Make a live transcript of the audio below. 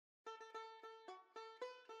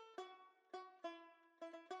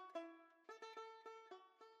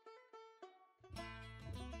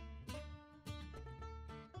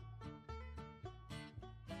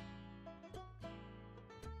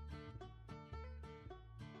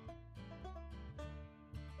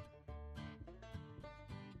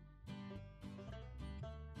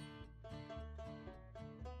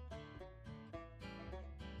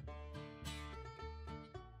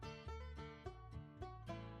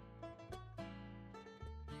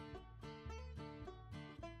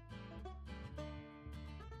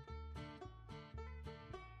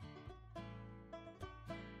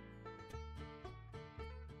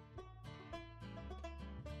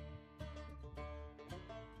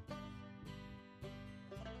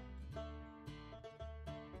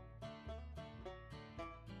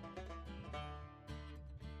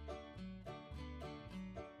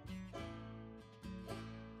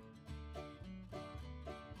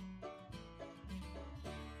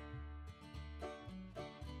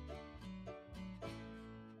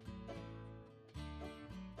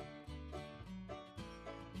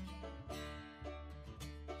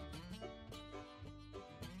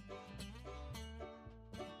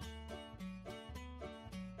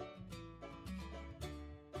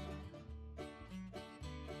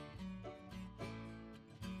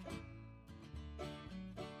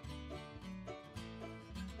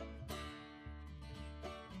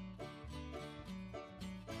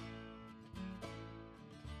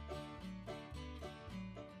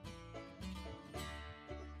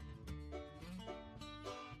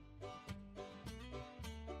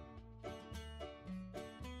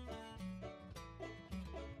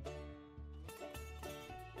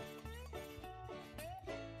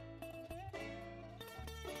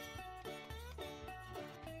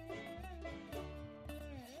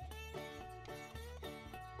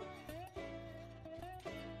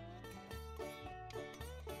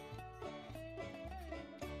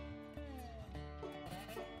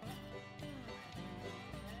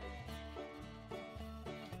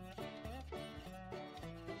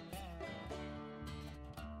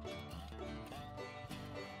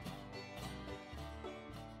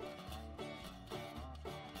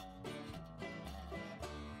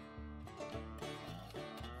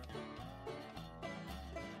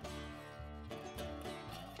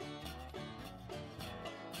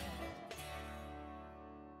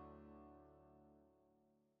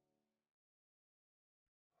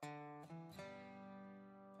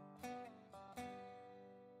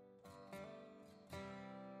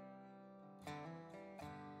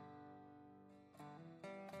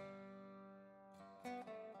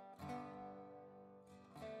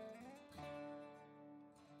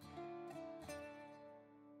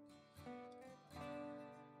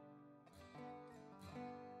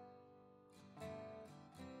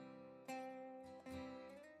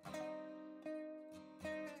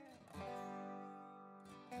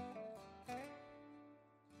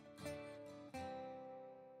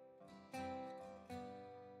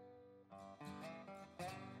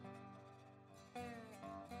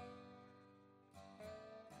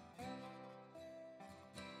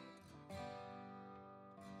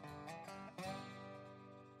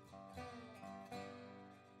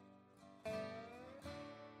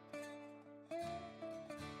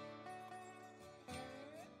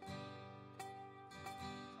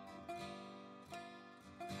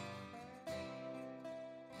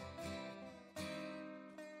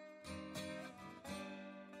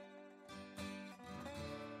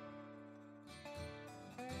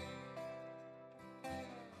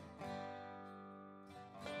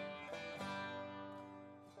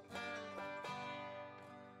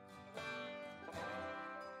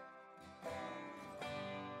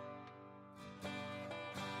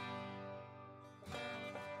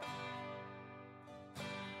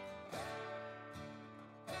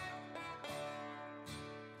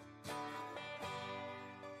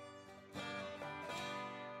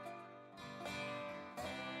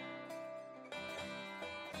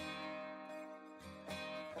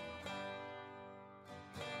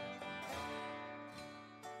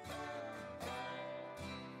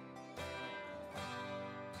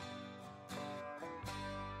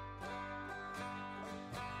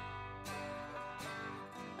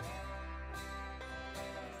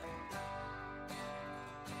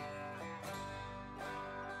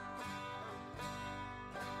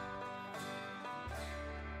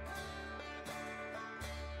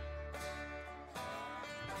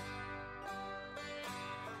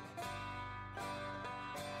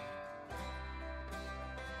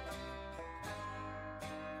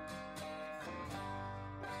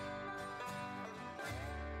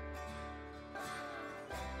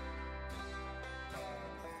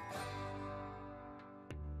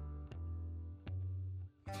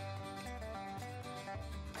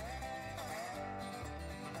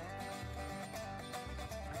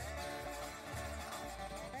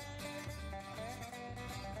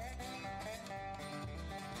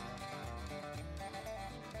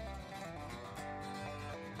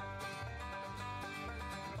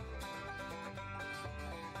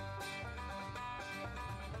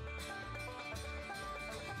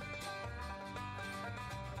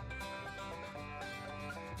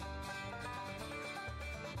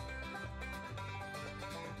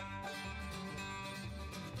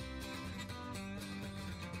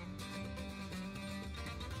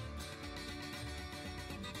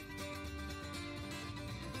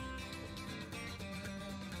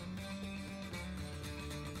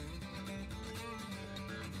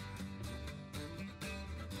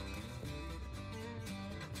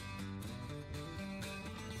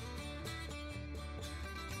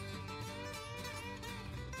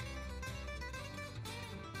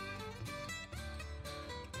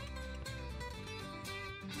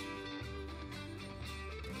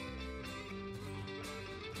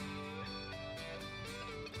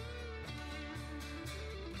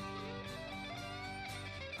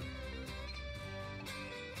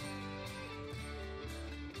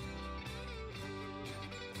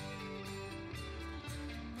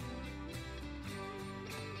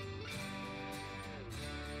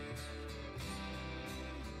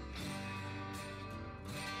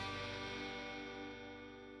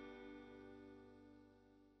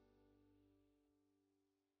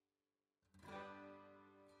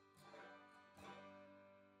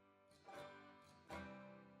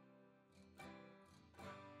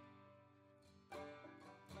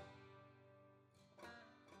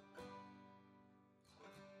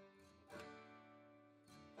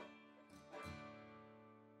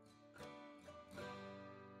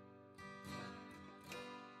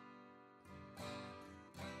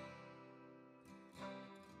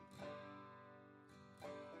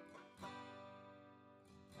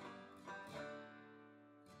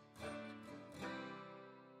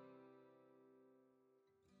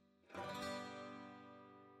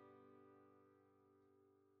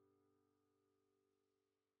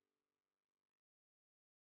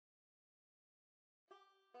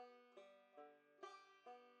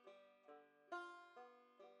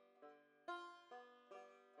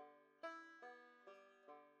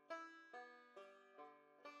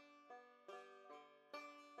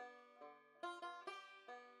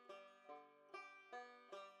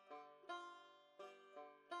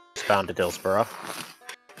westbound to Dillsborough.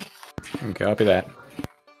 Copy that.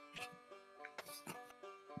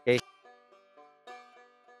 Okay.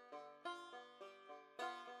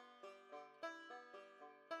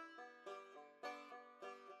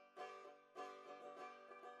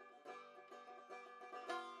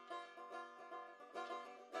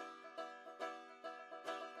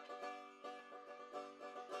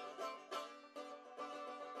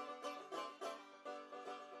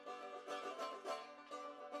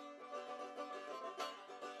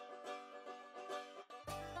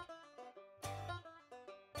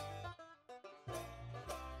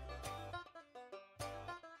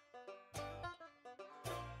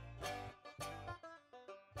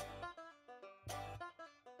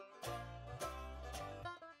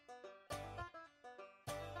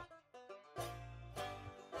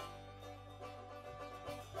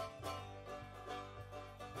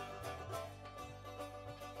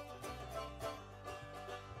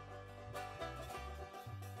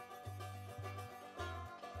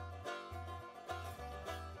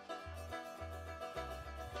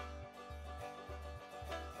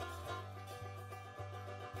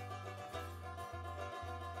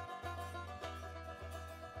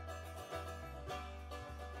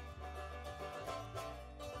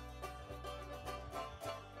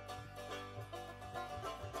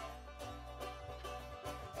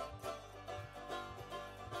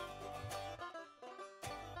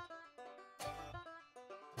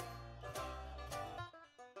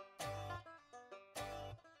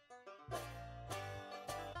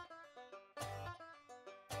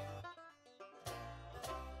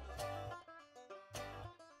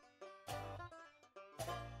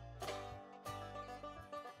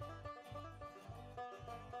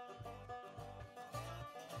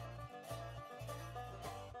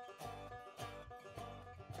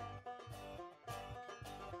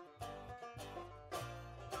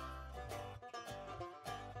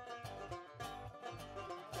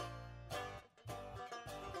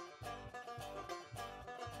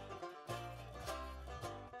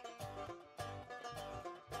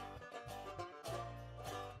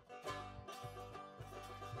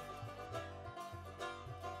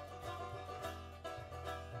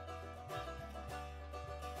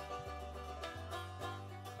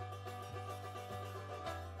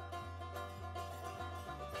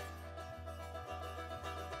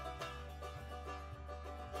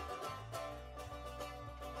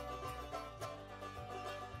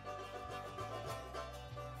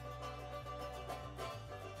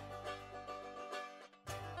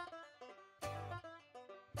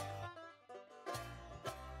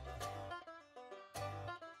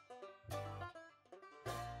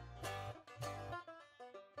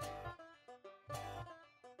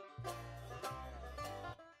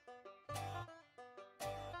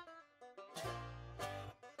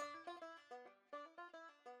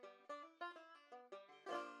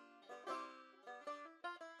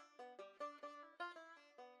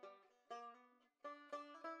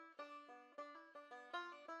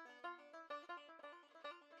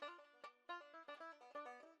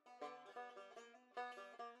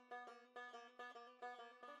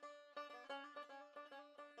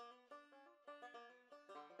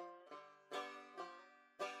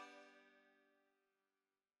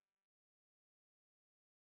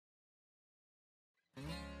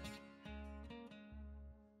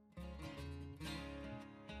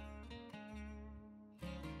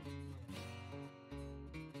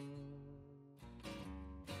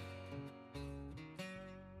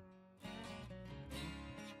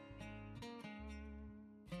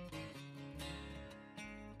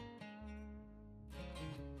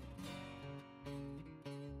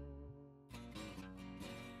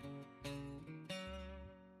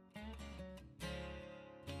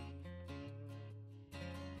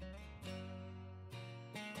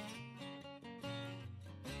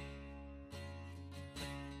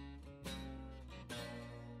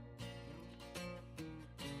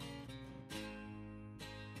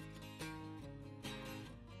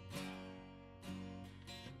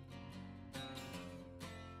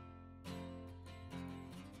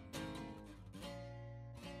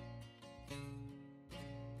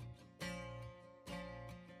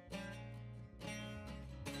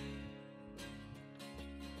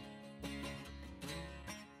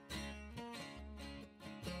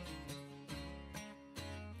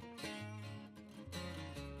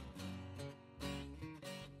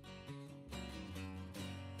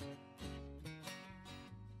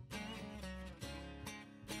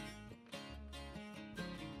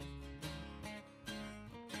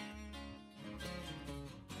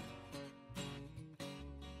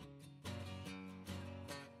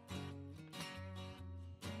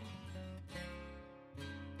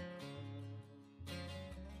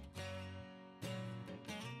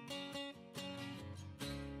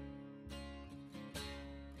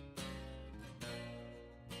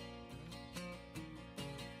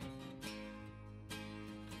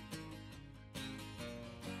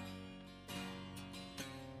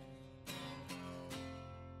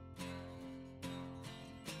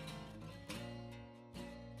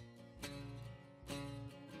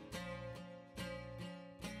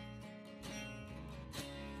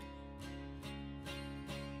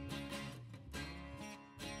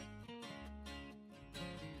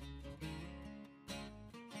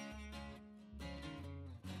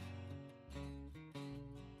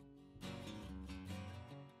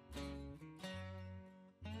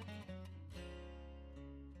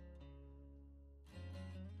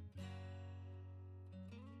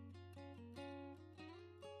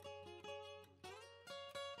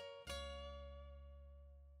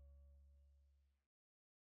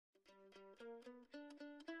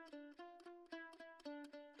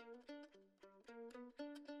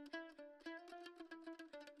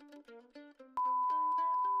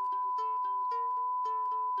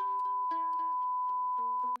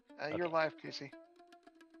 You're live, Casey.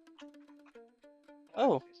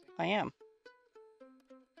 Oh, I am.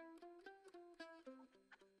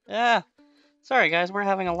 Yeah. Sorry, guys. We're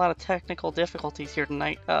having a lot of technical difficulties here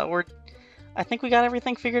tonight. I think we got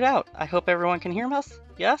everything figured out. I hope everyone can hear us.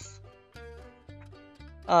 Yes?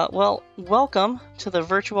 Well, welcome to the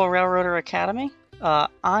Virtual Railroader Academy.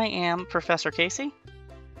 I am Professor Casey.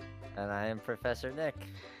 And I am Professor Nick.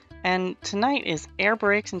 And tonight is Air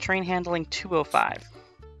Brakes and Train Handling 205.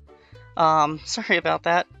 Sorry about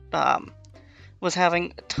that. Was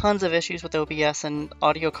having tons of issues with OBS and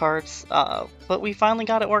audio cards, but we finally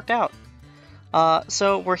got it worked out.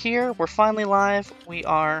 So we're here, we're finally live, we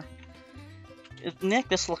are... Nick,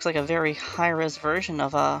 this looks like a very high-res version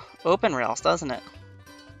of OpenRails, doesn't it?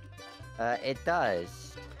 It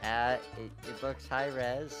does. It looks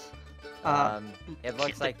high-res. It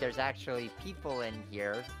looks like there's actually people in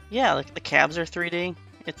here. Yeah, like the cabs are 3D.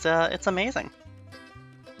 It's amazing.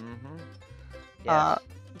 Mm-hmm. Yes.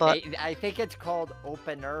 But I think it's called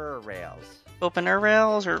Opener Rails. Opener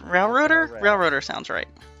Rails or Railroader? Rails. Railroader sounds right.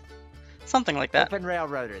 Something like that. Open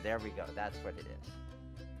Railroader, there we go. That's what it is.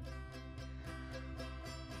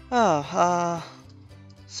 Oh,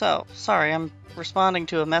 so, sorry, I'm responding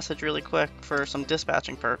to a message really quick for some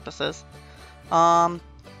dispatching purposes.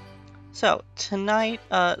 So, tonight,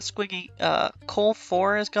 Squiggy, Coal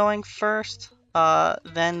 4 is going first,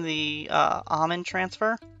 then the, almond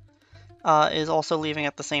transfer, is also leaving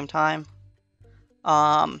at the same time.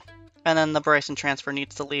 And then the Bryson transfer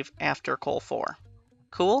needs to leave after Coal 4.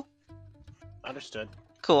 Cool? Understood.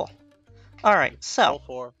 Cool. Alright, so... Coal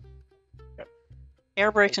 4. Yep.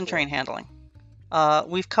 Air brakes and train handling.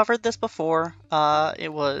 We've covered this before. I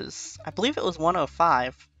believe it was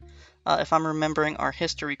 105, if I'm remembering our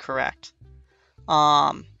history correct.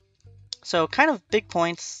 So kind of big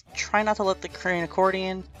points. Try not to let the train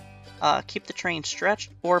accordion. Keep the train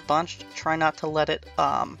stretched or bunched. Try not to let it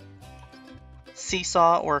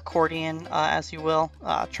seesaw or accordion, as you will.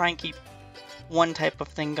 Try and keep one type of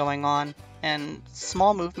thing going on. And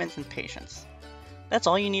small movements and patience. That's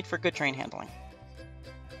all you need for good train handling.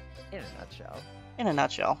 In a nutshell. In a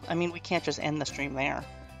nutshell. I mean, we can't just end the stream there.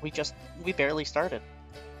 We barely started.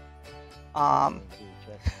 I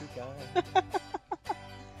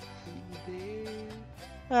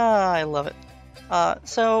love it.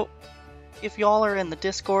 So, if y'all are in the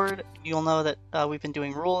Discord, you'll know that we've been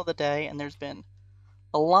doing Rule of the Day, and there's been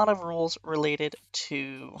a lot of rules related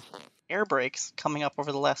to air brakes coming up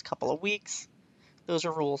over the last couple of weeks. Those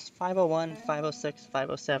are rules 501, 506,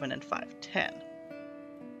 507, and 510.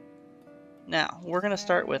 Now, we're going to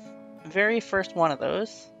start with the very first one of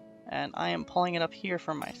those, and I am pulling it up here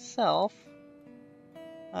for myself.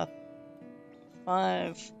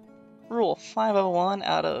 Rule 501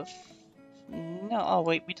 out of... No, oh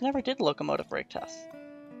wait, we never did locomotive brake tests.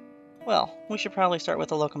 Well, we should probably start with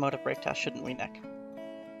the locomotive brake test, shouldn't we, Nick?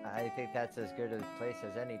 I think that's as good a place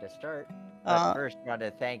as any to start. But first, I want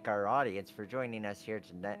to thank our audience for joining us here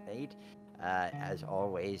tonight. As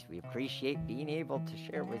always, we appreciate being able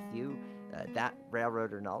to share with you that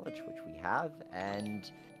railroader knowledge, which we have,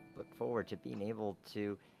 and look forward to being able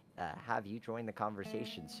to have you join the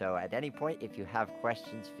conversation. So at any point, if you have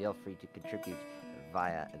questions, feel free to contribute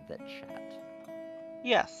via the chat.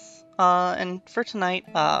 Yes, and for tonight,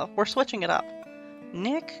 we're switching it up.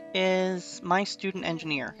 Nick is my student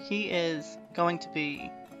engineer. He is going to be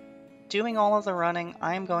doing all of the running.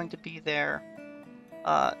 I am going to be there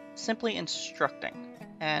simply instructing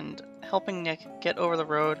and helping Nick get over the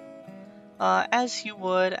road as you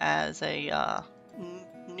would as a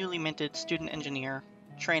newly minted student engineer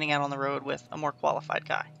training out on the road with a more qualified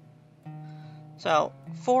guy. So,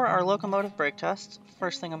 for our locomotive brake test,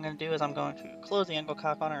 first thing I'm going to do is I'm going to close the angle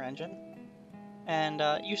cock on our engine. And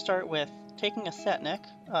you start with taking a set, Nick,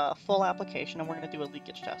 full application, and we're going to do a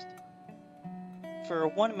leakage test. For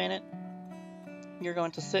 1 minute, you're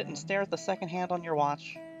going to sit and stare at the second hand on your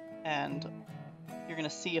watch, and you're going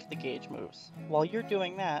to see if the gauge moves. While you're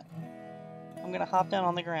doing that, I'm going to hop down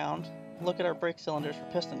on the ground, look at our brake cylinders for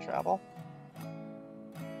piston travel.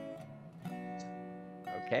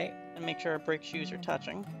 Okay. And make sure our brake shoes are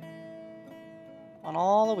touching on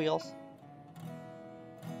all the wheels.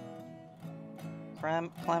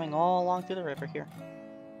 Climbing all along through the river here.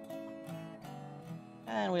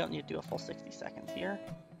 And we don't need to do a full 60 seconds here,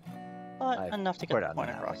 but enough to get the point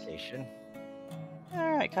across.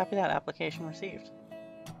 Alright, copy that. Application received.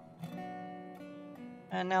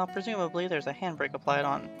 And now, presumably, there's a handbrake applied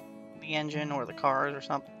on the engine or the cars or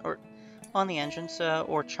something, or on the engine,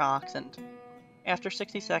 or chocks, and after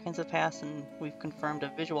 60 seconds have passed and we've confirmed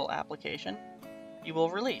a visual application, you will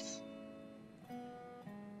release.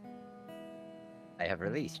 I have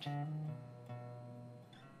released.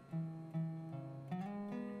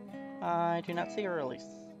 I do not see a release.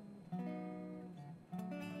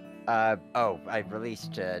 Oh, I've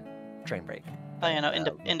released train break. Oh, yeah, no,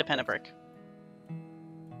 But, independent brake.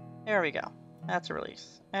 There we go. That's a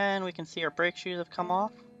release. And we can see our brake shoes have come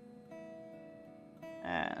off.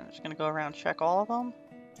 And I'm just going to go around and check all of them.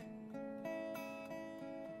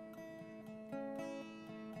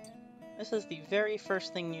 This is the very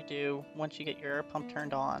first thing you do once you get your air pump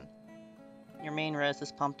turned on. Your main res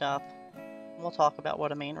is pumped up. We'll talk about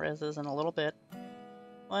what a main res is in a little bit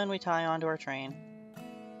when we tie onto our train.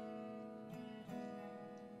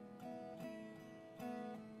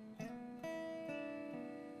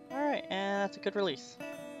 Alright, and that's a good release.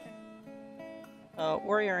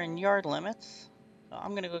 Warrior in yard limits. So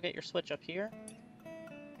I'm going to go get your switch up here.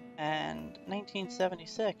 And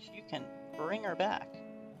 1976, you can bring her back.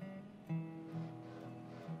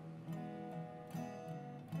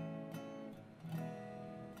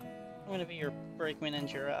 I'm going to be your brakeman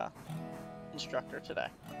and your instructor today.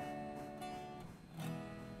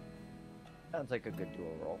 sounds like a good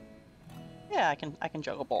dual role. Yeah, I can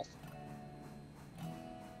juggle both.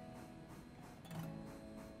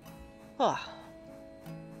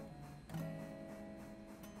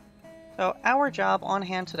 So our job on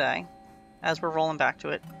hand today, as we're rolling back to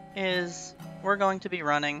it, is we're going to be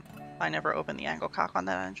running. I never opened the angle cock on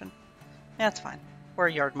that engine. That's fine. We're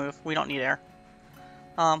a yard move. We don't need air.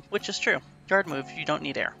 Which is true. Yard move, you don't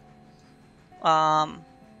need air.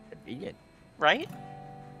 Convenient. Right?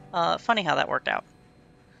 Funny how that worked out.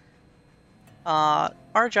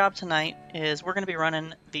 Our job tonight is we're going to be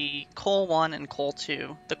running the Coal 1 and Coal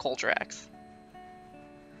 2, the coal drags.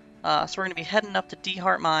 So we're going to be heading up to D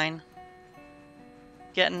Hart Mine,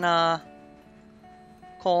 getting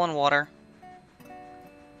coal and water,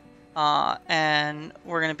 and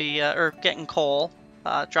we're going to be getting coal,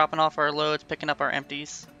 dropping off our loads, picking up our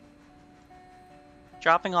empties.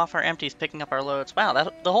 Dropping off our empties, picking up our loads. Wow,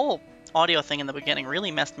 the whole audio thing in the beginning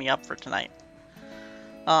really messed me up for tonight.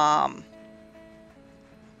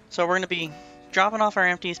 So we're going to be dropping off our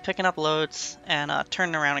empties, picking up loads, and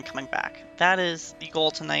turning around and coming back. That is the goal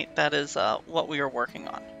tonight. That is what we are working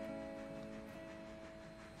on.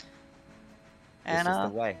 And This is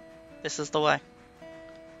the way. this is the way.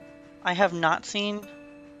 I have not seen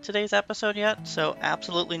today's episode yet, so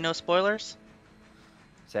absolutely no spoilers.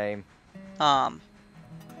 Same.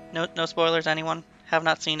 No spoilers, anyone? Have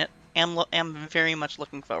not seen it. Am very much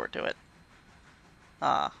looking forward to it.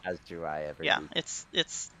 As do I every Yeah, week.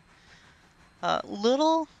 it's a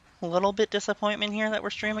little bit disappointment here that we're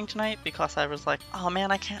streaming tonight, because I was like, oh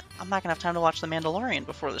man, I'm not gonna have time to watch The Mandalorian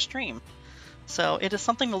before the stream. So it is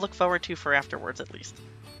something to look forward to for afterwards, at least.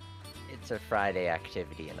 It's a Friday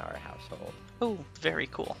activity in our household. Oh, very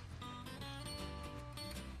cool.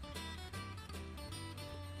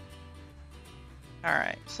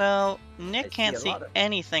 Alright, so Nick I can't see see a lot of-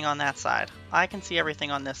 anything on that side. I can see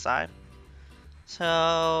everything on this side.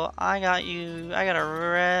 So I got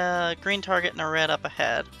a green target and a red up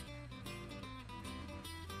ahead.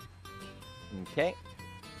 Okay.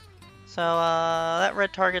 So that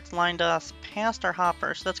red target's lined us past our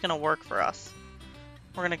hopper, so that's going to work for us.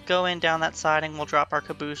 We're going to go in down that siding, we'll drop our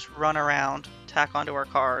caboose, run around, tack onto our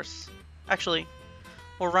cars. Actually,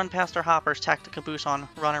 we'll run past our hoppers, tack the caboose on,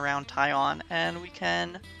 run around, tie on, and we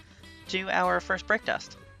can do our first brake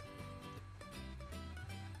test.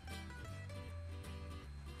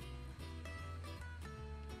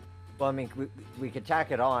 Well, I mean, we could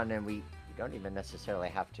tack it on, and we don't even necessarily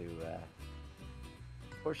have to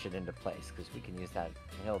push it into place, because we can use that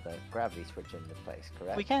hill, the gravity switch into place,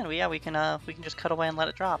 correct? We can just cut away and let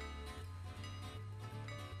it drop.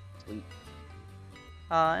 Sweet.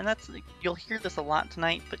 And you'll hear this a lot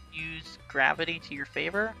tonight, but use gravity to your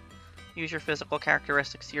favor. Use your physical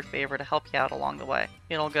characteristics to your favor to help you out along the way.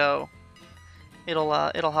 It'll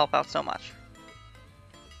help out so much.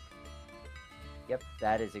 Yep,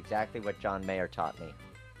 that is exactly what John Mayer taught me.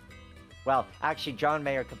 Well, actually, John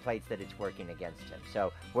Mayer complains that it's working against him,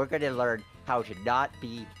 so we're going to learn how to not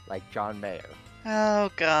be like John Mayer.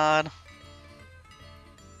 Oh god.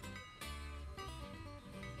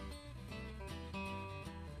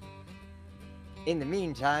 In the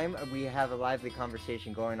meantime, we have a lively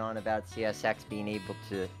conversation going on about CSX being able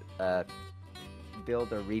to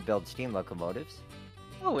build or rebuild steam locomotives.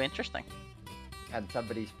 Oh, interesting. And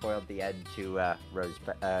somebody spoiled the end to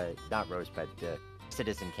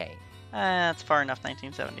Citizen Kane. That's far enough,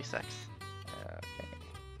 1976. Okay.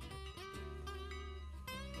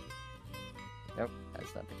 Nope,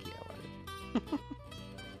 that's not the key I wanted.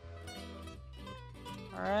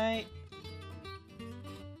 Alright.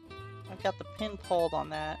 I've got the pin pulled on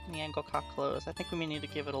that and the angle cock closed. I think we may need to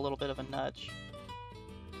give it a little bit of a nudge.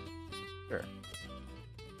 Sure.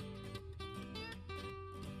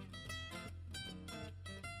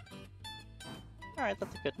 Alright,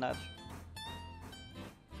 that's a good nudge.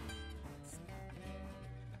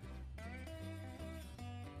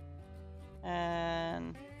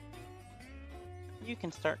 And you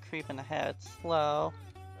can start creeping ahead slow.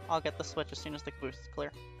 I'll get the switch as soon as the boost is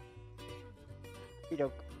clear.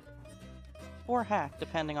 Okey-doke. Or hack,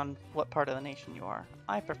 depending on what part of the nation you are.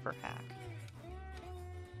 I prefer hack.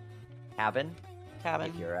 Cabin.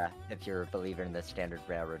 Cabin. If you're a believer in the standard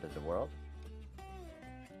railroad of the world.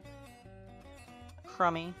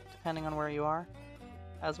 Crummy, depending on where you are,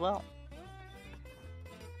 as well.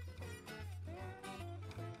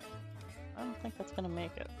 I don't think that's gonna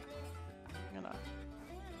make it. I'm gonna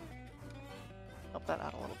help that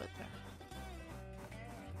out a little bit there.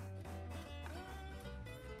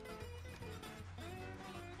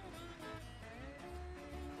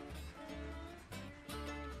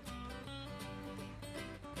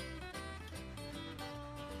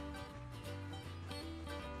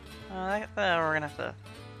 We're gonna have to...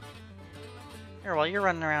 Here, while you're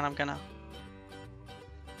running around, I'm gonna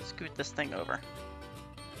scoot this thing over.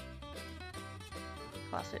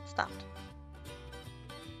 Plus it stopped.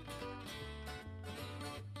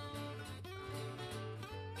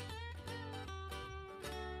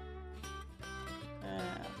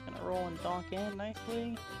 And it's gonna roll and donk in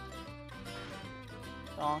nicely.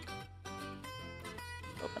 Donk.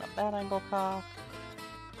 Open up that angle cock.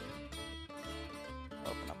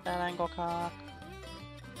 Open up that angle cock.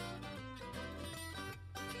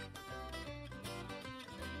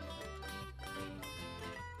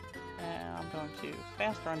 And I'm going to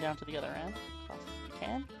fast run down to the other end, as fast as we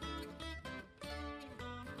can.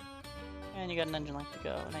 And you got an engine length to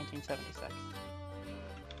go, 1976.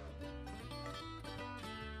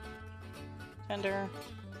 Tender,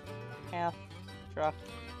 half, truck,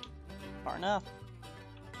 far enough.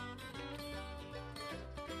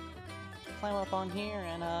 Climb up on here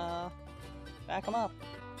and back them up.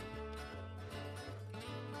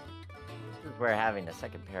 This is where having a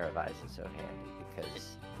second pair of eyes is so handy,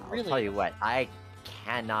 because Really? I'll tell you what, I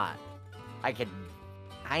can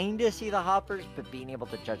kinda see the hoppers, but being able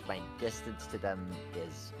to judge my distance to them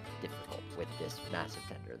is difficult with this massive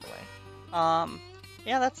tender in the way.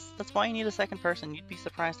 Yeah, that's why you need a second person. You'd be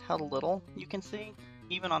surprised how little you can see,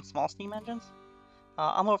 even on small steam engines.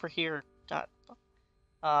 I'm over here, got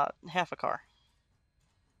half a car.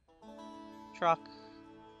 Truck,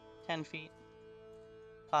 10 feet,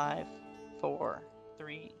 5, 4,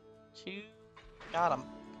 3, 2, got him.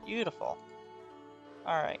 Beautiful.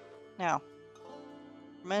 Alright, now,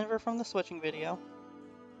 remember from the switching video,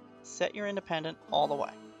 set your independent all the way.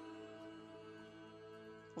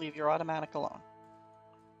 Leave your automatic alone.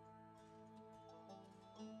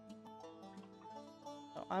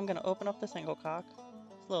 So I'm going to open up the single cock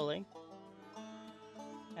slowly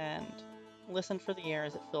and listen for the air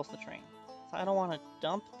as it fills the train. So I don't want to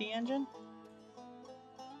dump the engine,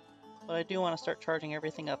 but I do want to start charging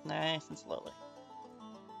everything up nice and slowly.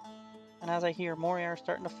 And as I hear more air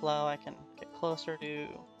starting to flow, I can get closer to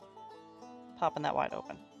popping that wide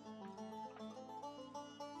open.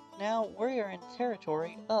 Now we are in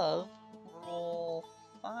territory of Rule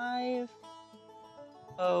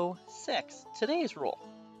 506, today's rule.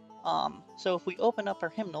 So if we open up our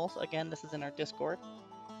hymnals, again, this is in our Discord.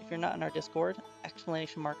 If you're not in our Discord,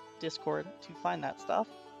 !Discord to find that stuff.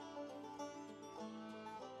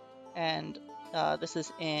 And this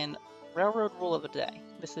is in Railroad Rule of the Day.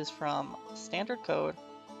 This is from Standard Code,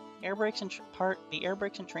 Air Brakes and the Air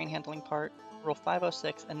Brakes and Train Handling part, Rule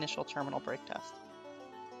 506, Initial Terminal Brake Test.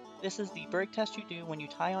 This is the brake test you do when you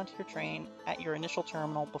tie onto your train at your initial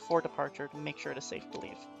terminal before departure to make sure it is safe to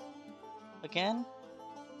leave. Again,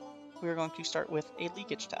 we are going to start with a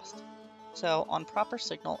leakage test. So, on proper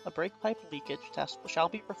signal, a brake pipe leakage test shall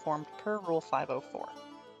be performed per Rule 504.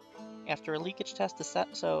 After a leakage test is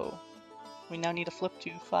set, so we now need to flip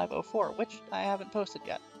to 504, which I haven't posted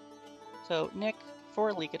yet. So, Nick, for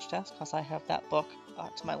a leakage test, because I have that book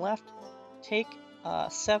to my left, take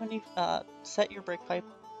set your brake pipe,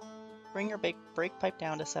 bring your brake pipe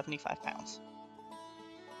down to 75 pounds.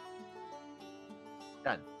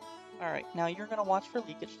 Done. Alright, now you're going to watch for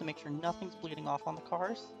leakage to make sure nothing's bleeding off on the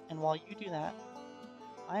cars, and while you do that,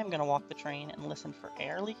 I am going to walk the train and listen for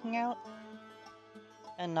air leaking out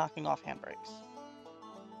and knocking off handbrakes.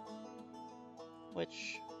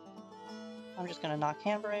 Which, I'm just going to knock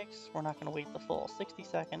handbrakes. We're not going to wait the full 60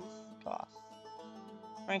 seconds, because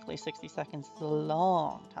frankly 60 seconds is a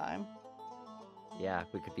long time. Yeah,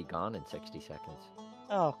 we could be gone in 60 seconds.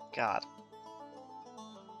 Oh, God.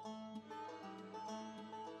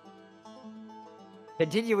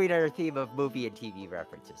 Continuing our theme of movie and TV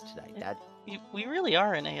references tonight. That. We really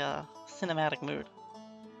are in a cinematic mood.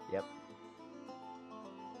 Yep.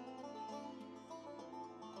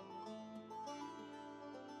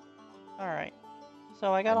 Alright.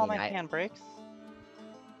 So I got all my handbrakes.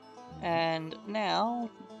 And now,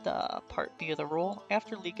 the Part B of the rule.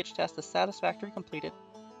 After leakage test is satisfactorily completed,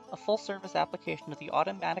 a full-service application of the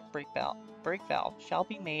automatic brake valve shall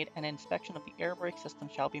be made and inspection of the air brake system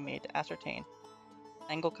shall be made to ascertain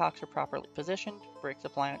angle cocks are properly positioned, brakes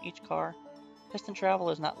apply on each car, piston travel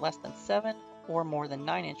is not less than 7 or more than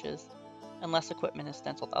 9 inches, unless equipment is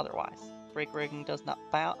stenciled otherwise. Brake rigging does not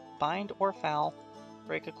bind or foul,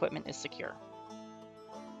 brake equipment is secure.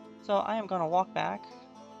 So I am going to walk back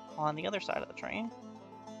on the other side of the train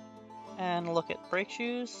and look at brake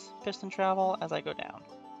shoes, piston travel as I go down.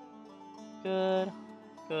 Good,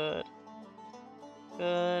 good,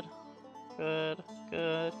 good, good,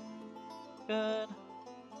 good, good,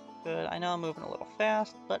 good. I know I'm moving a little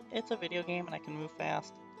fast, but it's a video game and I can move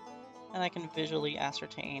fast. And I can visually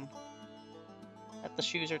ascertain that the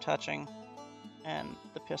shoes are touching and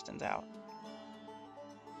the piston's out.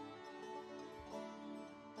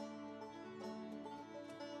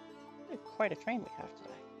 Quite a train we have today.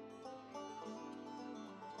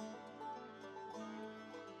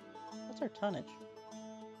 What's our tonnage?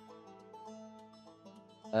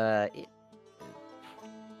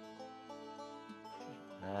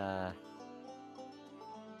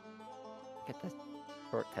 Get the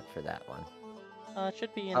shortcut for that one. It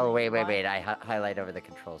should be in Oh, the wait. line. I highlight over the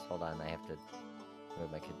controls. Hold on, I have to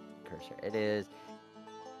move my cursor. It is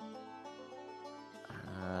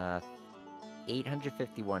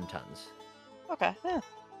 851 tons. Okay, yeah.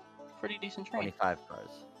 Pretty decent train. 25 cars.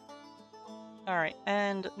 Alright,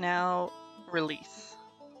 and now release.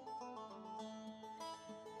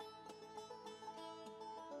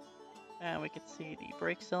 And we can see the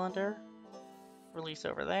brake cylinder. Release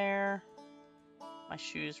over there. My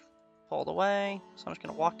shoes pulled away. So I'm just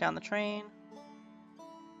going to walk down the train.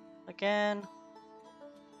 Again.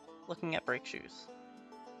 Looking at brake shoes.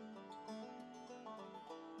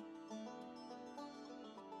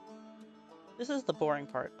 This is the boring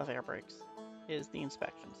part of air brakes, is the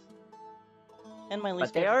inspections. And my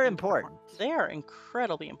least But they favorite are thing to perform. important. They are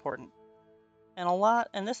incredibly important. And a lot,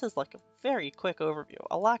 and this is like a very quick overview.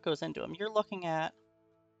 A lot goes into them. You're looking at,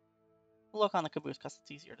 look on the caboose because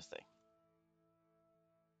it's easier to see.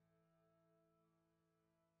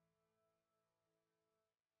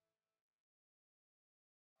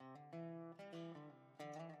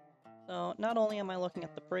 So not only am I looking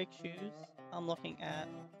at the brake shoes, I'm looking at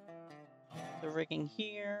the rigging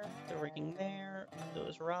here, the rigging there,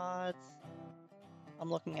 those rods. I'm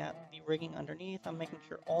looking at the rigging underneath. I'm making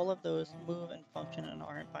sure all of those move and function and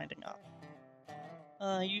aren't binding up.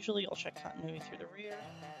 Usually I'll check continuity through the rear.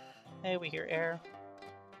 Hey, we hear air.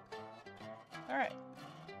 Alright,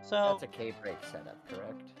 so... That's a K-brake setup,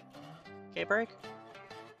 correct? K-brake?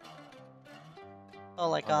 Oh,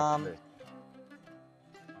 like, I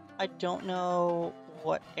don't know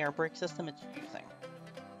what air brake system it's using.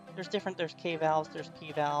 There's K-valves, there's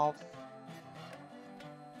P-valves.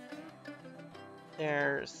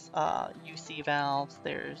 There's UC valves,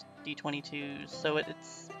 there's D22s, so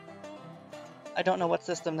it's... I don't know what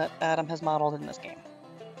system that Adam has modeled in this game.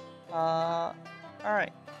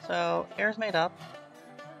 Alright, so air's made up.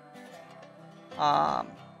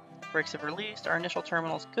 Brakes have released, our initial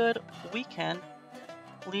terminal's good. We can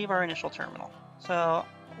leave our initial terminal. So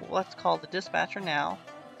let's call the dispatcher now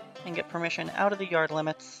and get permission out of the yard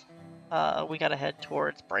limits. We gotta head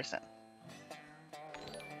towards Bryson.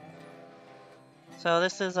 So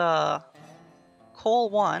this is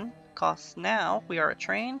Coal 1 costs now. We are a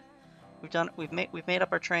train. We've made up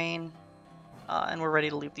our train, and we're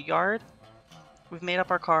ready to leave the yard. We've made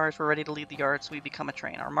up our cars. We're ready to leave the yard, so we become a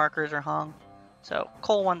train. Our markers are hung. So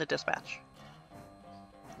Coal 1 to dispatch.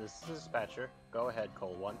 This is dispatcher. Go ahead,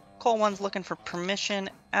 Cole 1. Coal 1's looking for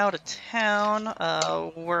permission out of town.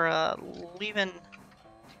 We're leaving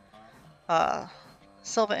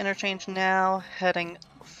Silva Interchange now, heading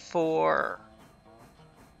for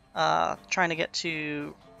trying to get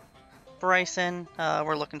to Bryson.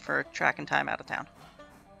 We're looking for track and time out of town.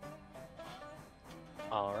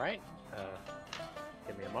 All right.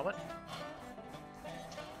 Give me a moment.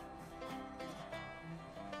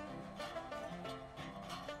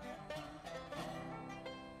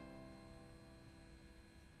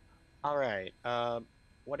 All right.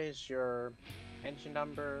 What is your engine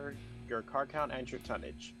number, your car count, and your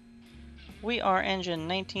tonnage? We are engine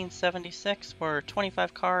 1976. We're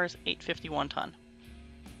 25 cars, 851 ton.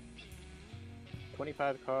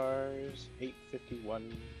 25 cars,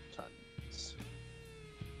 851 tons.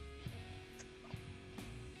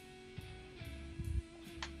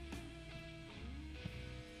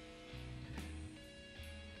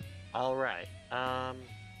 All right. All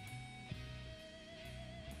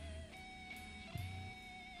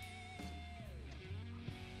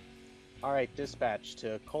right, dispatch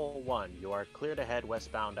to Cole 1. You are clear to head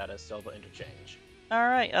westbound at a Silva interchange.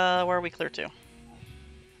 Alright, where are we clear to?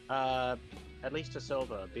 At least to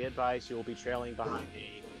Silva. Be advised you will be trailing behind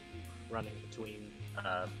me, running between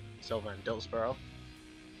Silva and Dillsboro.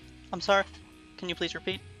 I'm sorry, can you please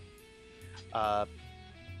repeat?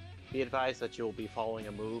 Be advised that you will be following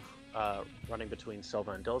a move running between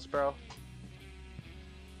Silva and Dillsboro.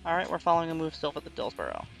 Alright, we're following a move Silva to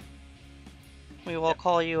Dillsboro. We will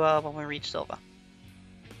call you when we reach Silva.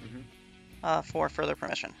 For further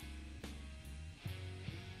permission.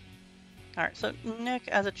 Alright, so Nick,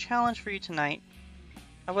 as a challenge for you tonight,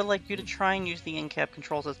 I would like you to try and use the in-cab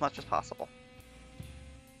controls as much as possible.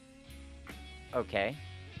 Okay.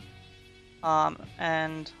 But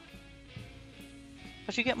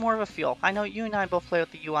you get more of a feel. I know you and I both play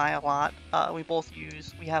with the UI a lot. We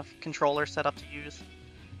have controllers set up to use,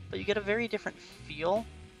 but you get a very different feel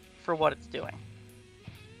for what it's doing.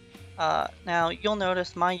 Now, you'll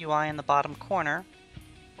notice my UI in the bottom corner.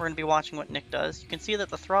 We're going to be watching what Nick does. You can see that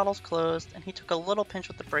the throttle's closed, and he took a little pinch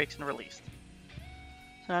with the brakes and released.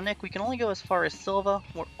 So now, Nick, we can only go as far as Silva.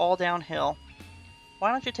 We're all downhill.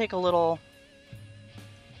 Why don't you take a little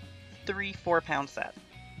 3-4 pound set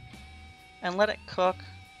and let it cook.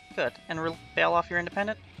 Good. And bail off your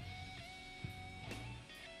independent.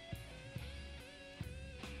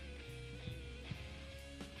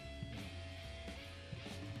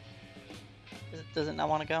 Does it not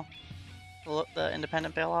want to go? The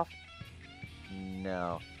independent bail off?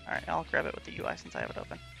 No. Alright, I'll grab it with the UI since I have it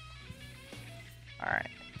open. Alright,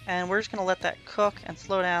 and we're just going to let that cook and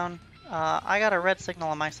slow down. I got a red signal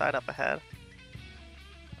on my side up ahead.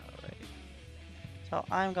 Alright. So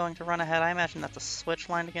I'm going to run ahead. I imagine that's a switch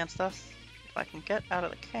lined against us. If I can get out of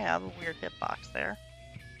the cab, weird hitbox there.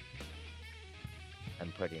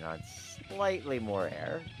 I'm putting on slightly more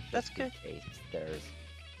air. That's just good. In case there's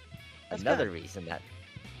That's another good. reason that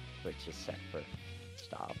switch is set for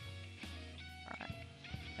stop. Alright.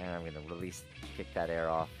 And I'm going to kick that air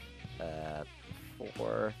off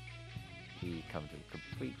before we come to a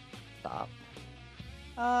complete stop.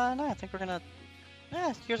 No, I think we're gonna...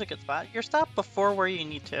 here's a good spot. You're stopped before where you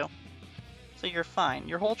need to. So you're fine.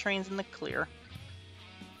 Your whole train's in the clear.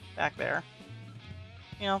 Back there.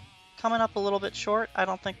 You know, coming up a little bit short, I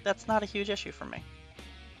don't think that's not a huge issue for me.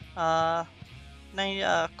 Now,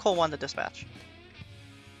 Cole 1 to dispatch.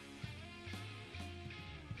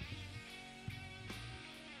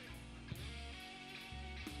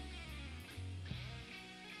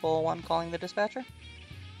 Cole 1 calling the dispatcher.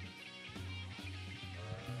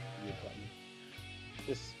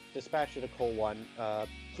 Dispatcher to Cole 1,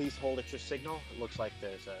 please hold at your signal. It looks like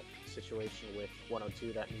there's a situation with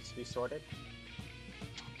 102 that needs to be sorted.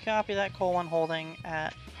 Copy that, Cole 1 holding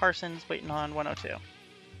at Parsons, waiting on 102.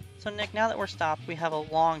 So Nick, now that we're stopped, we have a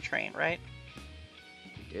long train, right?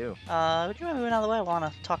 We do. Would you mind moving out of the way? I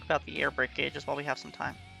want to talk about the air brake gauges while we have some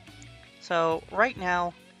time. So right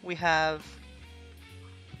now, we have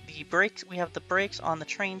the brakes. We have the brakes on the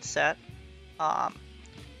train set, and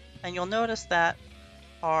you'll notice that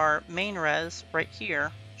our main res right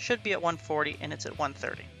here should be at 140 and it's at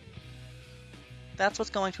 130. That's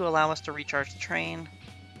what's going to allow us to recharge the train.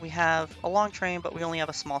 We have a long train, but we only have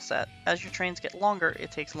a small set. As your trains get longer,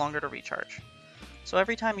 it takes longer to recharge. So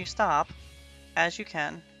every time you stop, as you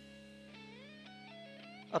can,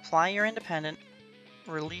 apply your independent,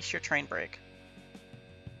 release your train brake.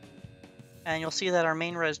 And you'll see that our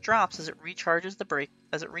main res drops as it recharges the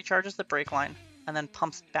brake line and then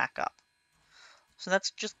pumps back up. So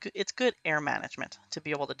that's just it's good air management to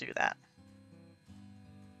be able to do that.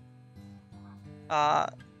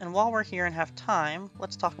 And while we're here and have time,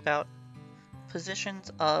 let's talk about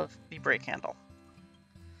positions of the brake handle.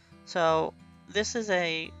 So this is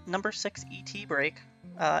a number 6 ET brake.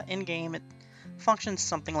 In-game, it functions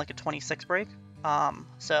something like a 26 brake.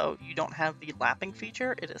 So you don't have the lapping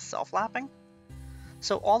feature, it is self-lapping.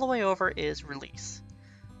 So all the way over is release.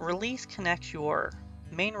 Release connects your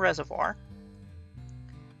main reservoir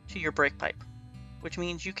to your brake pipe, which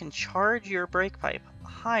means you can charge your brake pipe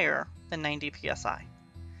higher than 90 psi.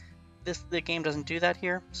 The game doesn't do that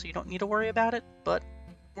here, so you don't need to worry about it, but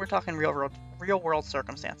we're talking real world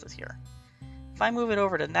circumstances here. If I move it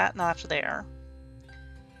over to that notch there,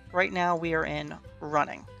 right now we are in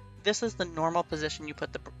running. This is the normal position you put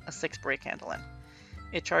a 6 brake handle in.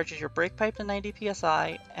 It charges your brake pipe to 90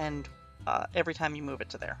 psi, and every time you move it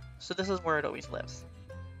to there. So this is where it always lives.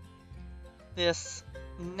 This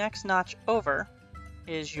next notch over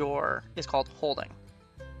is called holding.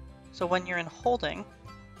 So when you're in holding,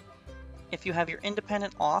 if you have your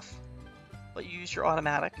independent off, but you use your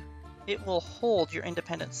automatic, it will hold your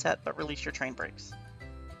independent set but release your train brakes.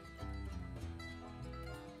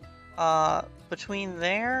 Between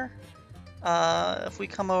there, if we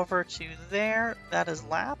come over to there, that is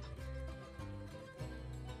lap.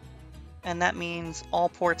 And that means all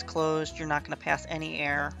ports closed, you're not going to pass any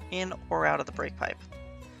air in or out of the brake pipe.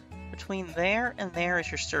 Between there and there is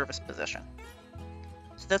your service position.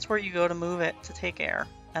 So that's where you go to move it to take air,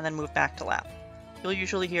 and then move back to lap. You'll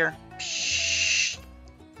usually hear psh,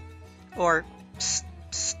 or psst,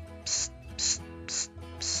 psst, psst, psst, psst,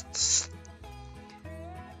 psst, psst.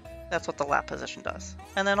 That's what the lap position does.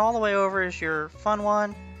 And then all the way over is your fun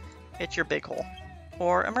one. It's your big hole,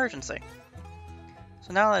 or emergency.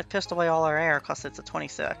 So now that I've pissed away all our air, because it's a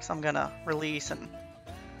 26, I'm going to release and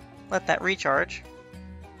let that recharge.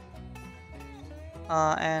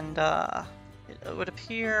 It would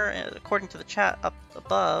appear, according to the chat up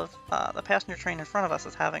above, the passenger train in front of us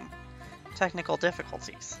is having technical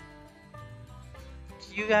difficulties.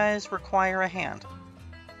 Do you guys require a hand?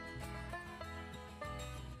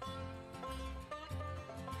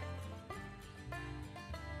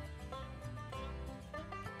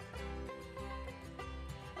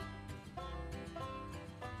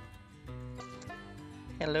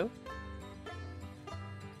 Hello?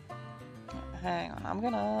 Hang on, I'm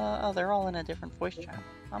gonna... Oh, they're all in a different voice chat.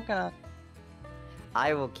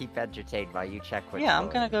 I will keep entertained while you check what's Yeah, I'm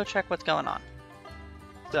going gonna on. go check what's going on.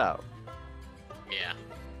 So, Yeah.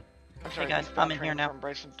 I'm sorry, guys, this is I'm in Train here now. From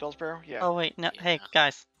Bryson Dillsborough? Yeah. Oh, wait, no, hey, Yeah.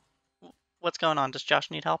 guys. What's going on? Does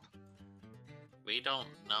Josh need help? We don't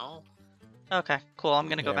know. Okay, cool, I'm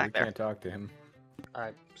gonna go Yeah, back we there. can't talk to him.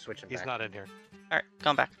 I'm switching He's back. not in here. Alright,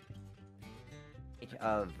 going back.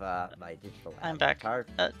 of my digital I'm back.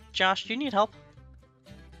 avatar, Josh, do you need help?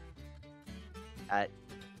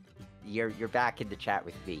 you're back in the chat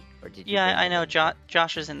with me, or did you? Yeah, bring I him know. in?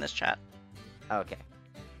 Josh is in this chat. Okay.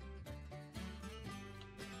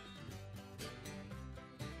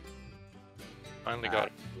 Finally got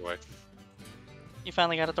it away. You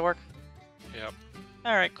finally got it to work? Yep.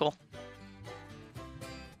 Alright, cool.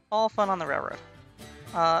 All fun on the railroad.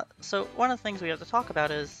 So one of the things we have to talk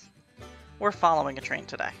about is we're following a train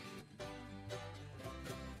today.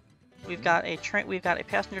 We've got a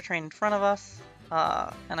passenger train in front of us,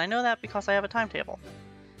 and I know that because I have a timetable.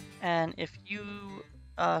 And if you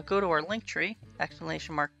go to our link tree,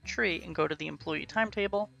 !tree, and go to the employee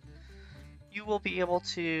timetable, you will be able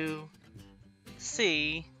to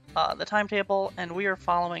see the timetable, and we are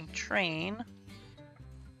following train.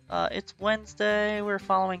 It's Wednesday, we're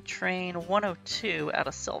following train 102 out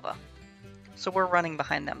of Silva. So we're running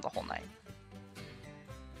behind them the whole night.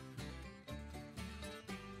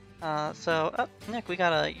 Nick, we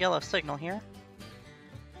got a yellow signal here.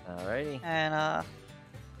 Alrighty. And,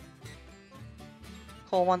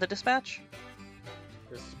 Cole 1 to dispatch?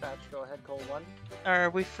 Dispatch, go ahead, Cole 1. Are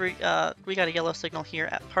we free? We got a yellow signal here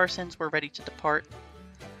at Parsons. We're ready to depart,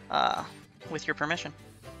 with your permission.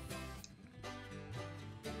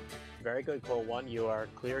 Very good, Cole 1. You are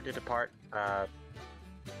clear to depart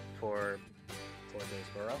for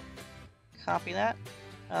Dillsborough. Copy that.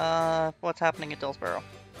 What's happening at Dillsborough?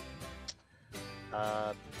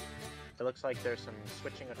 It looks like there's some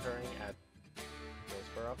switching occurring at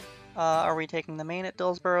Dillsborough. Are we taking the main at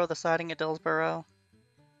Dillsborough, the siding at Dillsborough?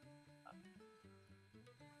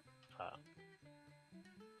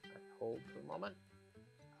 Hold for a moment.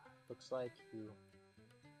 Looks like you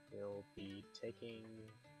will be taking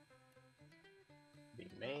the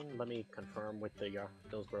main. Let me confirm with the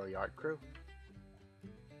Dillsborough Yard crew.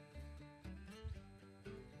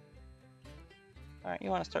 Alright, you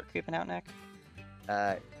want to start creeping out, Nick?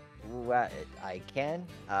 Well, I can,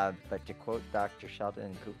 but to quote Dr.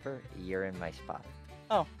 Sheldon Cooper, you're in my spot.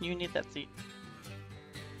 Oh, you need that seat.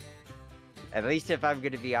 At least if I'm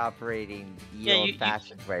going to be operating the Yeah,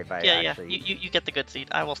 old-fashioned way by Yeah, actually... you get the good seat.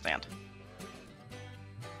 I will stand.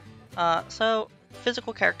 So,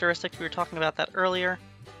 physical characteristics, we were talking about that earlier.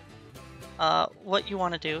 What you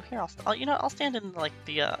want to do... Here, I'll stand in, like,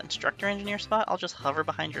 the instructor engineer spot. I'll just hover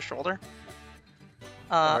behind your shoulder.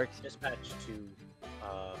 Dispatch to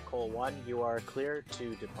Cole 1. You are clear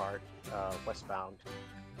to depart westbound.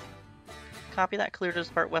 Copy that. Clear to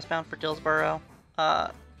depart westbound for Dillsborough.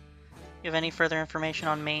 You have any further information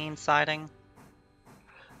on main siding?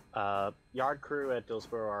 Yard crew at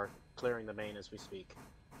Dillsborough are clearing the main as we speak.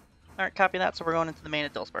 Alright, copy that. So we're going into the main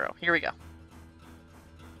at Dillsborough. Here we go.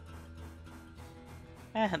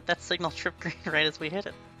 And that signal tripped green right as we hit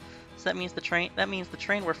it. So that means the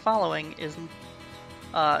train we're following is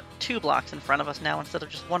 2 blocks in front of us now instead of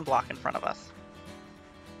just 1 block in front of us.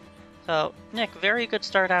 So, Nick, very good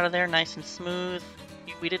start out of there, nice and smooth.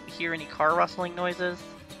 We didn't hear any car rustling noises.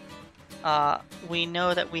 We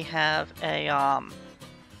know that we have a,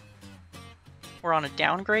 we're on a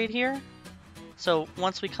downgrade here. So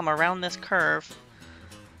once we come around this curve,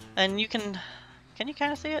 and you can you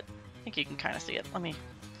kind of see it? I think you can kind of see it. Let me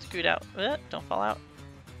scoot out. Don't fall out.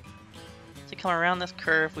 So come around this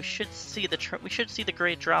curve, we should see the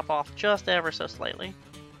grade drop off just ever so slightly.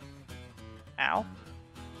 Ow.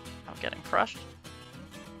 I'm getting crushed.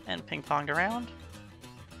 And ping-ponged around.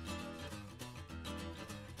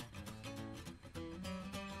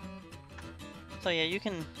 So yeah, you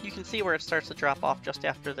can see where it starts to drop off just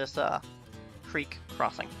after this creek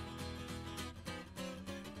crossing.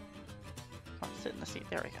 Come on, sit in the seat.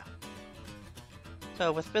 There we go.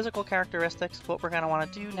 So with physical characteristics, what we're going to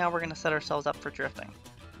want to do now, we're going to set ourselves up for drifting.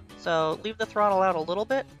 So leave the throttle out a little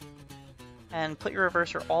bit and put your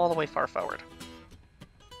reverser all the way far forward.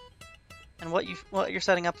 And what you're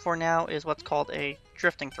setting up for now is what's called a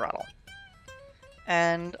drifting throttle.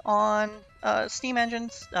 And on steam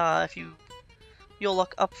engines, you'll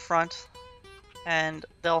look up front, and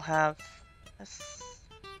they'll have this,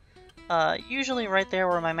 usually right there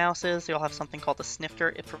where my mouse is, you'll have something called a snifter.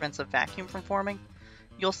 It prevents a vacuum from forming.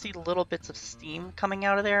 You'll see little bits of steam coming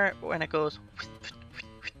out of there when it goes,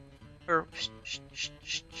 or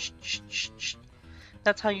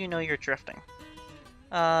that's how you know you're drifting.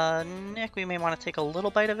 Nick, we may want to take a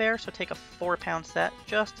little bite of air, so take a 4-pound set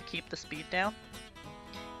just to keep the speed down.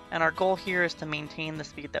 And our goal here is to maintain the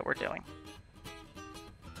speed that we're doing.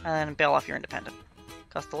 And then bail off your independent.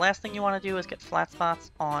 Because the last thing you want to do is get flat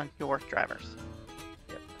spots on your drivers.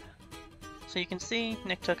 Yep. So you can see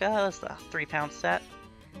Nick took us a 3-pound set,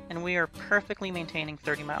 and we are perfectly maintaining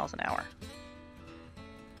 30 miles an hour.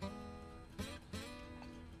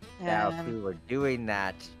 Now, if we were doing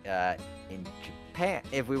that in Japan,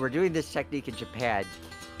 if we were doing this technique in Japan,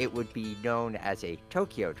 it would be known as a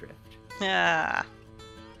Tokyo drift. Yeah.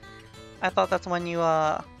 I thought that's when you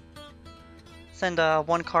send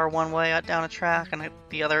one car one way down a track and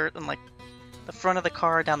the other, and like the front of the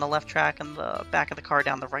car down the left track and the back of the car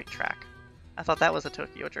down the right track. I thought that was a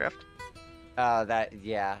Tokyo drift.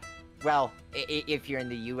 Yeah. Well, if you're in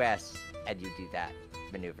the U.S. and you do that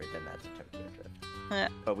maneuver, then that's a Tokyo drift. Yeah.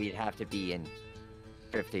 But we'd have to be in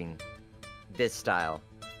drifting this style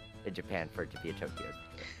in Japan for it to be a Tokyo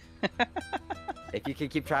drift. If you can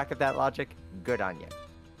keep track of that logic, good on you.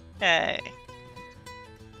 Hey.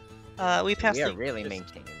 We passed. We are really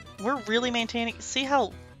maintaining. We're really maintaining. See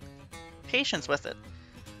how patience with it.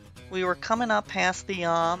 We were coming up past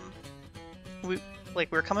the we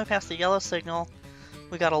were coming past the yellow signal.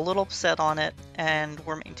 We got a little set on it, and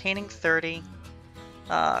we're maintaining 30.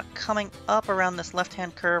 Coming up around this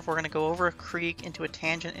left-hand curve, we're going to go over a creek into a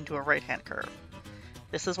tangent into a right-hand curve.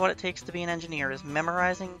 This is what it takes to be an engineer: is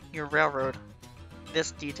memorizing your railroad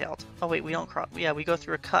this detailed. Oh wait, we don't cross. Yeah, we go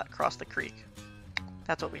through a cut across the creek.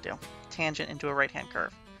 That's what we do. Tangent into a right-hand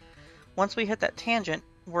curve. Once we hit that tangent,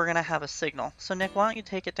 we're going to have a signal. So Nick, why don't you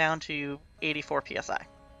take it down to 84 psi?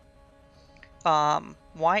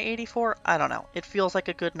 Why 84? I don't know. It feels like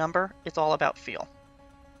a good number. It's all about feel.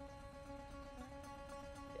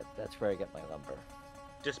 Yep, that's where I get my lumber.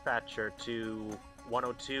 Dispatcher to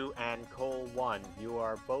 102 and Cole 1. You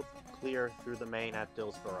are both clear through the main at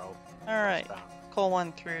Dillsboro. Alright. Westbound. Cole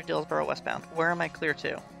 1 through Dillsboro westbound. Where am I clear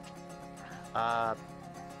to?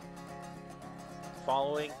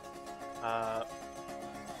 Following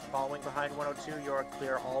behind 102, you're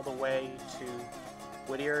clear all the way to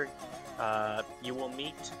Whittier. You will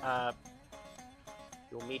meet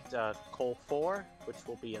Cole 4, which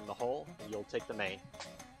will be in the hole, and you'll take the main.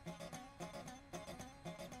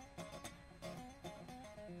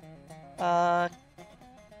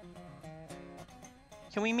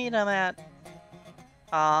 Can we meet him at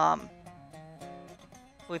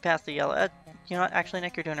we passed the yellow. You know what? Actually,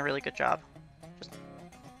 Nick, you're doing a really good job. Just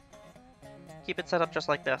keep it set up just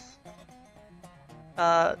like this.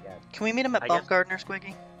 Can we meet him at Baumgartner,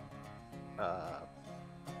 Squiggy?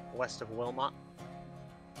 West of Wilmot.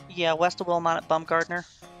 Yeah, west of Wilmot at Baumgartner.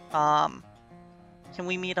 Can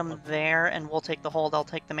we meet him there, and we'll take the hold, I'll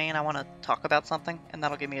take the main. I want to talk about something, and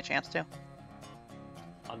that'll give me a chance to.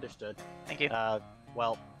 Understood. Thank you.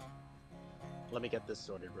 Well, let me get this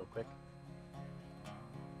sorted real quick.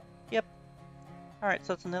 Yep. Alright,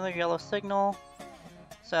 so it's another yellow signal.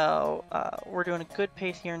 So, we're doing a good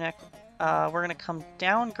pace here, Nick. We're going to come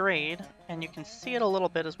down grade, and you can see it a little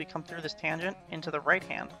bit as we come through this tangent into the right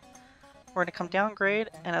hand. We're gonna come down grade,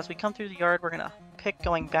 and as we come through the yard, we're gonna pick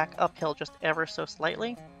going back uphill just ever so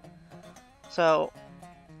slightly. So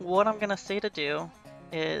what I'm gonna say to do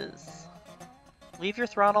is leave your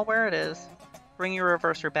throttle where it is, bring your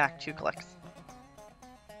reverser back 2 clicks.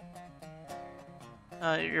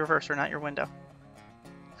 Your reverser, not your window.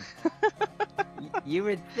 You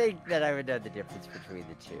would think that I would know the difference between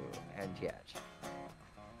the two, and yet.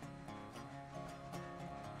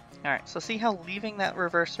 Alright, so see how leaving that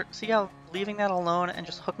reverser, see how leaving that alone and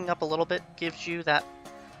just hooking up a little bit gives you that.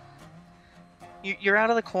 You're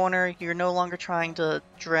out of the corner, you're no longer trying to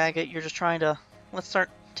drag it, you're just trying to, let's start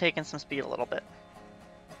taking some speed a little bit.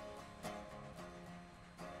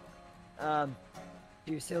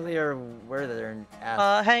 Fusilier Werthern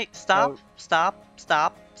asked... Hey, stop, stop,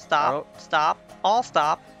 stop, stop, stop, all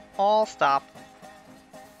stop, all stop.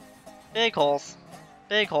 Big holes,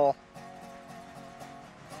 big hole.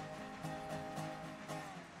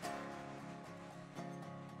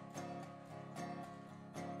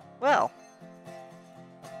 Well,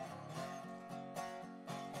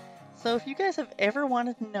 so if you guys have ever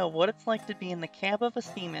wanted to know what it's like to be in the cab of a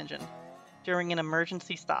steam engine during an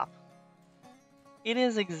emergency stop, it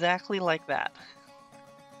is exactly like that.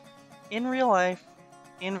 In real life,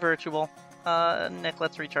 in virtual. Nick,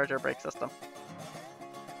 let's recharge our brake system.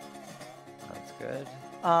 That's good.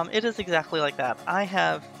 It is exactly like that.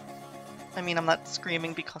 I mean, I'm not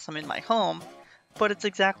screaming because I'm in my home, but it's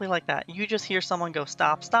exactly like that. You just hear someone go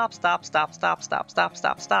stop, stop, stop, stop, stop, stop, stop,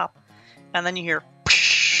 stop, stop, and then you hear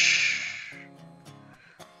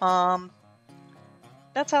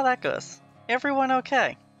that's how that goes. Everyone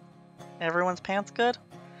okay? Everyone's pants good?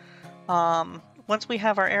 Once we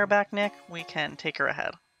have our air back, Nick, we can take her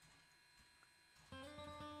ahead.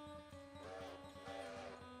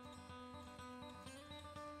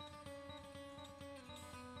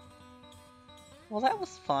 Well, that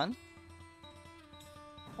was fun.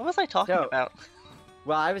 What was I talking about?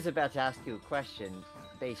 Well, I was about to ask you a question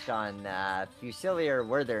based on Fusilier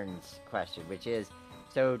Werthern's question, which is,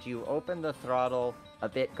 so do you open the throttle a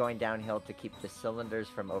bit going downhill to keep the cylinders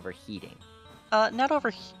from overheating? Not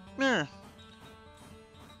overheat.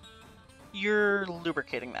 You're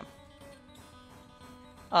lubricating them.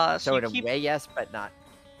 So in a way, yes, but not.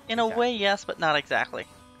 In a way, yes, but not exactly.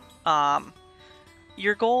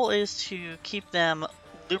 Your goal is to keep them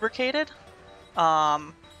lubricated,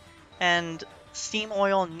 and steam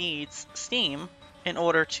oil needs steam in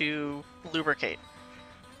order to lubricate.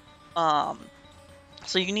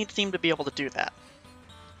 So you need steam to be able to do that.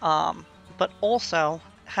 But also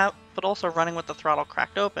running with the throttle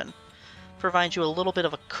cracked open provides you a little bit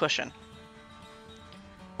of a cushion.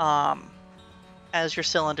 As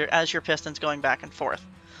your piston's going back and forth.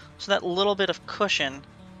 So that little bit of cushion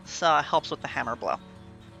helps with the hammer blow.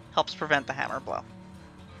 Helps prevent the hammer blow.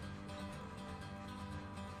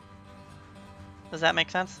 Does that make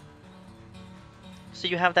sense? So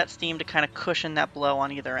you have that steam to kind of cushion that blow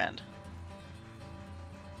on either end.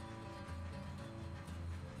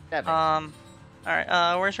 That makes sense.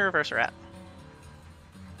 Alright, where's your reverser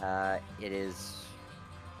at? It is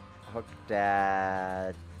hooked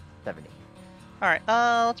at 70. Alright,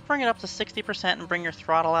 let's bring it up to 60% and bring your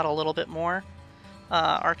throttle out a little bit more.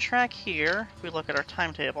 Our track here, if we look at our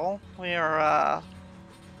timetable, we are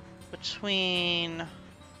between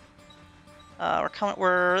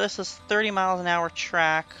this is 30 miles an hour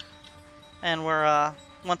track, and we're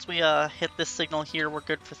once we hit this signal here, we're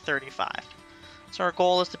good for 35. So our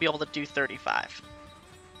goal is to be able to do 35.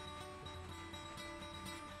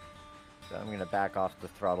 So I'm gonna back off the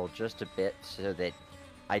throttle just a bit so that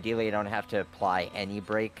ideally I don't have to apply any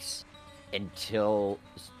brakes until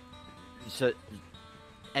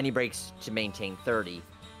any brakes to maintain 30,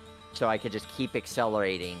 so I could just keep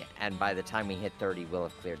accelerating, and by the time we hit 30, we'll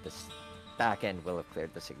have cleared this back end. Will have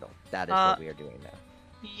cleared the signal. That is what we are doing now.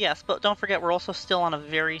 Yes, but don't forget we're also still on a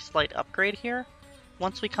very slight upgrade here.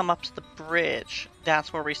 Once we come up to the bridge,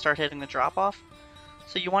 that's where we start hitting the drop off.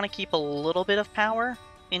 So you want to keep a little bit of power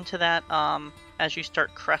into that as you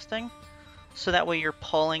start cresting, so that way you're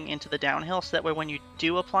pulling into the downhill, so that way when you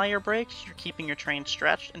do apply your brakes, you're keeping your train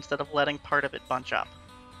stretched instead of letting part of it bunch up.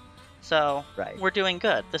 So We're doing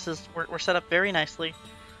good. We're set up very nicely.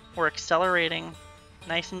 We're accelerating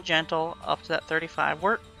nice and gentle up to that 35.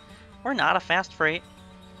 We're not a fast freight.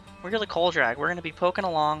 We're the coal drag. We're going to be poking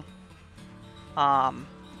along,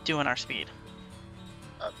 doing our speed.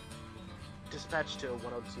 Dispatch to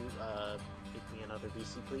 102. Make me another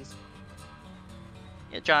VC, please.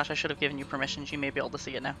 Yeah, Josh, I should have given you permissions. You may be able to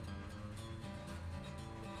see it now.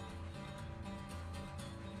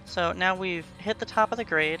 So now we've hit the top of the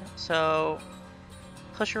grade, so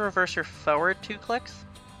push your reverser forward 2 clicks.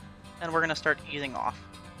 and we're going to start easing off.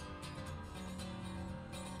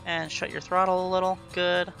 And shut your throttle a little.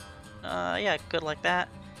 Good. Yeah, good like that.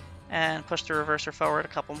 And push the reverser forward a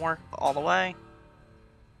couple more, all the way.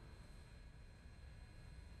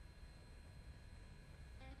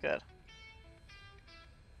 Good.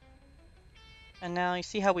 And now you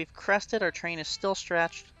see how we've crested, our train is still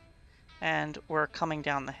stretched, and we're coming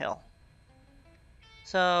down the hill.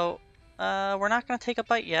 So, we're not going to take a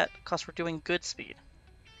bite yet, because we're doing good speed.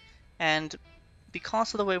 And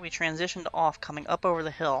because of the way we transitioned off coming up over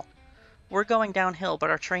the hill, we're going downhill, but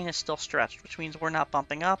our train is still stretched, which means we're not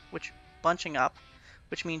bunching up, which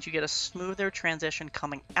means you get a smoother transition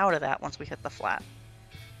coming out of that once we hit the flat.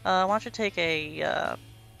 Why don't you take a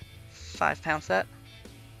 5-pound set?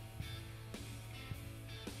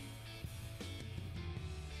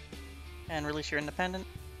 And release your independent.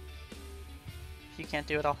 If you can't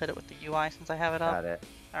do it, I'll hit it with the UI since I have it up. Got it.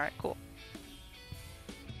 Alright, cool.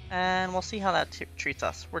 And we'll see how that treats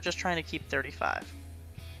us. We're just trying to keep 35.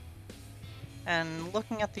 And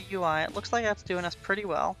looking at the UI, it looks like that's doing us pretty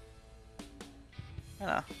well. I'm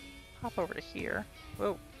gonna hop over to here.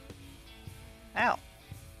 Whoa. Ow.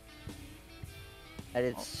 And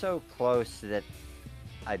it's so close that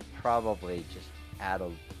I'd probably just add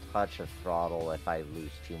a touch of throttle if I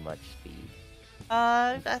lose too much speed.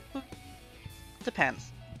 That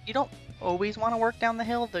depends. You don't always want to work down the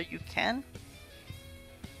hill, though you can.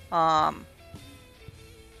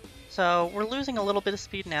 So we're losing a little bit of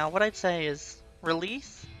speed now. What I'd say is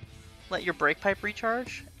release, let your brake pipe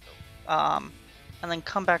recharge, and then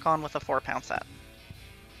come back on with a 4-pound set.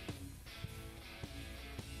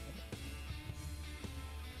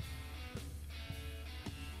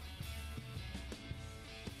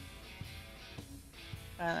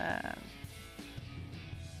 And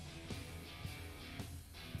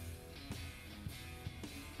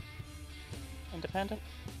independent.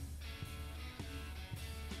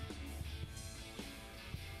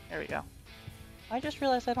 There we go. I just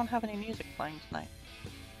realized I don't have any music playing tonight.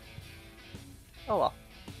 Oh well.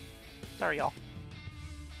 Sorry, y'all.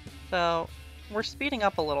 So, we're speeding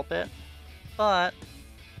up a little bit, but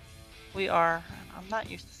we are... I'm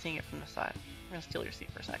not used to seeing it from the side. I'm going to steal your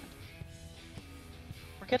seat for a second.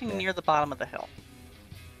 We're getting near the bottom of the hill.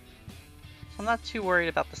 So I'm not too worried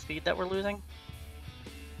about the speed that we're losing.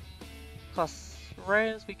 Because right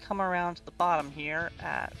as we come around to the bottom here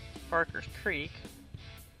at Barker's Creek...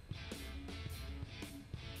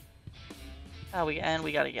 Oh, we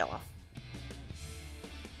got a yellow.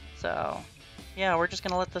 So, yeah, we're just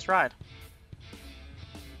going to let this ride.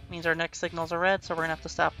 Means our next signals are red, so we're going to have to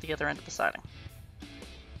stop at the other end of the siding.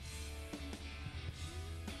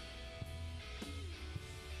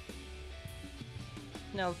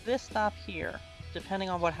 Now this stop here, depending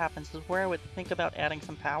on what happens, is where I would think about adding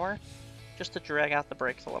some power, just to drag out the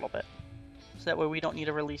brakes a little bit. So that way we don't need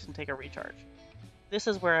to release and take a recharge. This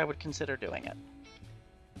is where I would consider doing it.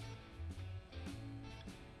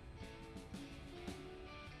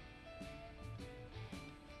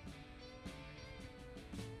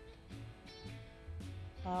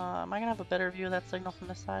 Am I going to have a better view of that signal from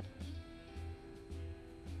this side?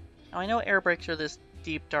 Now I know air brakes are this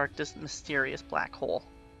deep, dark, this mysterious black hole.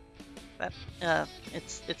 That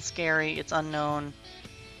it's scary, it's unknown,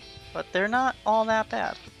 but they're not all that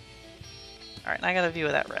bad. Alright, now I got a view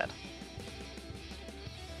of that red.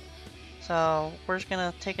 So we're just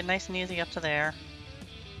going to take it nice and easy up to there.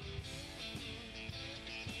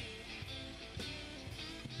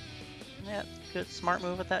 Yeah, good, smart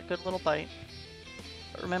move with that good little bite.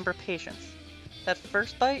 But remember, patience. That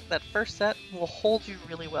first bite, that first set, will hold you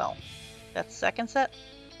really well. That second set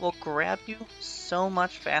will grab you so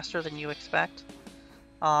much faster than you expect.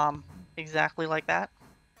 Exactly like that.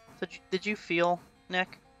 So did you feel,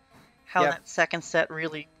 Nick, how that second set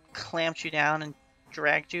really clamped you down and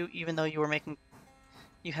dragged you, even though you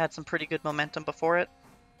had some pretty good momentum before it?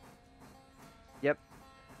 Yep.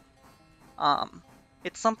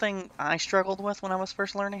 It's something I struggled with when I was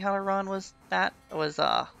first learning how to run.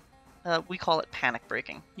 We call it panic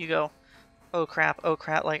braking. You go, oh crap,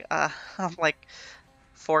 like I'm like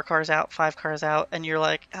 4 cars out, 5 cars out, and you're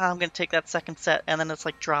like, I'm gonna take that second set, and then it's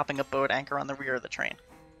like dropping a boat anchor on the rear of the train.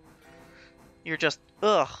 You're just,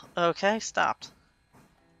 ugh, okay, stopped.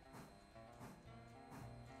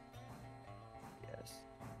 Yes.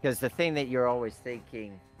 Because the thing that you're always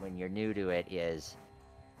thinking when you're new to it is,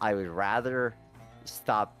 I would rather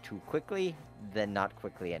stop too quickly than not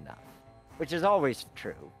quickly enough. Which is always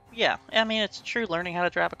true. Yeah, I mean, it's true learning how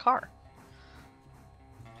to drive a car.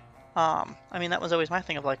 I mean, that was always my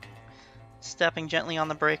thing of like stepping gently on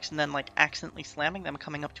the brakes and then like accidentally slamming them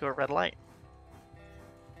coming up to a red light.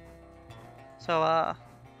 So,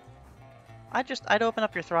 I'd open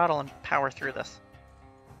up your throttle and power through this.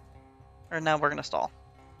 Or now we're gonna stall.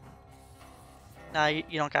 Nah, you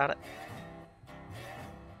don't got it.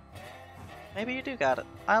 Maybe you do got it.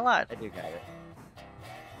 I lied. I do got it.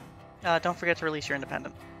 Don't forget to release your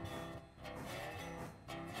independent.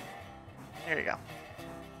 There you go.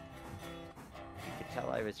 You could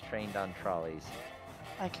tell I was trained on trolleys.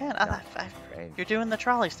 I can. No, trained. You're doing the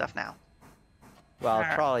trolley stuff now. Well,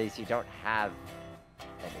 Alright. trolleys, you don't have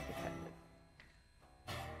an independent.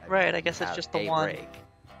 Right, I you guess it's have just the a one. brake.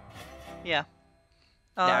 Yeah.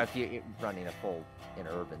 Now, if you're running a full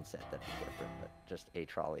interurban set, that'd be different. But just a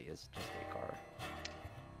trolley is just a car.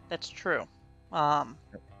 That's true.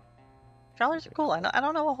 Trolleys are cool. I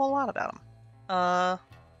don't know a whole lot about them.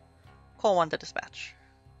 Call one to dispatch.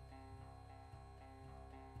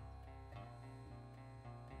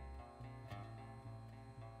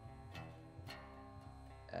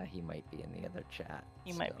 He might be in the other chat.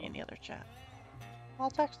 He might be in the other chat.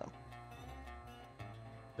 I'll text him.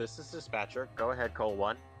 This is dispatcher. Go ahead, call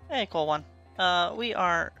 1. Hey, Cole One. We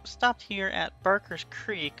are stopped here at Barker's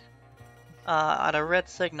Creek at a red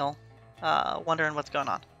signal, wondering what's going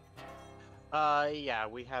on. Yeah,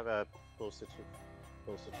 we have a little situation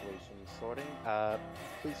sorting.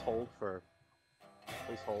 Please hold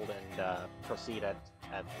and proceed at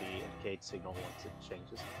the indicate signal once it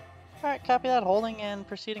changes. Alright, copy that. Holding and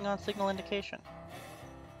proceeding on signal indication.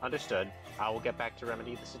 Understood. I will get back to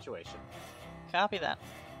remedy the situation. Copy that.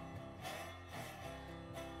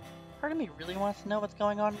 Part of me really wants to know what's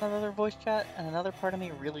going on in another voice chat, and another part of me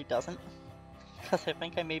really doesn't. Because I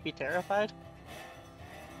think I may be terrified.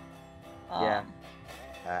 Yeah.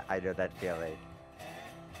 I know that feeling.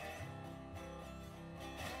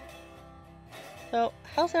 So,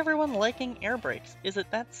 how's everyone liking air brakes? Is it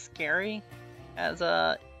that scary as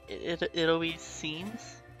it always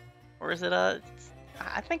seems? Or is it I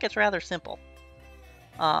think it's rather simple.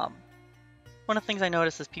 One of the things I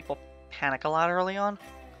notice is people panic a lot early on.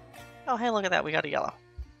 Oh, hey, look at that, we got a yellow.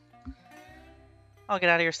 I'll get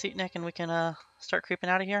out of your seat, Nick, and we can start creeping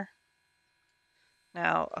out of here.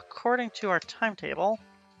 Now, according to our timetable,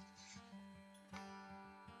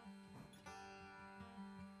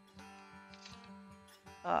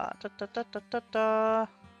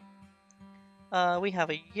 we have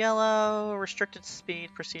a yellow restricted speed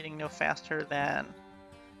proceeding no faster than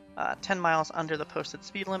 10 miles under the posted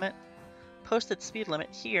speed limit. Posted speed limit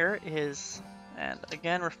here is, and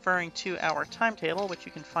again referring to our timetable, which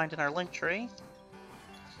you can find in our link tree.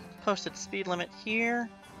 Posted speed limit here,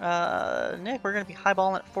 Nick, we're going to be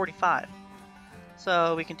highballing at 45.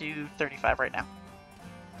 So we can do 35 right now.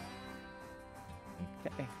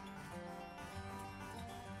 Okay.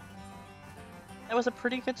 That was a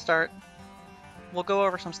pretty good start. We'll go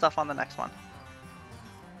over some stuff on the next one.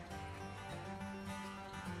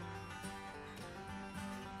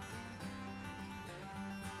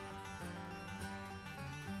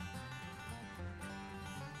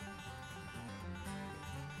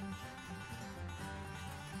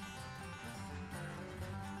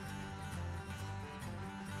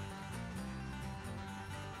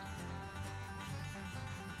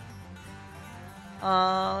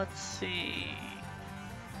 Let's see.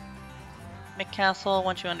 McCastle,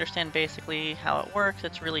 once you understand basically how it works,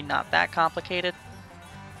 it's really not that complicated.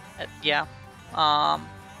 Yeah.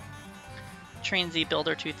 Train Z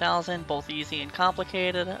Builder 2000, both easy and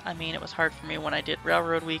complicated. I mean, it was hard for me when I did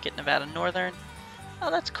Railroad Week at Nevada Northern. Oh,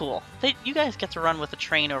 that's cool. You guys get to run with a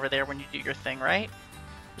train over there when you do your thing, right?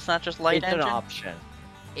 It's not just light engine? It's an option.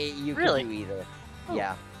 You Really? can do either. Oh.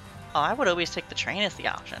 Yeah. Oh, I would always take the train as the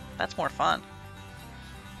option. That's more fun.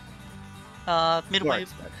 Midway,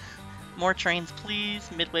 more trains please.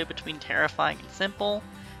 Midway between terrifying and simple.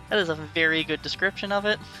 That is a very good description of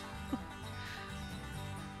it.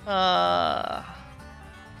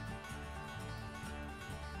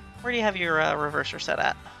 Where do you have your reverser set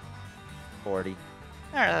at? 40.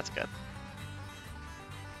 Alright, that's good.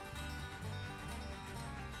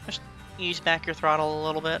 Just ease back your throttle a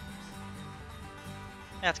little bit.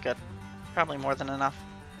 That's good. Probably more than enough.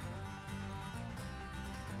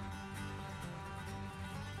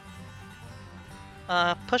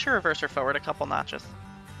 Push your reverser forward a couple notches.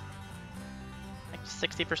 Like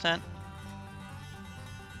 60%.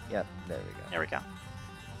 Yep, there we go. There we go.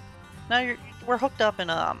 Now we're hooked up, and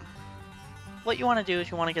what you want to do is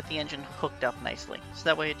you want to get the engine hooked up nicely, so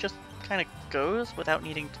that way it just kind of goes without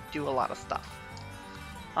needing to do a lot of stuff.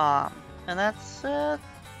 And that's a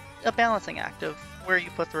balancing act of where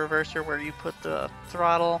you put the reverser, where you put the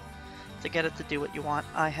throttle, to get it to do what you want.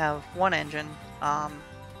 I have one engine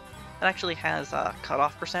that actually has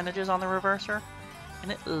cutoff percentages on the reverser,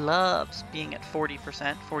 and it loves being at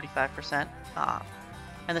 40%, 45%,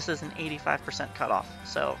 and this is an 85% cutoff.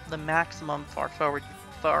 So the maximum far forward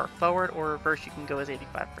or reverse you can go is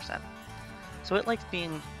 85%. So it likes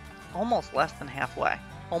being almost less than halfway,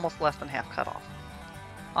 almost less than half cutoff.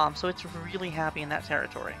 So it's really happy in that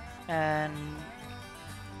territory. And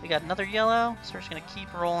we got another yellow, so we're just going to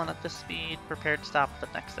keep rolling at this speed, prepared to stop at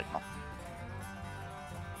the next signal.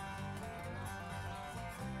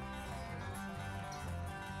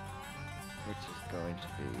 Which is going to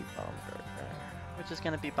be Baumgartner. Which is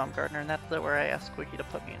going to be Baumgartner, and that's where I asked Squiggy to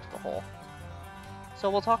put me into the hole. So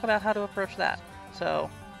we'll talk about how to approach that. So,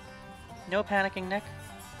 no panicking, Nick.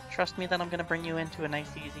 Trust me that I'm going to bring you into a nice,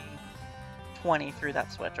 easy 20 through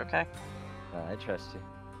that switch, okay? I trust you.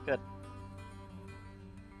 Good.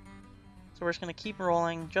 So we're just going to keep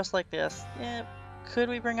rolling just like this. Yeah, could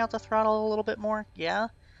we bring out the throttle a little bit more? Yeah.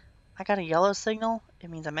 I got a yellow signal. It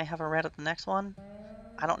means I may have a red at the next one.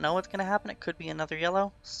 I don't know what's going to happen. It could be another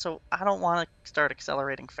yellow. So I don't want to start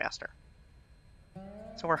accelerating faster.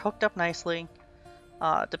 So we're hooked up nicely.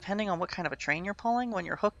 Depending on what kind of a train you're pulling, when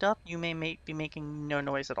you're hooked up, you may be making no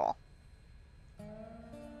noise at all.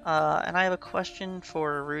 And I have a question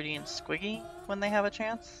for Rudy and Squiggy when they have a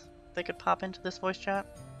chance. They could pop into this voice chat.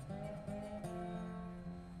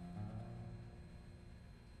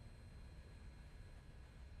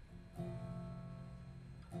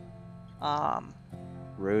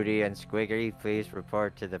 Rudy and Squiggy, please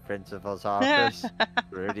report to the principal's office.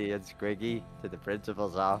 Rudy and Squiggy to the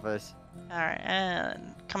principal's office. Alright,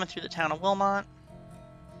 and coming through the town of Wilmot.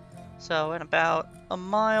 So in about a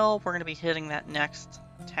mile, we're going to be hitting that next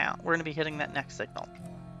town. We're going to be hitting that next signal.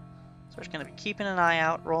 So we're just going to be keeping an eye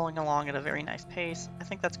out, rolling along at a very nice pace. I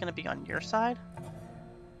think that's going to be on your side.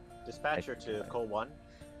 Dispatcher to Cole 1.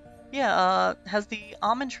 Yeah, has the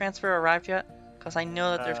almond transfer arrived yet? Because I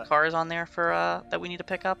know that there's cars on there for that we need to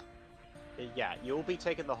pick up. Yeah, you'll be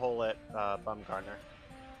taking the hole at Baumgartner.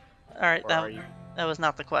 Alright, that was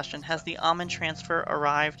not the question. Has the almond transfer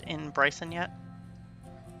arrived in Bryson yet?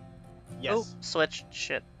 Yes. Oh, switch.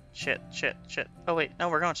 Shit. Oh wait, no,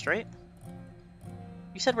 we're going straight?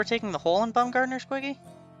 You said we're taking the hole in Baumgartner, Squiggy?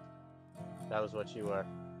 That was what you were.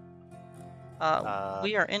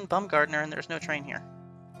 We are in Baumgartner and there's no train here.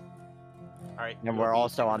 Alright. And we're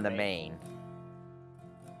also on the main.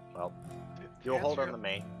 Well, you'll hold on the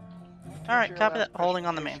main. Alright, copy that. Holding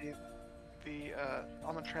on the main. The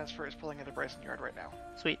almond transfer is pulling into Bryson Yard right now.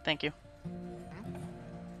 Sweet, thank you.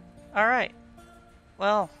 Alright.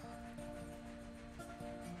 Well,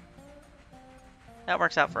 that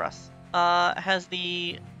works out for us. Has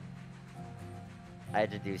the... I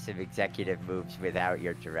had to do some executive moves without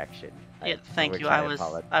your direction. Yeah, thank you.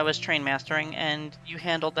 I was train mastering, and you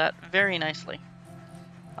handled that very nicely.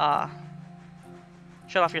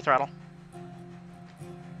 Shut off your throttle.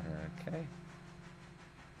 Okay.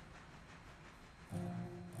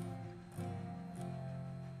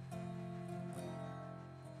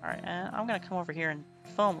 Alright, and I'm gonna come over here and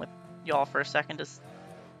foam with y'all for a second as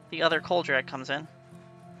the other coal drag comes in.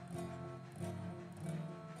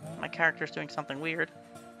 My character's doing something weird.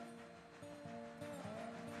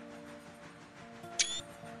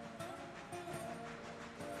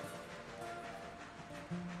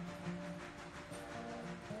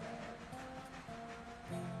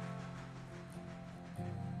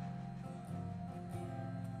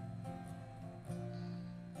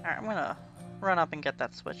 Alright, I'm gonna run up and get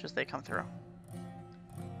that switch as they come through.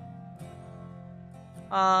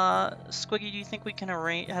 Squiggy, do you think we can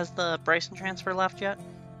arrange... Has the Bryson transfer left yet?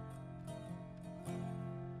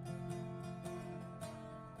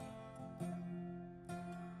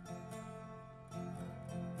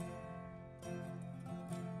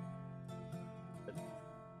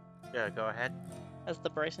 Yeah, go ahead. Has the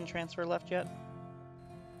Bryson transfer left yet?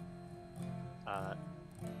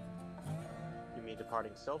 You mean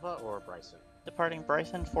departing Silva or Bryson? Departing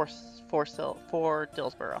Bryson for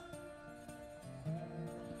Dillsboro.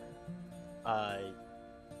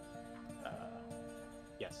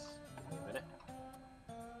 Yes. Wait a minute.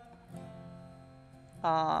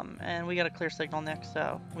 And we got a clear signal next,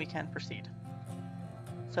 so we can proceed.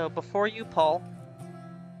 So before you pull,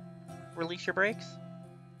 release your brakes.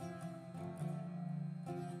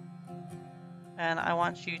 And I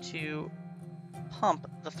want you to pump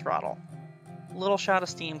the throttle. Little shot of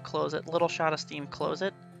steam, close it. Little shot of steam, close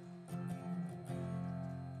it.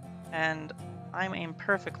 And I'm aimed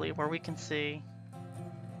perfectly where we can see.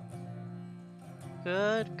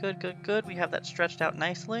 Good, good, good, good. We have that stretched out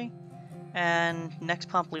nicely. And next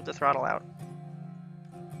pump, leave the throttle out.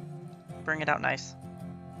 Bring it out nice.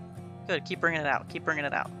 Good, keep bringing it out. Keep bringing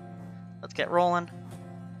it out. Let's get rolling.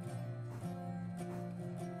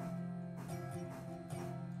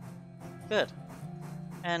 Good.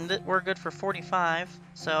 And we're good for 45,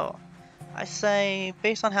 so I say,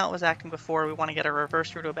 based on how it was acting before, we want to get a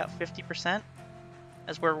reverser to about 50%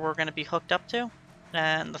 as where we're going to be hooked up to,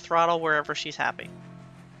 and the throttle wherever she's happy.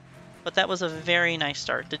 But that was a very nice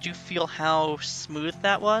start. Did you feel how smooth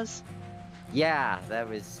that was? Yeah, that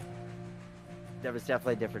was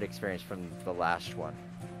definitely a different experience from the last one.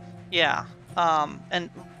 Yeah, and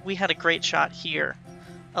we had a great shot here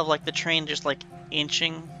of like the train just like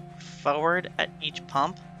inching forward at each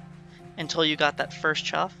pump until you got that first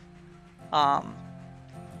chuff.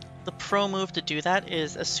 The pro move to do that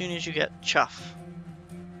is as soon as you get chuff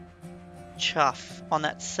on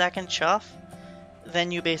that second chuff,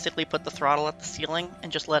 then you basically put the throttle at the ceiling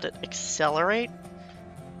and just let it accelerate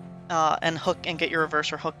and get your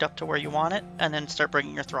reverser hooked up to where you want it, and then start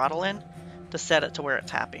bringing your throttle in to set it to where it's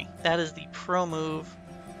happy. That is the pro move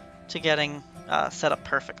to getting set up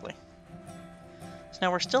perfectly. So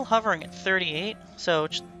now we're still hovering at 38, so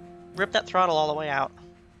just rip that throttle all the way out.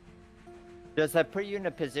 Does that put you in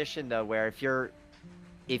a position though where if you're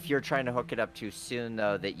trying to hook it up too soon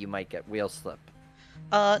though, that you might get wheel slip?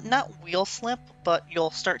 Not wheel slip, but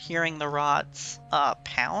you'll start hearing the rods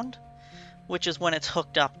pound, which is when it's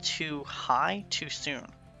hooked up too high too soon.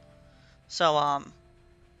 So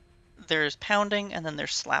there's pounding and then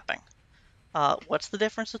there's slapping. What's the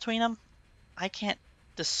difference between them? I can't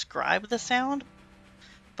describe the sound,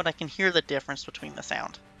 but I can hear the difference between the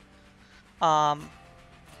sound.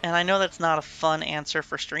 And I know that's not a fun answer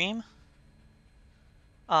for stream,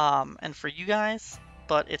 and for you guys,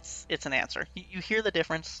 but it's an answer. You hear the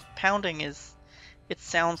difference. Pounding is, it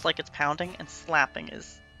sounds like it's pounding, and slapping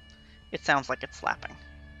is, it sounds like it's slapping.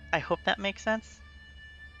 I hope that makes sense.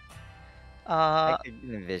 I could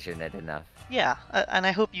envision it enough. Yeah, and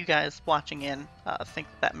I hope you guys watching in think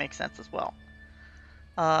that makes sense as well.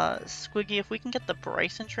 Squiggy, if we can get the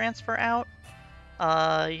Bryson transfer out,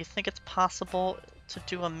 you think it's possible to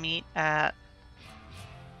do a meet at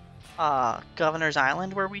Governor's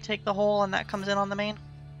Island where we take the hole and that comes in on the main?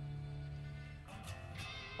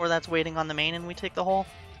 Or that's waiting on the main and we take the hole?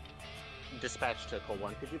 Dispatch to Cole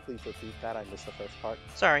 1, could you please repeat that? I missed the first part.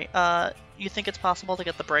 Sorry, you think it's possible to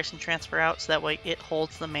get the Bryson transfer out so that way it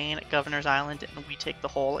holds the main at Governor's Island and we take the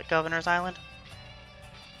hole at Governor's Island?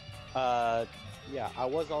 Yeah, I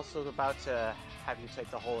was also about to have you take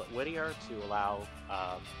the hole at Whittier to allow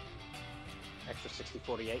extra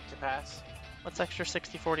 6048 to pass. What's extra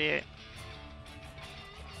 6048?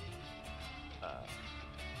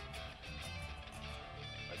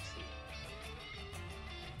 Let's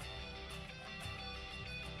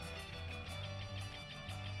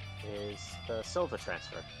see. Is the Silva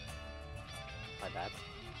transfer. My bad.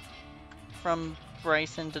 From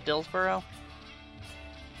Bryson to Dillsboro?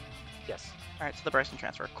 Yes. Alright, so the Bryson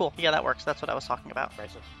transfer. Cool. Yeah, that works. That's what I was talking about.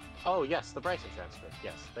 Bryson. Oh yes, the Bryson transfer.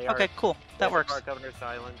 Yes, they are. Okay, cool. That works. Are Governor's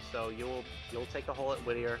Island, so you'll take a hole at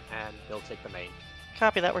Whittier, and they'll take the main.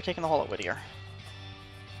 Copy that. We're taking the hole at Whittier.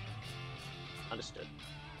 Understood.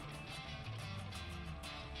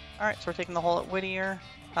 Alright, so we're taking the hole at Whittier.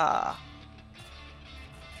 Where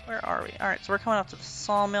are we? Alright, so we're coming up to the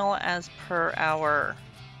sawmill as per our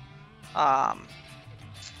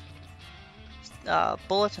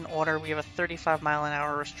bulletin order. We have a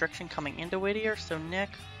 35-mile-an-hour restriction coming into Whittier, so Nick,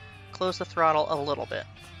 close the throttle a little bit.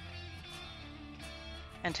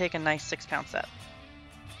 And take a nice 6-pound set.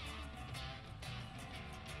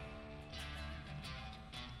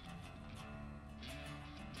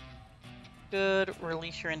 Good,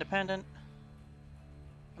 release your independent.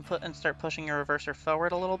 And start pushing your reverser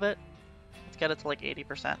forward a little bit. Let's get it to like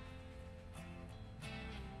 80%.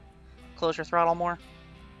 Close your throttle more.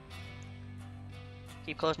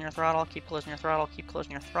 Keep closing your throttle, keep closing your throttle, keep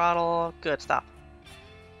closing your throttle. Good, stop.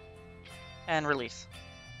 And release.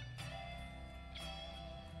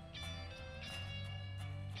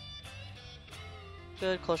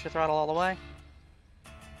 Good, close your throttle all the way.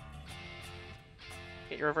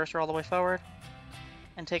 Get your reverser all the way forward.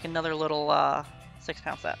 And take another little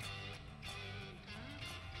 6-pound set.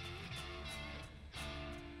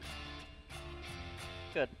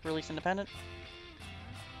 Good, release independent.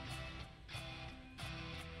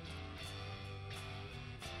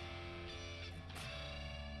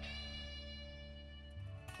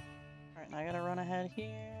 Alright, now I gotta run ahead here.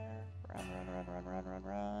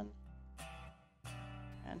 Run.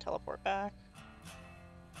 And teleport back.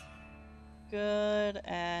 Good,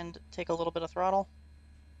 and take a little bit of throttle.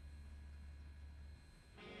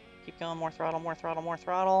 Keep going, more throttle, more throttle, more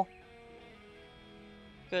throttle.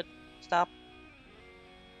 Good, stop.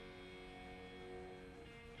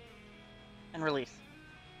 And release.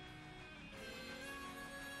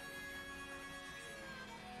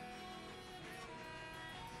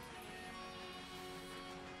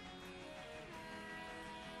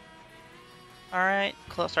 Alright,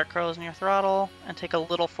 start closing your throttle, and take a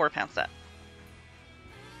little 4-pound set.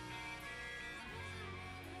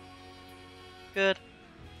 Good.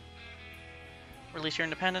 Release your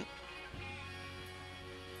independent.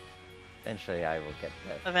 Eventually, I will get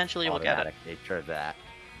the Eventually we'll get it. automatic nature of that.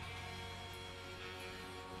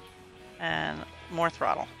 And more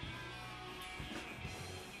throttle.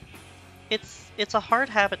 It's a hard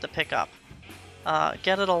habit to pick up.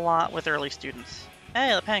 Get it a lot with early students.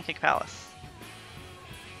 Hey, the Pancake Palace.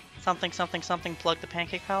 Something, something, something, plug the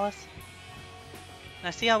Pancake Palace.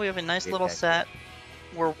 Now see how we have a nice little set.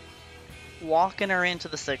 We're walking her into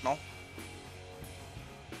the signal.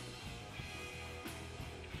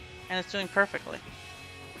 And it's doing perfectly.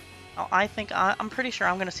 Now, I'm pretty sure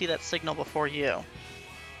I'm going to see that signal before you.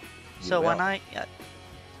 So when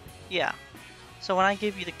yeah. So when I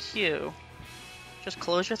give you the cue, just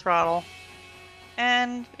close your throttle,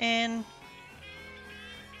 and in,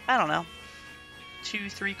 I don't know,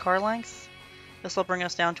 2-3 car lengths, this will bring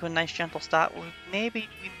us down to a nice gentle stop. We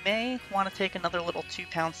may want to take another little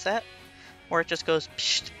 2-pound set, where it just goes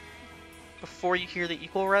psht before you hear the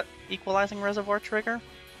equalizing reservoir trigger.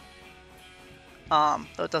 Though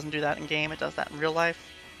it doesn't do that in game, it does that in real life.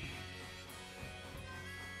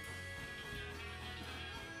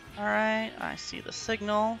 Alright, I see the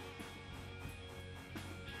signal.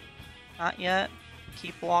 Not yet.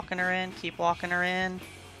 Keep walking her in, keep walking her in.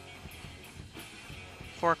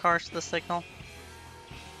 4 cars to the signal.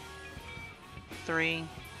 3,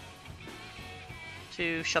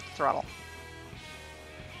 2, shut the throttle.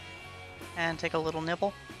 And take a little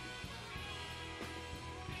nibble.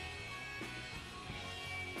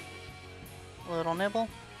 Little nibble.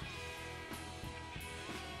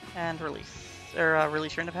 And release. Or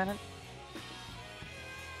release your independent.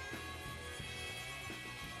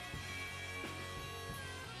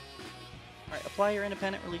 Alright, apply your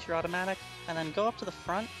independent, release your automatic, and then go up to the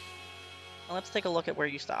front, and let's take a look at where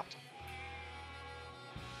you stopped.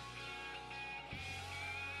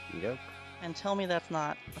 Yep. And tell me that's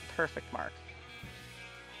not a perfect mark.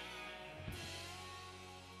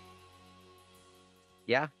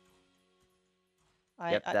 Yeah.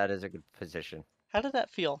 Yep, that is a good position. How did that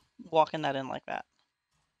feel, walking that in like that?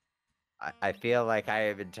 I feel like I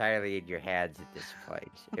am entirely in your hands at this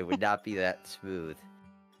point. It would not be that smooth.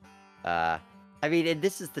 I mean, and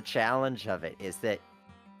this is the challenge of it, is that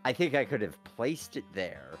I think I could have placed it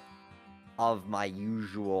there of my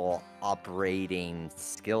usual operating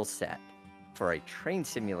skill set for a train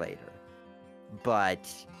simulator, but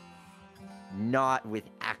not with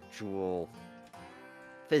actual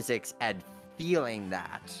physics and feeling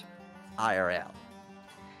that IRL.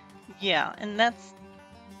 Yeah, and that's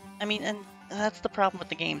the problem with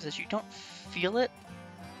the games, is you don't feel it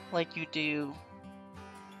like you do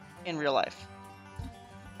in real life.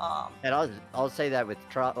 And I'll say that with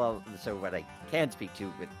so what I can speak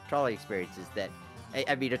to with trolley experience is that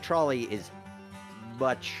I mean, a trolley is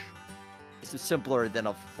much simpler than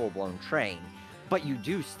a full-blown train, but you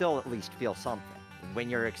do still at least feel something when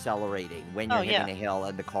you're accelerating, when you're hitting a hill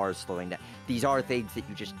and the car is slowing down. These are things that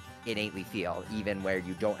you just innately feel, even where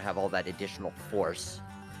you don't have all that additional force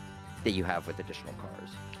that you have with additional cars.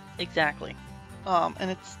 Exactly. And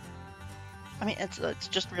it's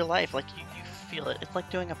just real life. Like you feel it. It's like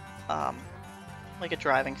doing a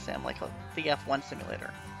driving sim, like the F1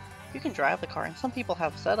 simulator. You can drive the car, and some people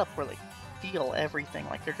have setup where they feel everything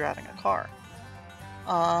like they're driving a car.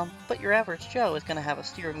 But your average Joe is going to have a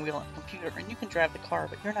steering wheel and a computer, and you can drive the car,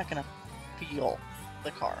 but you're not going to feel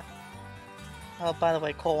the car. By the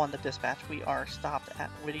way, Cole on the dispatch, we are stopped at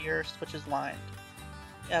Whittier, switches lined.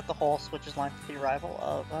 At the hole, switches lined for the arrival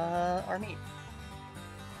of our meat.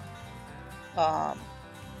 But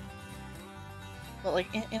like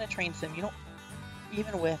in a train sim, you don't,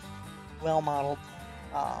 even with well-modeled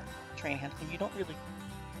train handling, you don't really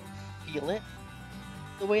feel it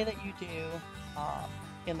the way that you do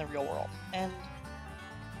in the real world. And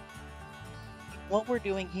what we're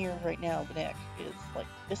doing here right now, Nick, is like,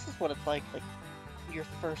 this is what it's like your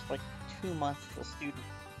first 2 months as a student.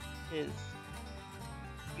 Is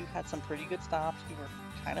you had some pretty good stops, you were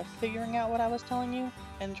kind of figuring out what I was telling you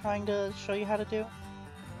and trying to show you how to do,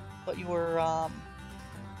 but you were I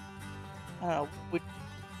don't know,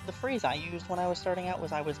 the phrase I used when I was starting out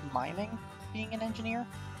was I was miming being an engineer.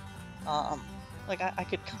 I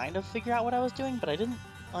could kind of figure out what I was doing, but I didn't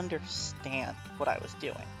understand what I was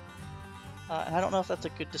doing. And I don't know if that's a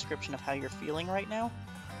good description of how you're feeling right now.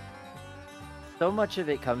 So much of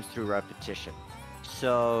it comes through repetition.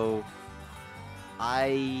 So,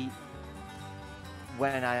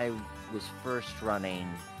 when I was first running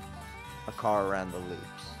a car around the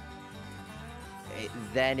loops,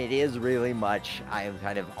 then it is really much I am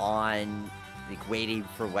kind of on, like, waiting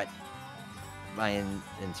for what my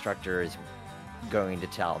instructor is going to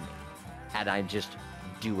tell me, and I'm just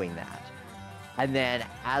doing that. And then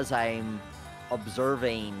as I'm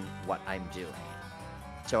observing what I'm doing,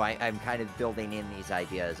 so I'm kind of building in these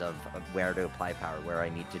ideas of where to apply power, where I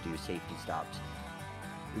need to do safety stops.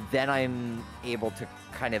 Then I'm able to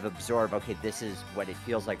kind of absorb, okay, this is what it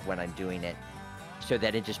feels like when I'm doing it, so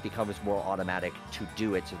that it just becomes more automatic to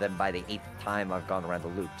do it. So then by the 8th time I've gone around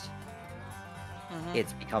the loops,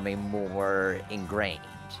 it's becoming more ingrained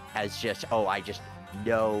as just, oh, I just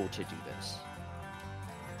know to do this.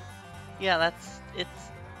 Yeah,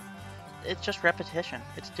 it's just repetition.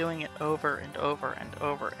 It's doing it over and over and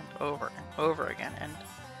over and over and over again, and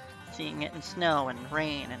seeing it in snow and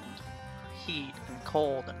rain and heat and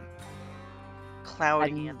cold and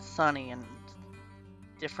cloudy and sunny and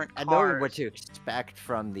different cars. I know what to expect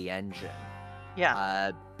from the engine.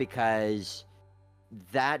 Yeah. Because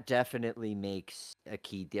that definitely makes a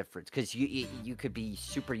key difference. Because you could be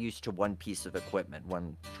super used to one piece of equipment,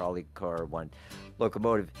 one trolley car, one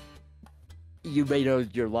locomotive. You may know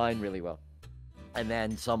your line really well. And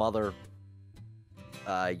then some other,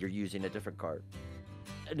 you're using a different car,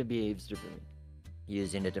 and it behaves differently.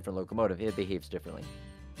 Using a different locomotive, it behaves differently.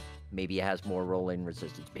 Maybe it has more rolling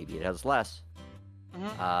resistance, maybe it has less.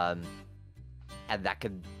 And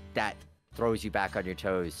that throws you back on your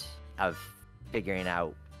toes of figuring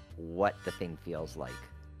out what the thing feels like.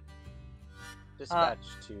 Dispatch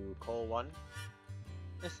to Cole 1.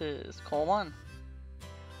 This is Cole 1.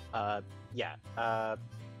 Yeah.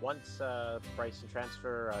 Once Bryson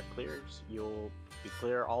transfer clears, you'll be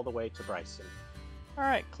clear all the way to Bryson.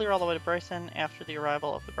 Alright, clear all the way to Bryson after the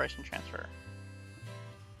arrival of the Bryson transfer.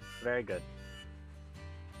 Very good.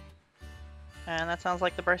 And that sounds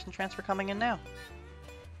like the Bryson transfer coming in now.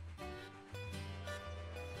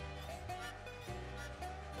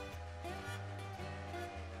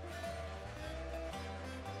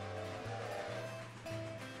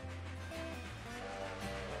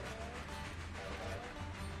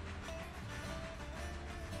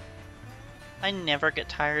 I never get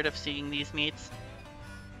tired of seeing these meets.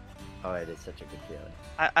 Oh, it is such a good feeling.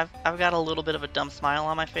 I've got a little bit of a dumb smile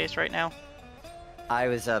on my face right now.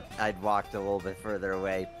 I'd walked a little bit further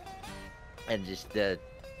away and just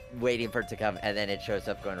waiting for it to come, and then it shows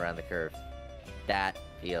up going around the curve. That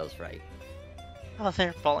feels right. Oh,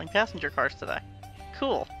 they're falling passenger cars today.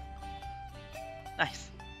 Cool. Nice.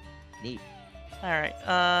 Neat. Alright,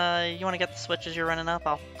 you want to get the switches you're running up?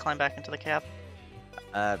 I'll climb back into the cab.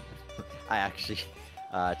 I actually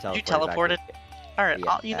teleported. You teleported? Alright,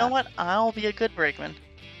 Yeah, you know what? I'll be a good brakeman.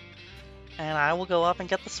 And I will go up and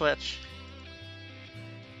get the switch.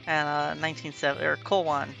 And 1970 or Cole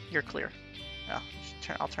 1, you're clear. Oh,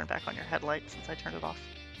 I'll turn back on your headlight since I turned it off.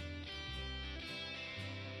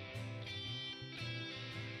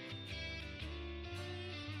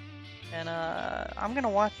 And I'm gonna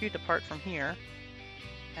watch you depart from here,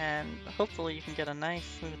 and hopefully you can get a nice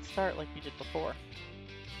smooth start like you did before.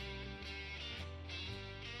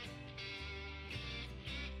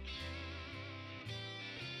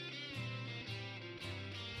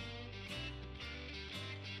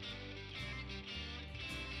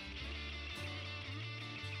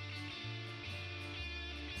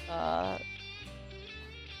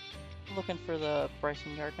 Looking for the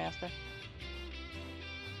Bryson Yardmaster.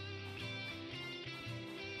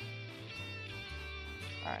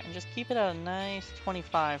 Alright, and just keep it at a nice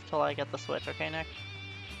 25 till I get the switch, okay, Nick?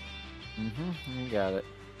 You got it.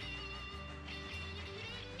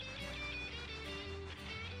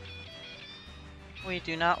 We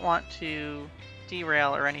do not want to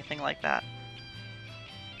derail or anything like that.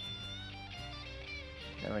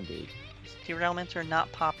 No, indeed. Derailments are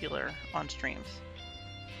not popular on streams.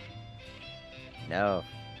 No,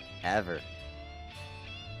 ever.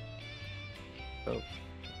 Oh.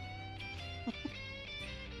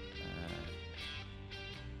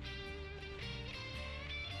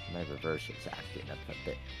 My reverse is acting up a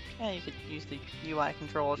bit. Yeah, you could use the UI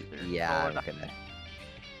controls. Yeah, I'm gonna.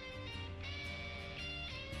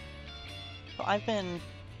 So I've been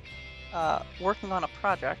working on a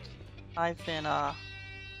project. I've been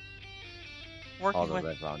working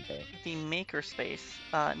with the makerspace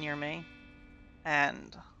near me,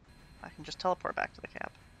 and I can just teleport back to the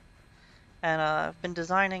cab. And I've been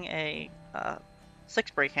designing a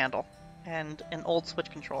 6-brake handle and an old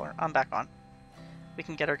switch controller. I'm back on. We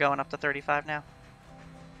can get her going up to 35 now.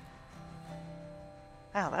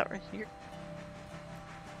 Wow, that right here.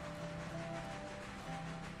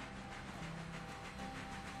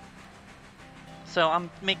 So I'm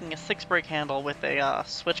making a 6-brake handle with a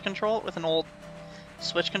switch control with an old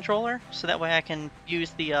switch controller, so that way I can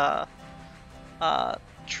use the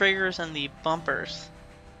triggers and the bumpers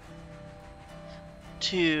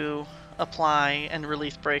to apply and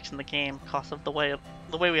release brakes in the game. Because of the way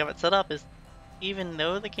we have it set up is, even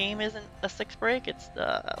though the game isn't a 6 brake, it's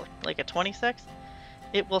like a 26,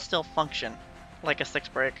 it will still function like a 6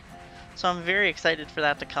 brake. So I'm very excited for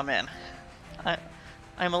that to come in.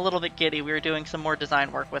 I'm a little bit giddy. We were doing some more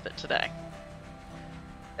design work with it today.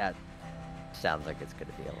 That sounds like it's going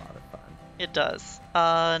to be a lot of fun. It does.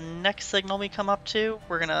 Next signal we come up to,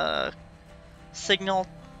 we're gonna signal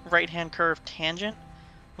right-hand curve tangent.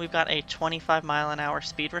 We've got a 25 mile an hour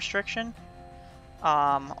speed restriction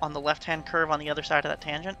on the left-hand curve on the other side of that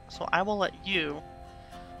tangent. So I will let you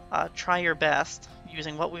try your best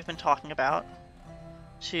using what we've been talking about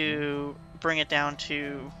to bring it down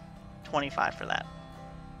to 25 for that.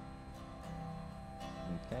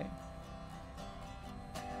 Okay.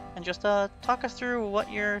 And just talk us through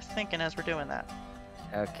what you're thinking as we're doing that.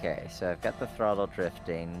 Okay, so I've got the throttle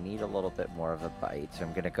drifting, need a little bit more of a bite, so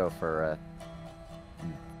I'm going to go for a...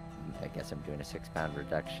 I guess I'm doing a 6-pound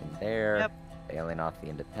reduction there. Yep. Failing off the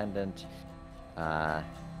independent.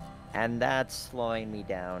 And that's slowing me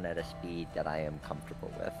down at a speed that I am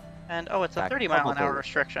comfortable with. And oh, it's a Back 30 mile an hour probably.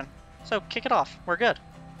 restriction. So kick it off. We're good.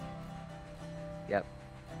 Yep.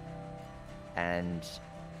 And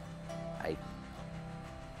I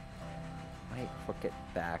might hook it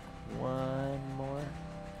back one more.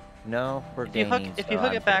 No, we're gaining. If you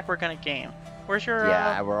hook it back, we're gonna gain. Where's your?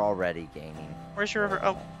 Yeah, we're already gaining. Where's your?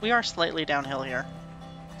 Oh, we are slightly downhill here.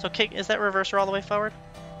 So kick. Is that reverser all the way forward?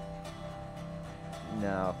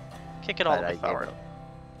 No. Kick it all the But way I gave forward. it-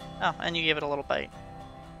 Oh, and you gave it a little bite.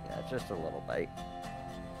 Yeah, just a little bite.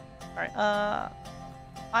 All right.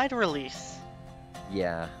 I'd release.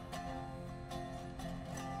 Yeah.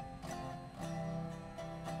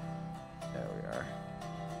 There we are.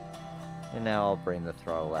 And now I'll bring the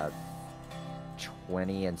throttle out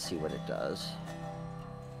 20 and see what it does.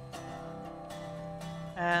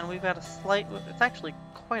 And we've got a slight. It's actually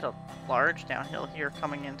quite a large downhill here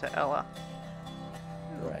coming into Ella.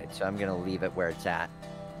 Right, so I'm gonna leave it where it's at.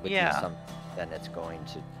 With Yeah. Then it's going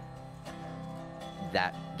to...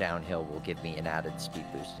 That downhill will give me an added speed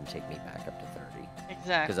boost and take me back up to 30.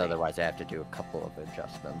 Exactly. Because otherwise I have to do a couple of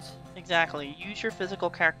adjustments. Exactly. Use your physical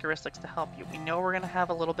characteristics to help you. We know we're going to have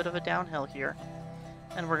a little bit of a downhill here,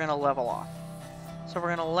 and we're going to level off. So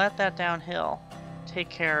we're going to let that downhill take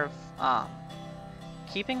care of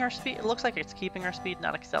keeping our speed. It looks like it's keeping our speed,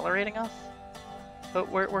 not accelerating us. But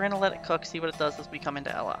we're going to let it cook, see what it does as we come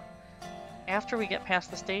into Ella. After we get past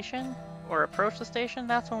the station, or approach the station,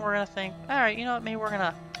 that's when we're going to think, alright, you know what, maybe we're going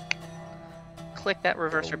to click that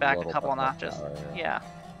reverser back a little couple bit more notches. power, Yeah.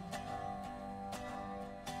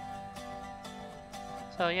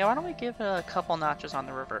 So yeah, why don't we give it a couple notches on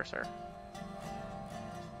the reverser?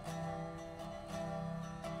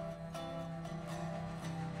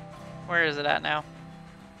 Where is it at now?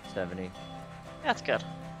 70. That's good.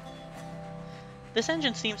 This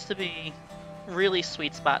engine seems to be really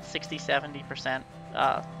sweet spot 60-70%,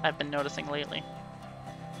 I've been noticing lately.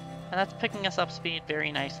 And that's picking us up speed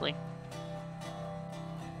very nicely.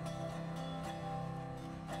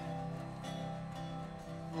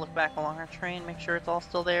 Look back along our train, make sure it's all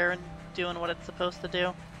still there and doing what it's supposed to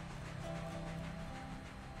do.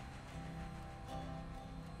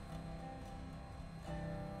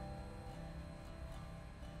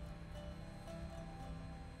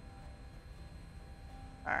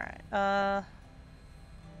 Alright,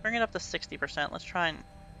 bring it up to 60%. Let's try and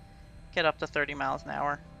get up to 30 miles an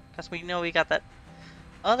hour. Because we know we got that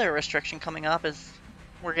other restriction coming up as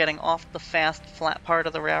we're getting off the fast, flat part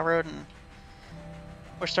of the railroad and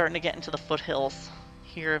we're starting to get into the foothills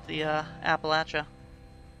here of the Appalachia.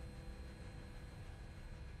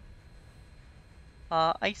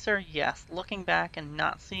 Icer, yes. Looking back and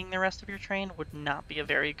not seeing the rest of your train would not be a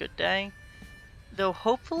very good day. Though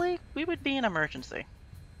hopefully we would be an emergency.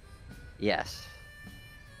 Yes.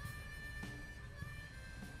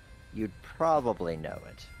 You'd probably know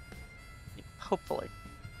it. Hopefully.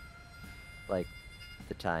 Like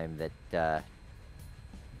the time that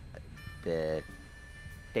the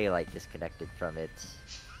daylight disconnected from its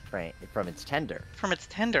tender. From its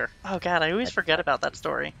tender. Oh god, I always forget about that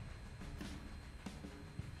story.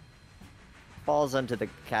 Falls under the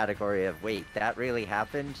category of, wait, that really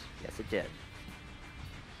happened? Yes, it did.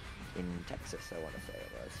 In Texas, I want to say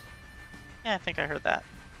it was. Yeah, I think I heard that.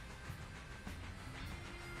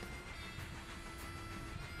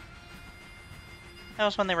 That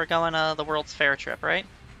was when they were going the World's Fair trip, right?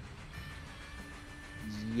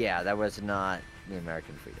 Yeah, that was not the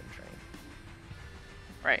American Freedom Train.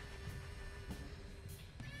 Right.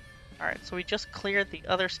 Alright, so we just cleared the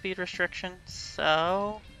other speed restriction,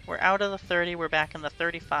 so we're out of the 30, we're back in the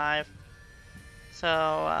 35.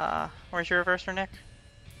 So, where's your reverser, Nick?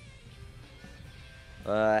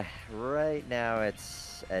 Right now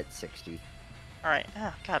it's at 60. Alright,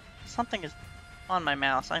 god, something is on my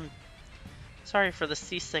mouse. I'm sorry for the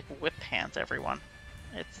seasick whip hands, everyone.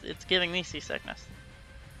 It's giving me seasickness.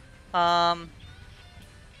 Let's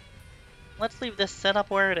leave this set up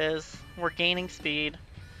where it is. We're gaining speed.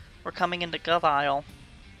 We're coming into Gov Isle.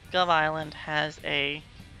 Gov Island has a,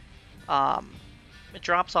 it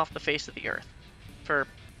drops off the face of the earth, for,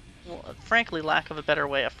 well, frankly, lack of a better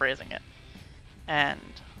way of phrasing it. And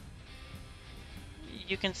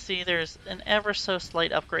you can see there's an ever so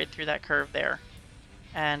slight upgrade through that curve there.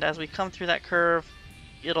 And as we come through that curve,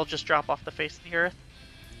 it'll just drop off the face of the earth.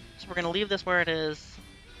 So we're going to leave this where it is.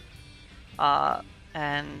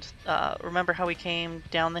 Remember how we came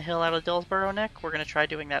down the hill out of Dillsborough, Nick? We're going to try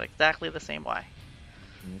doing that exactly the same way.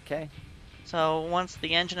 Okay. So once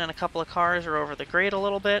the engine and a couple of cars are over the grade a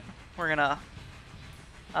little bit, we're going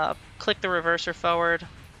to click the reverser forward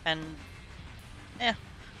and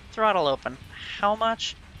throttle open. How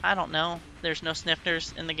much? I don't know. There's no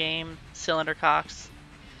snifters in the game. Cylinder cocks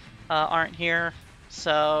aren't here.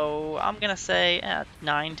 So I'm going to say at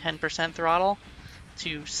 9-10% throttle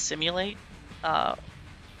to simulate a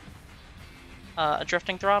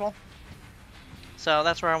drifting throttle. So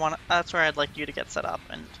that's where I'd like you to get set up,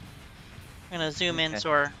 and I'm going to zoom in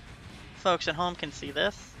so our folks at home can see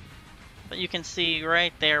this. But you can see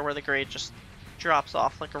right there where the grade just drops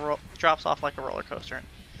off like a roller coaster.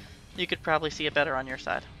 You could probably see it better on your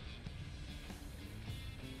side.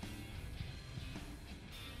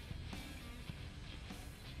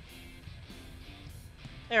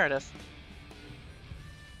 There it is.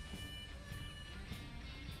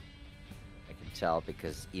 I can tell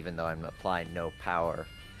because even though I'm applying no power,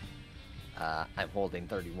 I'm holding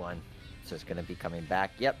 31. So it's going to be coming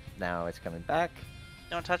back. Yep, now it's coming back.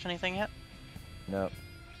 Don't touch anything yet? Nope.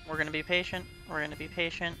 We're going to be patient. We're going to be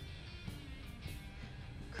patient.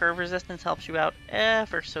 Curve resistance helps you out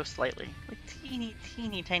ever so slightly. A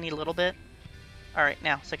teeny tiny little bit. Alright,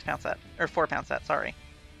 now 6 pound set. Or 4 pound set, sorry.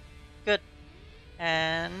 Good.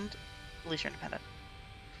 And at least you're independent.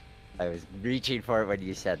 I was reaching for it when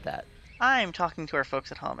you said that. I'm talking to our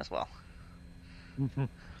folks at home as well.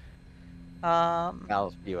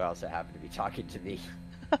 Well, you also happen to be talking to me.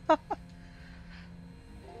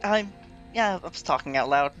 I was talking out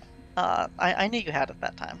loud. I knew you had it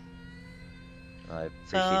that time. I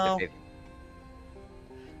appreciate So, the faith.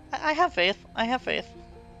 I have faith. I have faith.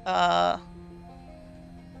 Call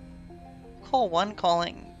 1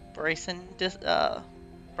 calling Bryson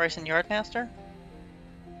Yardmaster.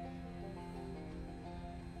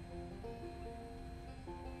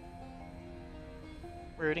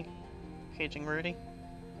 Rudy. Paging Rudy.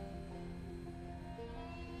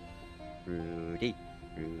 Rudy.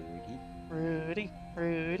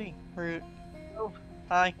 Oh,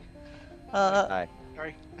 hi. Hi.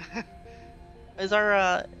 Sorry. Is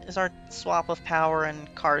our swap of power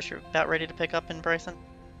and cars you're about ready to pick up in Bryson?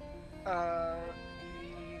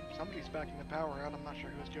 Somebody's backing the power out. I'm not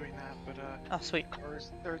sure who's doing that, but Oh, sweet.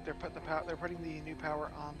 cars. They're putting the new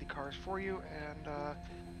power on the cars for you, and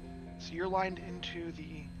so you're lined into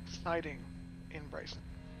the siding in Bryson.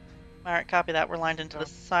 All right, copy that. We're lined into the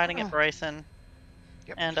siding at Bryson.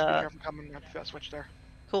 Yep. And, just be careful coming after that switch there.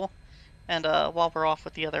 Cool. And while we're off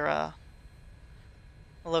with the other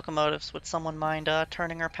locomotives, would someone mind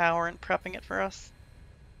turning our power and prepping it for us?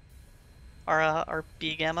 Our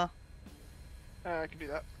B Gamma. I can do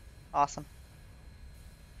that. Awesome.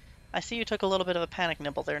 I see you took a little bit of a panic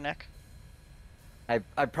nibble there, Nick. I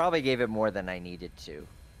probably gave it more than I needed to.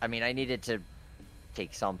 I mean, I needed to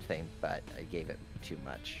take something, but I gave it too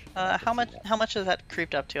much. How much has that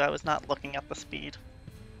creeped up to? I was not looking at the speed.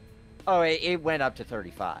 Oh, it went up to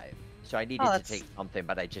 35. So I needed to that's- take something,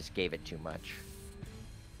 but I just gave it too much.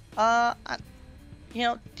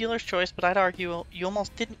 Dealer's choice, but I'd argue you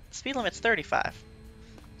almost didn't. Speed limit's 35,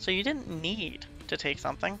 so you didn't need to take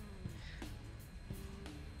something.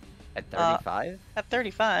 At 35? At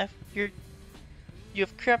 35, you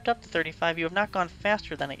have crept up to 35. You have not gone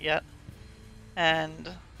faster than it yet, and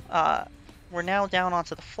we're now down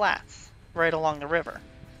onto the flats right along the river.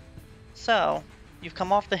 So you've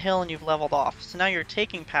come off the hill and you've leveled off. So now you're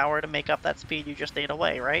taking power to make up that speed you just ate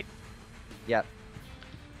away, right? Yep.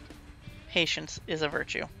 Patience is a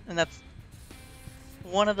virtue, and that's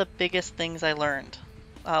one of the biggest things I learned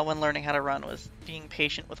when learning how to run was being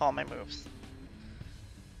patient with all my moves.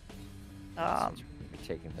 Since we're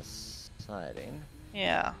taking this siding.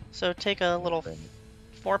 Yeah, so take a little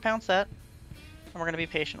 4 pound set, and we're going to be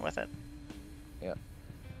patient with it. Yep.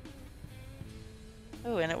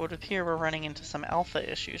 Oh, and it would appear we're running into some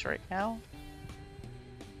alpha issues right now.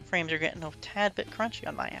 Frames are getting a tad bit crunchy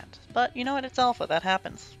on my end. But you know what? It's alpha. That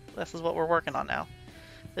happens. This is what we're working on now.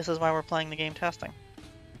 This is why we're playing the game testing.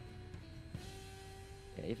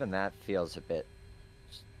 Yeah, even that feels a bit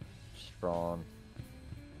strong.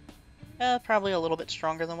 Probably a little bit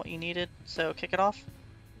stronger than what you needed, so kick it off.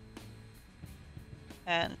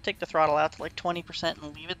 And take the throttle out to like 20%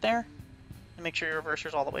 and leave it there. And make sure your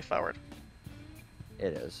reverser's all the way forward.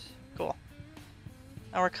 It is. Cool.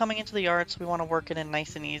 Now we're coming into the yard, so we want to work it in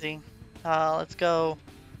nice and easy. Let's go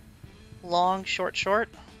long, short, short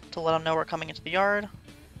to let them know we're coming into the yard.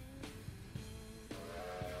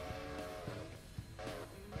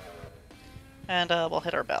 And we'll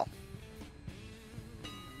hit our bell.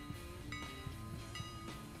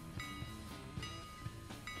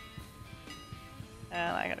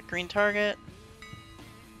 And I got a green target.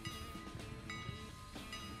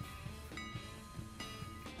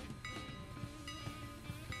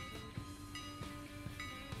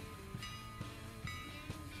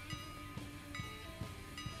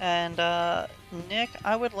 And Nick,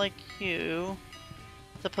 I would like you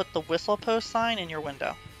to put the whistle post sign in your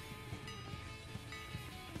window.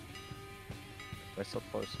 Whistle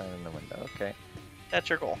post sign in the window. Okay. That's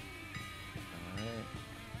your goal. Alright.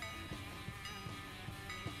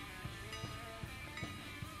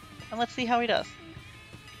 And let's see how he does.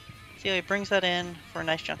 See how he brings that in for a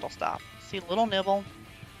nice gentle stop. See, little nibble.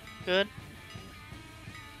 Good.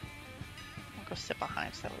 I'll go sit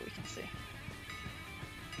behind so that way we can see.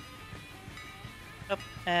 Yep,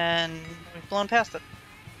 and we've blown past it.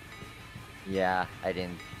 Yeah, I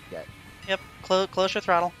didn't get. Yep, close your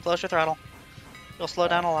throttle. Close your throttle. You'll slow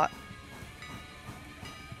down a lot.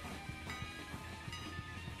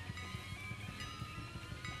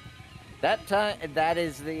 That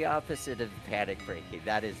is the opposite of panic braking.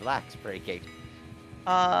 That is lax braking.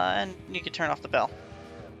 And you can turn off the bell.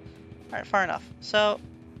 Alright, far enough. So,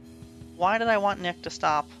 why did I want Nick to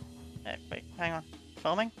stop? Hey, wait, hang on.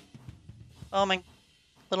 Foaming? Foaming.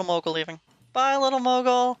 Little mogul leaving. Bye, little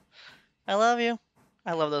mogul! I love you.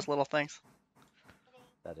 I love those little things.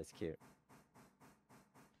 That is cute.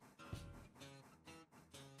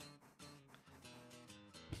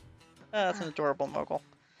 That's an adorable mogul.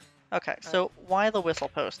 Okay, so why the whistle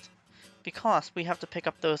post? Because we have to pick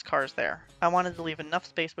up those cars there. I wanted to leave enough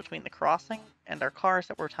space between the crossing and our cars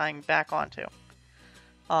that we're tying back onto.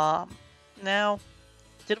 Now,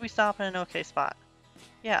 did we stop in an okay spot?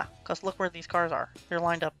 Yeah, because look where these cars are. They're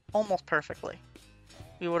lined up almost perfectly.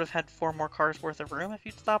 We would have had 4 more cars worth of room if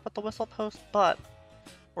you'd stop at the whistle post, but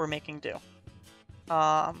we're making do.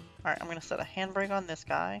 Alright, I'm going to set a handbrake on this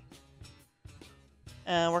guy.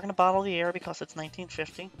 And we're going to bottle the air because it's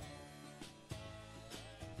 1950.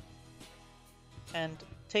 And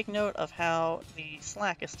take note of how the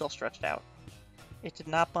slack is still stretched out. It did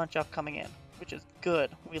not bunch up coming in, which is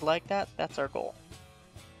good. We like that. That's our goal.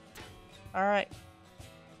 Alright.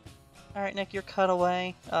 Alright, Nick, you're cut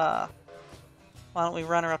away. Why don't we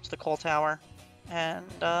run her up to the coal tower? And,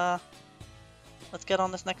 let's get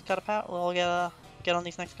on this next cut out. We'll get on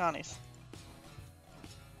these next Connies.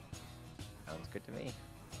 Sounds good to me.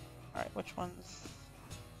 Alright, which one's...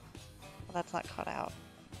 Well, that's not cut out.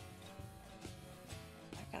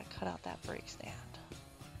 I gotta cut out that brake stand.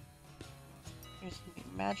 Using the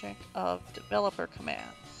magic of developer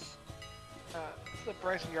commands. It's the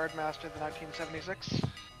Bryson Yardmaster, the 1976.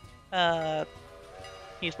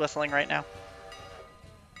 He's whistling right now.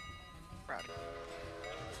 Right.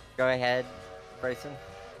 Go ahead, Bryson.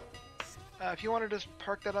 If you want to just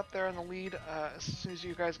park that up there in the lead, as soon as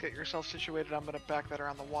you guys get yourself situated, I'm going to back that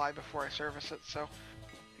around the Y before I service it, so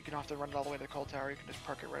you don't have to run it all the way to the coal tower. You can just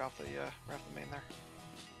park it right off the main there.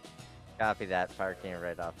 Copy that, parking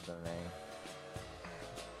right off the main.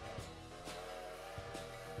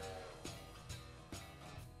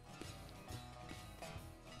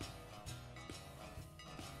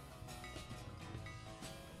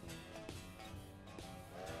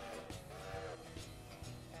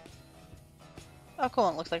 Oh, cool.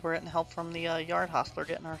 It looks like we're getting help from the yard hostler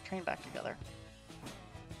getting our train back together.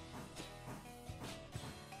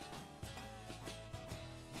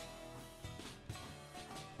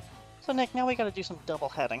 So Nick, now we got to do some double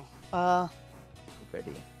heading. Ready.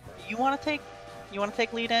 You want to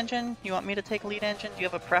take lead engine? You want me to take lead engine? Do you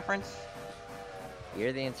have a preference?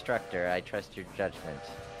 You're the instructor. I trust your judgment.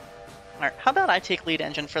 All right. How about I take lead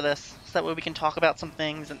engine for this, so that way we can talk about some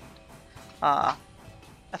things and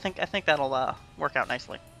I think that'll work out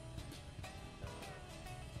nicely.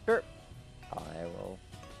 Sure. I will.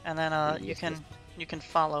 And then you you can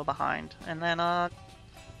follow behind. And then,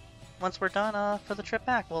 once we're done, for the trip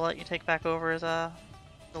back, we'll let you take back over as,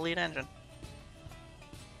 the lead engine.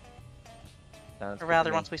 Sounds Or good to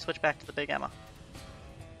rather, me. once we switch back to the Big Emma.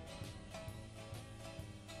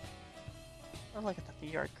 Oh, look at that, the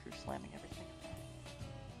yard crew slamming everything.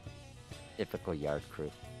 Typical yard crew.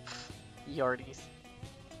 Yardies.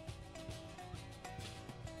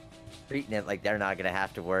 Treating it like they're not gonna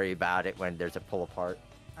have to worry about it when there's a pull apart.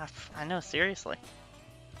 I know, seriously.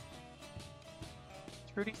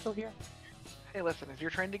 Is Rudy still here? Hey, listen, is your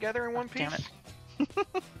train together in one piece? Damn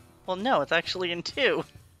it. Well, no, it's actually in 2.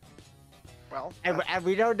 Well, And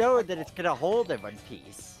we don't know that it's gonna hold in one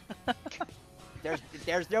piece.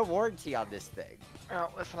 There's no warranty on this thing.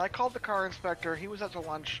 well, listen, I called the car inspector. He was out to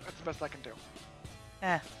lunch. That's the best I can do.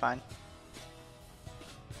 Fine.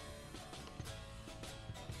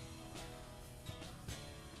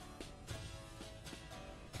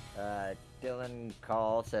 Dylan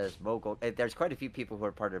Call says Mogul. There's quite a few people who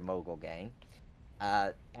are part of Mogul Gang.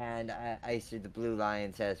 And I see the Blue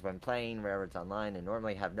Lion says when playing railroads online and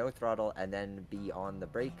normally have no throttle and then be on the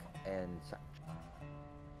brake and such.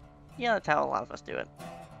 Yeah, that's how a lot of us do it.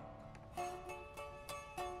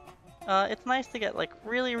 It's nice to get, like,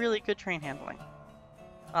 really, really good train handling.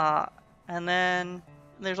 And then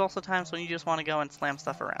there's also times when you just want to go and slam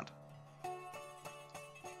stuff around.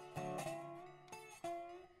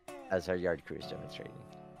 As our yard crew is demonstrating.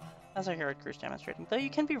 As our yard crew's demonstrating. Though you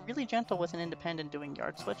can be really gentle with an independent doing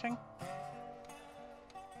yard switching.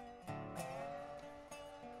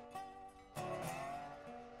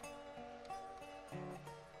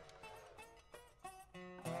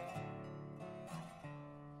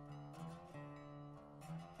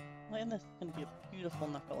 And this is going to be a beautiful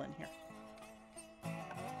knuckle in here.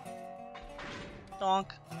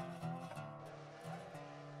 Donk.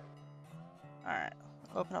 Alright,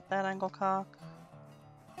 open up that angle cock.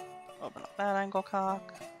 Open up that angle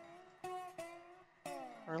cock.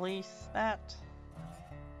 Release that.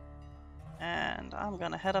 And I'm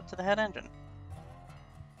gonna head up to the head engine.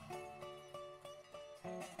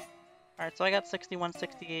 Alright, so I got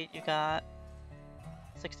 6168, you got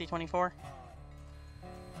 6024?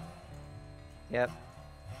 Yep.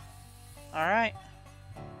 Alright.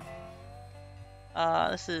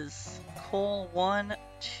 This is Cole 1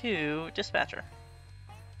 2 dispatcher.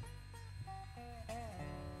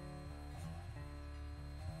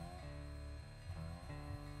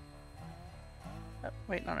 Oh,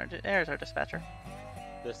 wait, no, there's our dispatcher.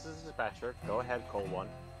 This is dispatcher. Go ahead, Cole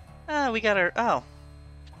 1. We got our. Oh.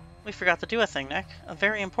 We forgot to do a thing, Nick. A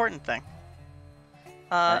very important thing.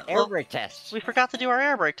 Air well, brake test. we forgot to do our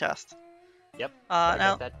air brake test. Yep.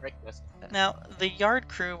 Now, that brake test. Now, the yard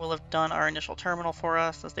crew will have done our initial terminal for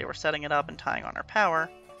us as they were setting it up and tying on our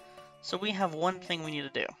power. So we have one thing we need to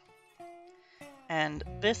do. And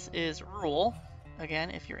this is rule,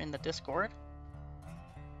 again, if you're in the Discord.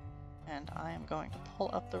 And I am going to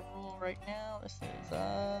pull up the rule right now. This is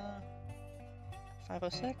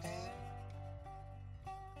 506.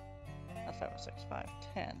 Not 506,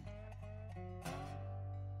 510.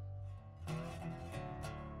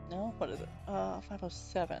 No, what is it?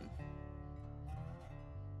 507.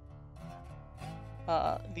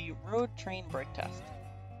 The road train brake test.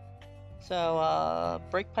 So,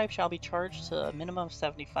 brake pipe shall be charged to a minimum of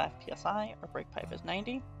 75 psi, or brake pipe is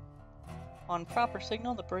 90. On proper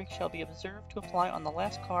signal, the brake shall be observed to apply on the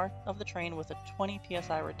last car of the train with a 20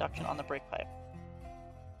 psi reduction on the brake pipe.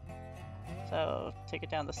 So, take it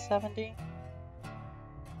down to 70.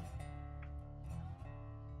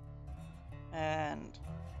 And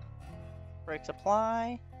brakes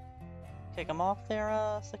apply. Take them off there,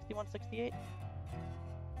 6168.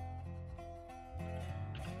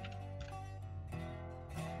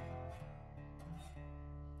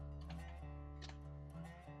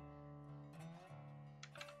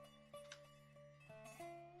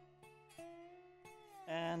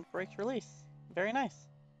 And brakes release. Very nice.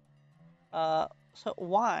 So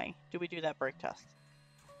why do we do that brake test?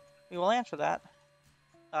 We will answer that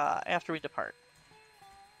after we depart.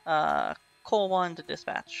 Cole 1 to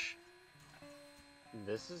dispatch.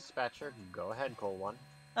 This is dispatcher. Go ahead, Cole 1.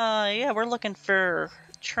 Yeah, we're looking for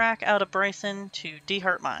track out of Bryson to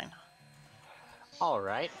D-Hart Mine.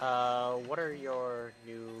 Alright, what are your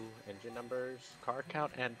new engine numbers, car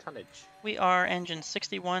count, and tonnage? We are engine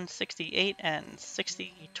 61, 68, and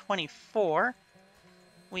 6024.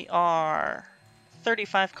 We are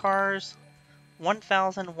 35 cars,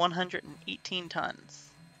 1,118 tons.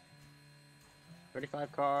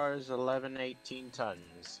 35 cars, 18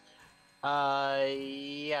 tons.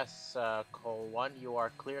 Yes, Cole 1, you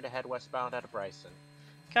are clear to head westbound out of Bryson.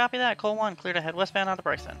 Copy that, Cole 1, clear to head westbound out of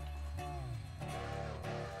Bryson.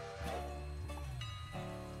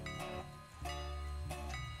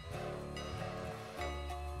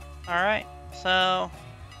 Alright, so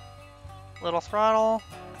little throttle,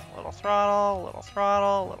 little throttle, little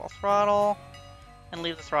throttle, little throttle, and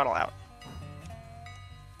leave the throttle out.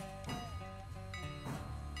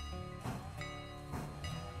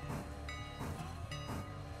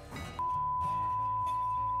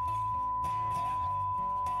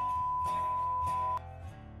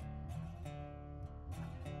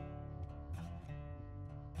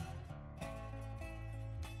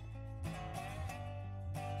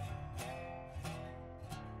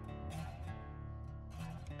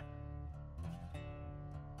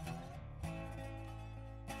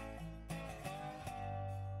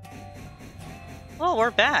 Oh,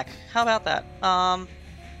 we're back. How about that? Trying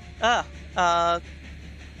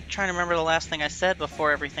to remember the last thing I said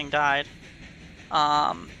before everything died.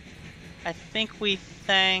 I think we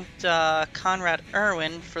thanked Conrad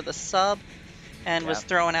Irwin for the sub, and was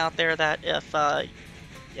throwing out there that if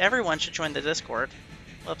everyone should join the Discord.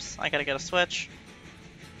 Whoops, I gotta get a switch.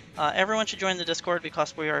 Everyone should join the Discord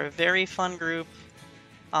because we are a very fun group.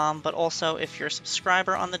 But also, if you're a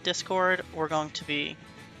subscriber on the Discord, we're going to be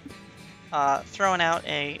throwing out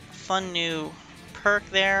a fun new perk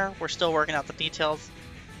there. We're still working out the details,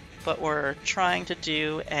 but we're trying to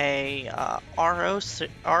do a RO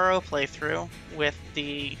playthrough with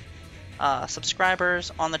the subscribers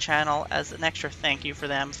on the channel as an extra thank you for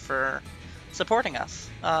them for supporting us.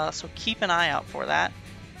 So keep an eye out for that.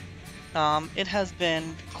 It has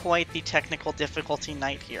been quite the technical difficulty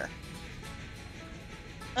night here.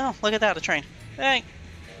 Oh, look at that, a train. Hey!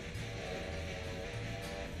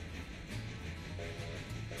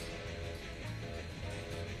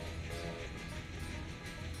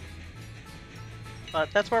 But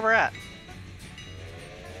that's where we're at.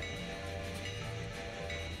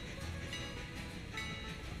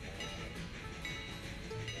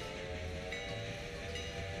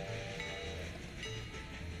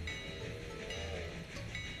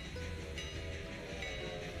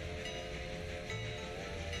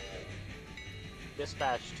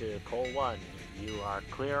 Dispatch to Cole 1. You are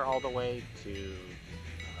clear all the way to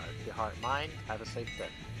Heart Mine. Have a safe trip.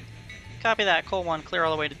 Copy that. Cole 1, clear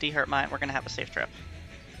all the way to D-Hurt Mine. We're going to have a safe trip.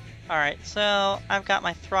 Alright, so I've got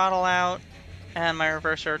my throttle out and my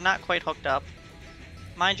reverser not quite hooked up.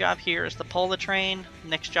 My job here is to pull the train.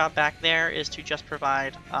 Nick's job back there is to just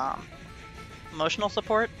provide emotional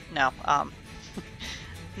support. No,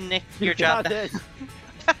 Nick, your job.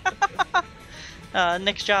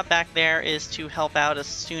 Nick's job back there is to help out as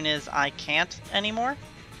soon as I can't anymore.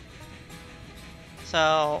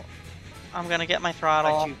 So I'm gonna get my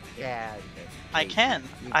throttle. But you can. I can.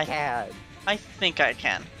 You can. I think I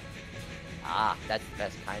can. Ah, that's the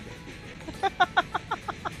best kind of people.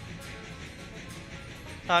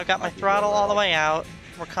 So I've got my I'll give you throttle a all the little. way out.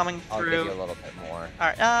 We're coming I'll through. give you a little bit more.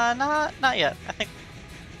 Alright, not yet. I think.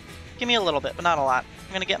 Give me a little bit, but not a lot.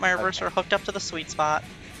 I'm gonna get my reverser hooked up to the sweet spot.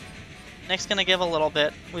 Nick's gonna give a little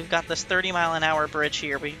bit. We've got this 30-mile-an-hour bridge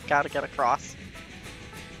here we gotta get across.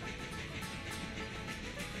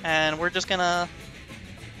 And we're just gonna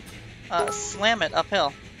slam it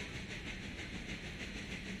uphill.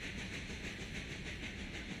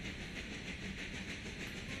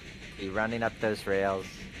 Be running up those rails.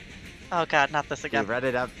 Oh god, not this Be again.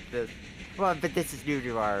 running up the. Well, but this is new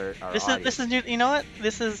to our This is new. You know what?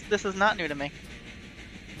 This is not new to me.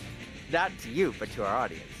 Not to you, but to our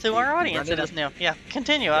audience. To our audience, running it is new. Yeah,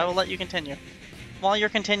 continue. I will let you continue. While you're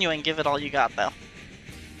continuing, give it all you got, though.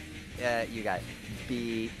 You got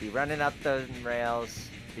be running up those rails.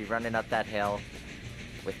 Be running up that hill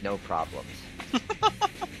with no problems.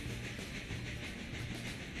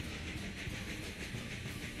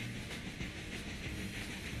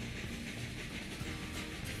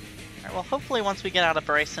 Alright, well, hopefully once we get out of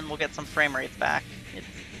Bryson, we'll get some frame rates back.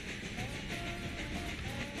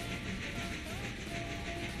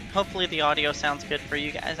 Hopefully the audio sounds good for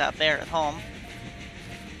you guys out there at home.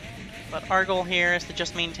 But our goal here is to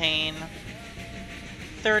just maintain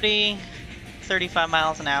 35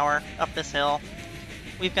 miles an hour up this hill.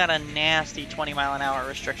 We've got a nasty 20-mile-an-hour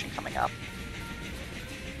restriction coming up.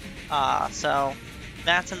 So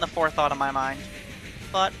that's in the forethought of my mind.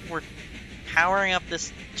 But we're powering up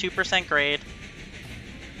this 2% grade.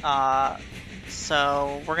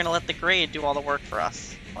 So we're going to let the grade do all the work for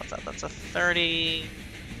us. What's that? That's a 30...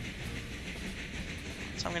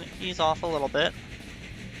 So I'm going to ease off a little bit.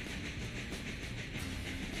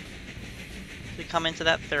 We come into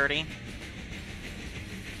that 30.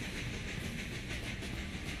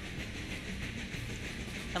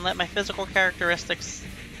 And let my physical characteristics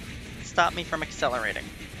stop me from accelerating.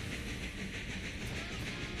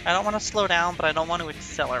 I don't want to slow down, but I don't want to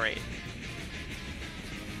accelerate.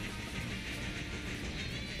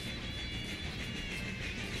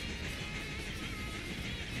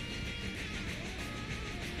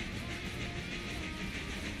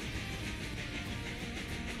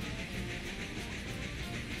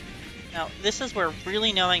 Now, this is where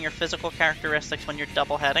really knowing your physical characteristics when you're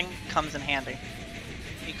double heading comes in handy.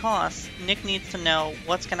 Because Nick needs to know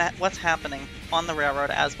what's happening on the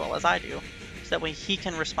railroad as well as I do, so that way he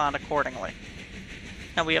can respond accordingly.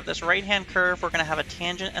 Now we have this right-hand curve, we're going to have a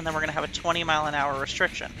tangent, and then we're going to have a 20-mile-an-hour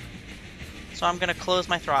restriction. So I'm going to close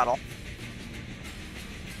my throttle.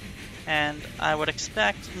 And I would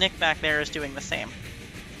expect Nick back there is doing the same.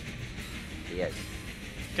 He is.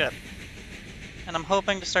 Good. And I'm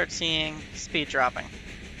hoping to start seeing speed dropping.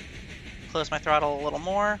 Close my throttle a little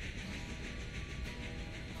more.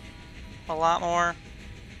 A lot more.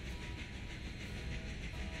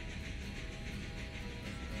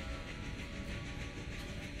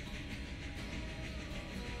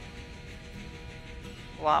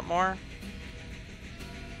 A lot more.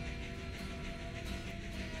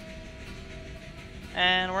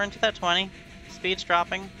 And we're into that 20. Speed's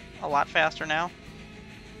dropping a lot faster now.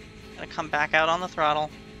 Gonna come back out on the throttle.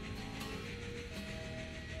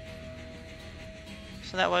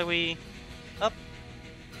 So that way we... Up.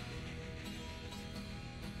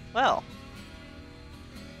 Well.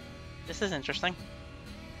 This is interesting.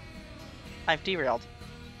 I've derailed.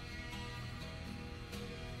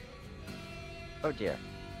 Oh dear.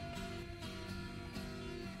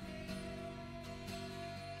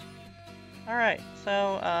 Alright,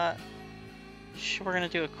 so, we're gonna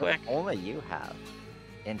do a quick... Only you have.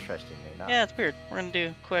 Interestingly enough. Yeah, it's weird. We're gonna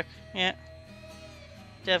do quick,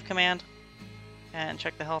 dev command. And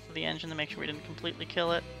check the health of the engine to make sure we didn't completely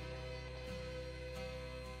kill it.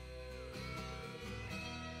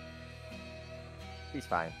 He's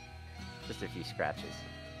fine. Just a few scratches.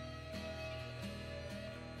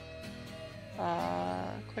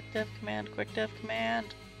 Quick dev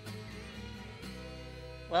command.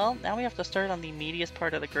 Well, now we have to start on the meatiest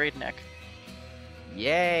part of the grade, Nick.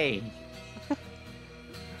 Yay!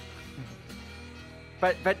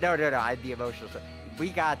 but no, I'm the emotional. We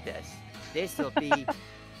got this. This will be.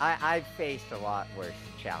 I've faced a lot worse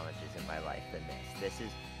challenges in my life than this. This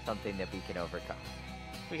is something that we can overcome.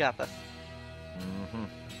 We got this. Mm-hmm.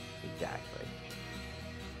 Exactly.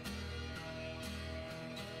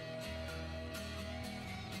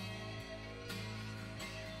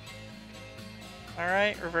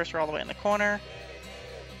 Alright, reverser all the way in the corner.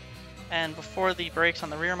 And before the brakes on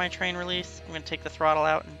the rear of my train release, I'm going to take the throttle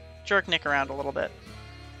out and jerk Nick around a little bit.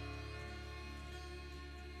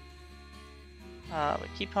 But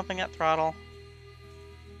keep pumping that throttle.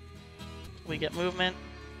 We get movement.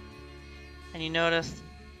 And you notice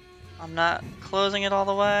I'm not closing it all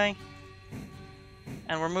the way.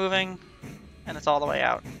 And we're moving. And it's all the way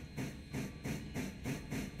out.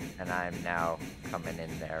 And I'm now coming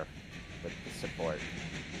in there with the support.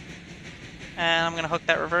 And I'm going to hook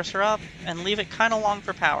that reverser up and leave it kind of long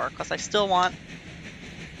for power, because I still want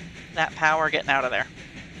that power getting out of there.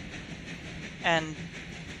 And,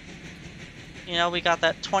 you know, we got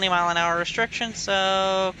that 20-mile-an-hour restriction,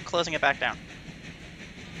 so closing it back down.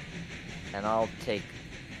 And I'll take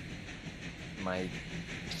my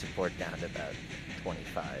support down to about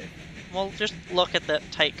 25. We'll just look at the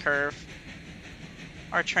tight curve.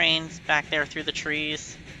 Our train's back there through the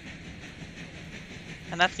trees.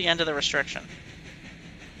 And that's the end of the restriction.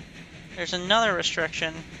 There's another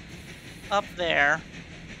restriction up there.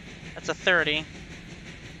 That's a 30.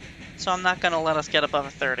 So I'm not going to let us get above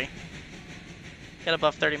a 30. Get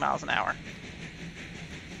above 30 miles an hour.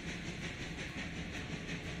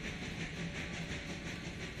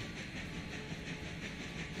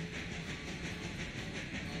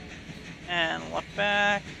 And look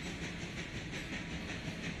back.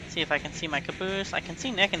 See if I can see my caboose. I can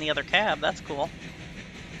see Nick in the other cab. That's cool.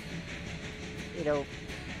 You know.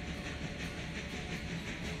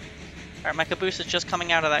 Alright, my caboose is just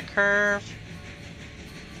coming out of that curve.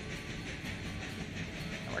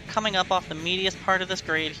 And we're coming up off the meatiest part of this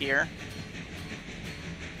grade here.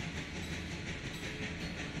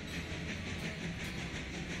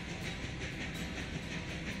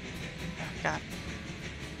 Oh, God.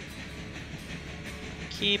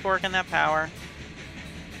 Keep working that power.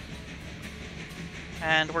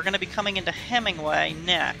 And we're going to be coming into Hemingway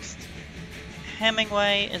next.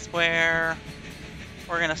 Hemingway is where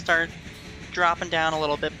we're going to start dropping down a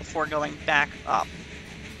little bit before going back up.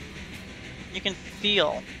 You can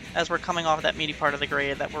feel, as we're coming off that meaty part of the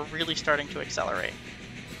grade, that we're really starting to accelerate.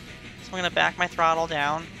 So I'm going to back my throttle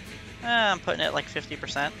down. I'm putting it like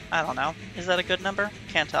 50%. I don't know. Is that a good number?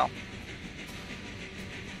 Can't tell.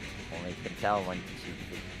 Only can tell once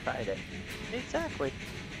you've tried it. Exactly.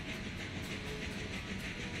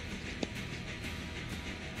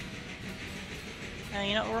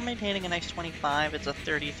 You know, we're maintaining a nice 25. It's a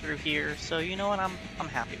 30 through here, so you know what? I'm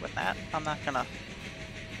happy with that. I'm not gonna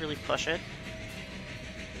really push it.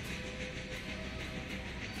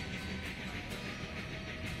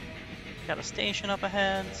 Got a station up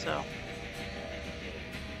ahead, so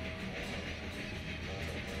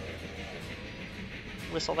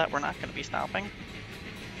whistle that we're not going to be stopping.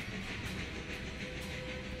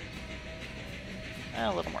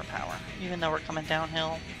 A little more power. Even though we're coming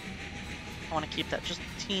downhill, I want to keep that just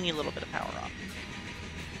a teeny little bit of power on.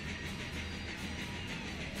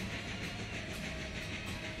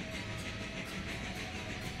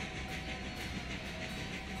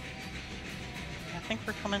 I think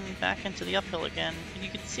we're coming back into the uphill again. You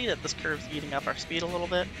can see that this curve's eating up our speed a little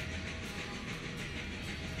bit.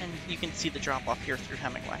 And you can see the drop off here through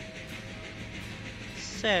Hemingway.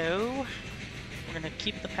 So, we're going to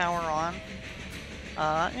keep the power on.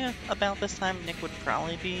 Yeah, about this time, Nick would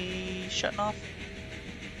probably be shutting off.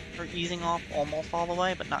 Or easing off almost all the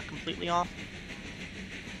way, but not completely off.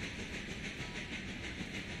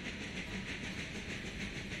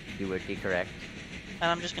 You would be correct. And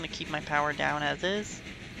I'm just going to keep my power down as is.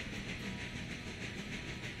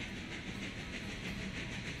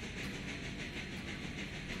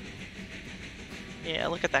 Yeah,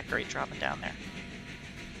 look at that grate dropping down there.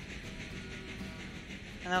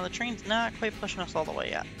 And now the train's not quite pushing us all the way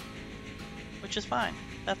yet. Which is fine.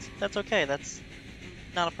 That's okay. That's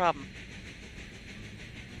not a problem.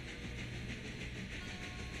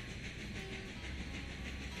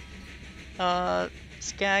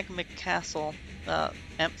 Skag McCastle,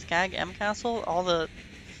 Skag M Castle, all the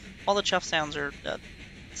chuff sounds are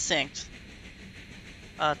synced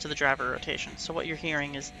to the driver rotation. So what you're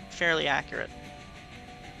hearing is fairly accurate.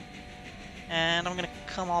 And I'm going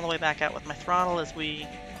to come all the way back out with my throttle as we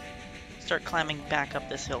start climbing back up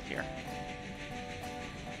this hill here.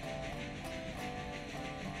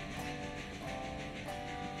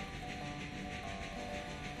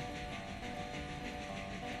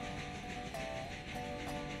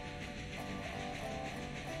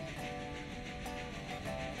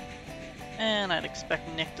 And I'd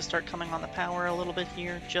expect Nick to start coming on the power a little bit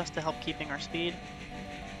here, just to help keeping our speed.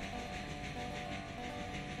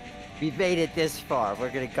 We've made it this far. We're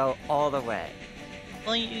gonna go all the way.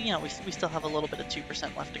 Well, you know, we still have a little bit of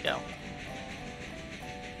 2% left to go.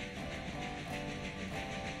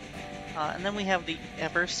 And then we have the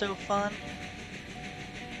ever so fun.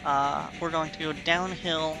 We're going to go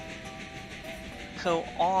downhill, go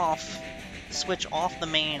off, switch off the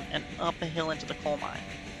main, and up a hill into the coal mine,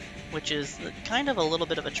 which is kind of a little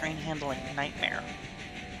bit of a train handling nightmare.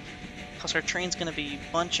 Because our train's going to be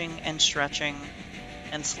bunching and stretching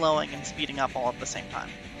and slowing and speeding up all at the same time.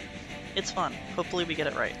 It's fun. Hopefully we get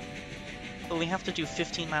it right. But we have to do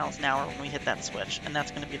 15 miles an hour when we hit that switch, and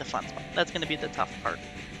that's going to be the fun spot. That's going to be the tough part.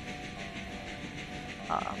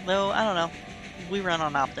 Though, I don't know. We run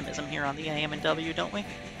on optimism here on the AM&W, don't we?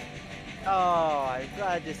 Oh, I'm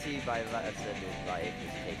glad to see my lesson in life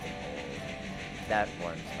is taking hold. That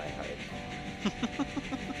warms my heart.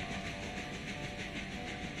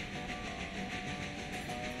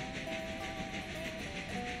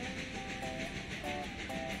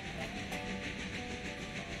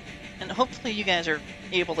 And hopefully you guys are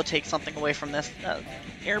able to take something away from this.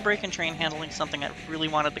 Air brake and train handling is something I really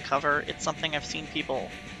wanted to cover. It's something I've seen people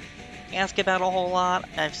ask about a whole lot.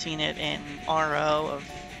 I've seen it in RO of,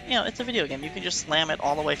 you know, it's a video game. You can just slam it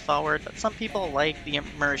all the way forward, but some people like the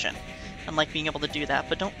immersion and like being able to do that,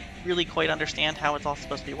 but don't really quite understand how it's all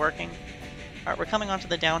supposed to be working. Alright, we're coming onto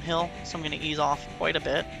the downhill, so I'm going to ease off quite a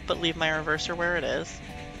bit, but leave my reverser where it is.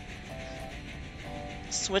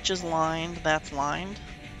 Switch is lined, that's lined.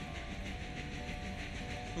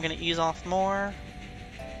 I'm going to ease off more.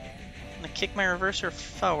 I'm going to kick my reverser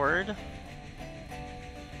forward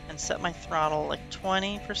and set my throttle like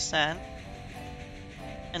 20%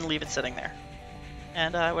 and leave it sitting there.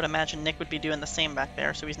 And I would imagine Nick would be doing the same back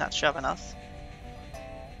there, so he's not shoving us.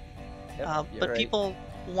 Yep, But right. people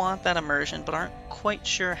want that immersion but aren't quite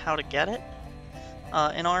sure how to get it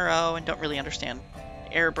in RO and don't really understand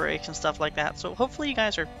air brakes and stuff like that. So hopefully you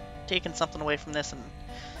guys are taking something away from this and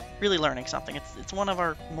really learning something. It's one of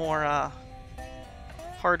our more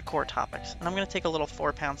hardcore topics. And I'm going to take a little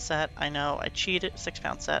 4-pound set. I know I cheated.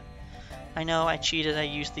 6-pound set. I know I cheated. I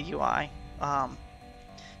used the UI.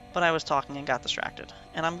 But I was talking and got distracted.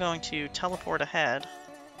 And I'm going to teleport ahead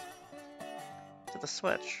to the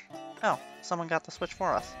switch. Oh, someone got the switch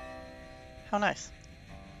for us. How nice.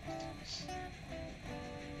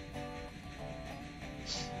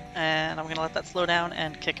 And I'm going to let that slow down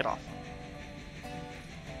and kick it off.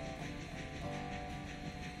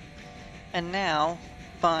 And now,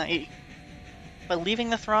 by leaving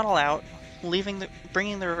the throttle out, bringing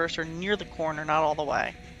the reverser near the corner, not all the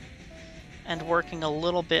way, and working a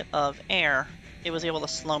little bit of air, it was able to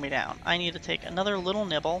slow me down. I need to take another little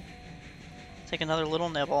nibble,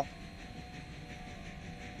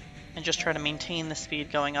 and just try to maintain the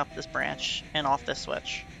speed going up this branch and off this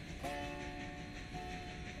switch.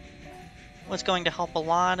 What's going to help a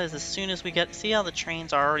lot is as soon as we get, see how the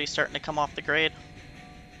trains are already starting to come off the grade?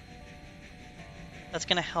 That's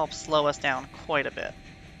going to help slow us down quite a bit.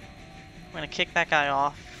 I'm going to kick that guy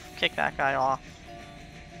off,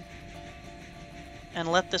 and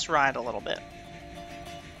let this ride a little bit.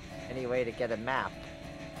 Any way to get a map?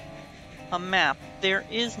 A map. There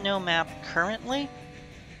is no map currently.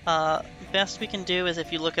 Best we can do is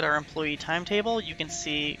if you look at our employee timetable, you can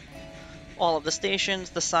see all of the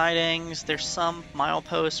stations, the sidings, there's some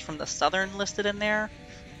mileposts from the Southern listed in there,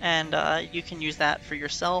 and you can use that for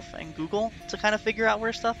yourself and Google to kind of figure out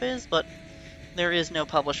where stuff is, but there is no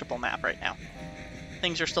publishable map right now.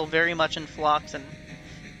 Things are still very much in flux and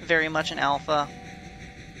very much in alpha.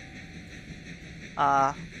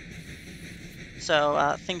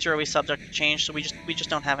 So things are always subject to change, so we just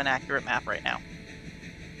don't have an accurate map right now.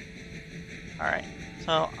 Alright,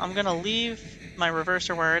 so I'm gonna leave my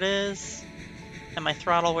reverser where it is, and my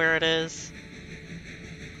throttle where it is,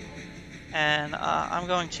 and I'm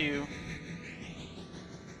going to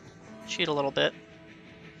cheat a little bit,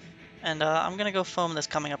 and I'm gonna go foam this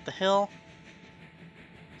coming up the hill,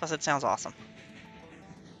 plus it sounds awesome.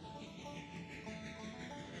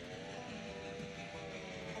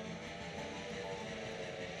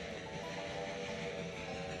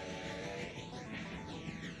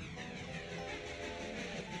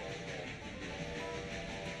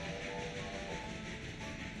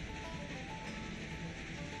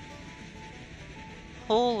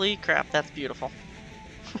 Holy crap, that's beautiful.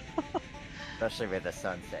 Especially with the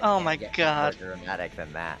sunset. Oh Can't my get god. More dramatic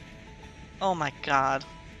than that. Oh my god.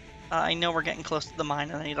 I know we're getting close to the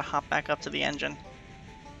mine and I need to hop back up to the engine.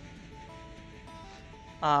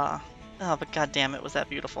 Oh, but god damn it, was that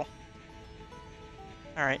beautiful.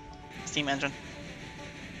 Alright, steam engine.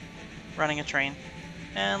 Running a train.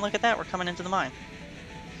 And look at that, we're coming into the mine.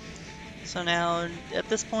 So now, at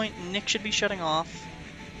this point, Nick should be shutting off.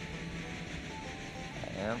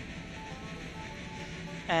 I am.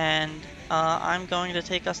 And I'm going to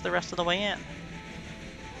take us the rest of the way in.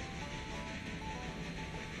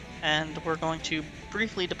 And we're going to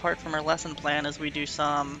briefly depart from our lesson plan as we do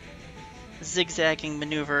some zigzagging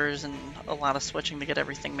maneuvers and a lot of switching to get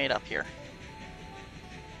everything made up here.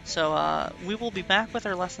 So we will be back with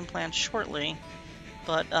our lesson plan shortly,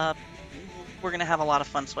 but we're going to have a lot of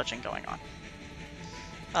fun switching going on.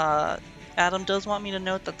 Adam does want me to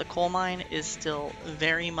note that the coal mine is still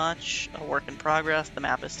very much a work in progress. The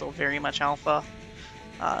map is still very much alpha.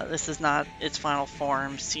 This is not its final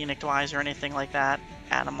form, scenic-wise or anything like that.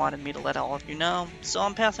 Adam wanted me to let all of you know, so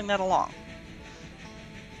I'm passing that along.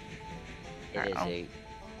 It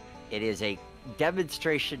is a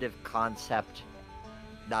demonstration of concept,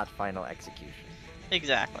 not final execution.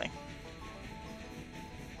 Exactly.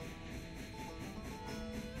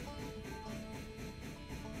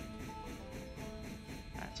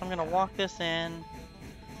 Alright, so I'm gonna walk this in.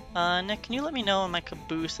 Nick, can you let me know when my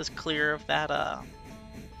caboose is clear of that,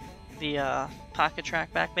 the pocket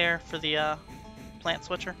track back there for the plant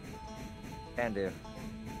switcher? Can do.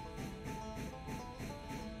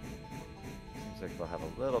 Seems like we'll have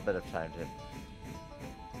a little bit of time to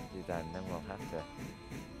do that, and then we'll have to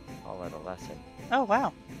call it a lesson. Oh,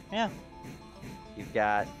 wow. Yeah. You've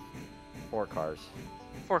got 4 cars.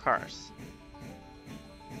 4 cars.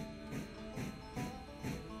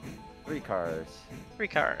 3 cars. 3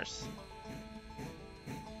 cars.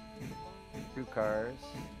 2 cars.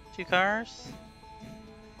 2 cars.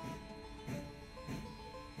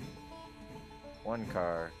 1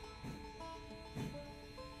 car.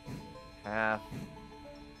 Half.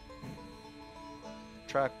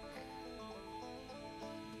 Truck.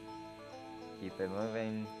 Keep it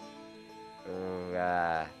moving. Ooh,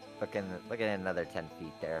 look at another 10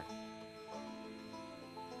 feet there.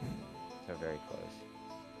 So very close.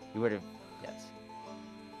 You would have, yes.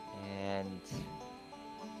 And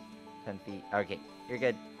 10 feet. Okay, you're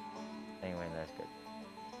good. Anyway, that's good.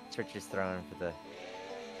 Switcher's thrown for the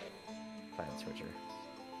plant switcher.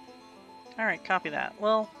 Alright, copy that.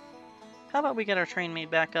 Well, how about we get our train made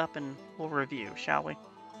back up and we'll review, shall we?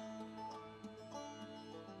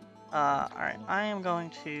 Alright, I am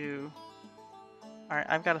going to... Alright,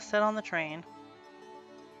 I've got a set on the train.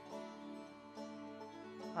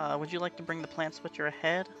 Would you like to bring the plant switcher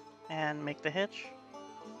ahead and make the hitch?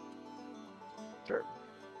 Sure.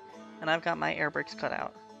 And I've got my air brakes cut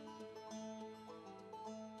out.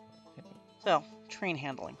 So, train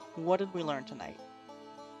handling. What did we learn tonight?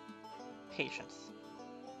 patience.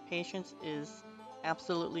 Patience is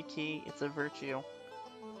absolutely key. It's a virtue.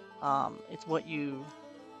 It's what you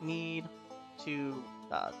need to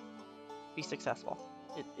be successful.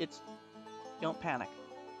 It's don't panic.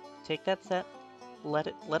 Take that set, let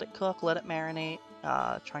it cook, let it marinate.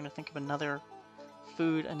 Trying to think of another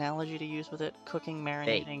food analogy to use with it: cooking,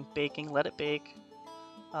 marinating, baking. Let it bake.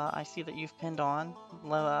 I see that you've pinned on.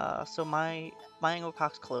 So my angle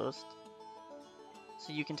cock's closed,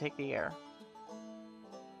 so you can take the air.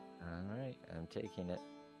 All right, I'm taking it.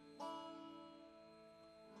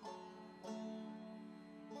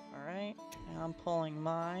 All right, and I'm pulling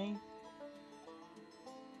my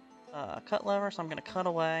cut lever, so I'm gonna cut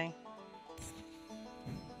away,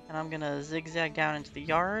 and I'm gonna zigzag down into the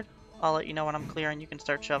yard. I'll let you know when I'm clear, and you can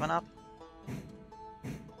start shoving up.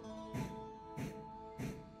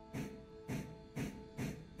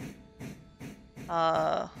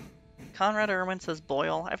 Conrad Irwin says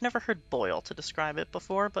boil. I've never heard boil to describe it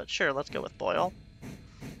before, but sure, let's go with boil.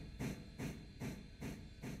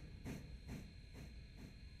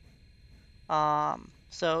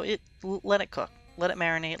 So let it cook, let it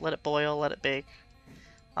marinate, let it boil, let it bake.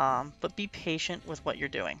 But be patient with what you're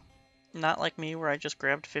doing. Not like me, where I just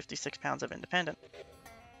grabbed 56 pounds of independent.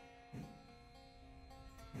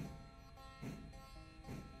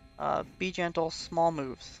 Be gentle, small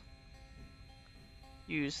moves.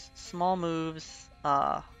 Use small moves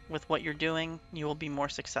with what you're doing. You will be more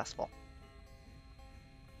successful.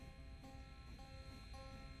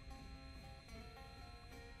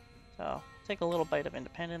 So take a little bite of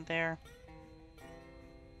independent there.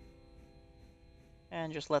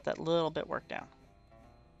 And just let that little bit work down.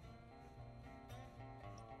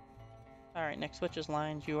 Alright, Nick switches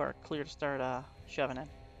lines. You are clear to start shoving in.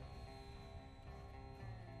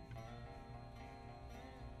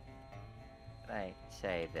 I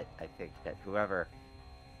say that I think that whoever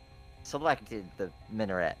selected the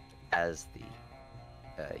minaret as the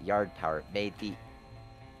yard tower made the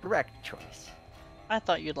correct choice I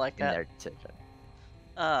thought you'd like in that. their decision.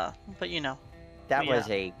 But you know. That Yeah. was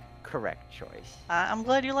a correct choice. I'm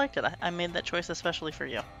glad you liked it. I made that choice especially for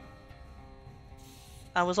you.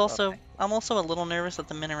 I'm also a little nervous that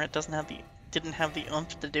the minaret didn't have the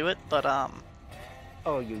oomph to do it, but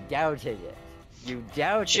Oh, you doubted it. You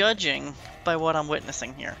doubted judging by what I'm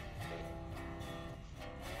witnessing here,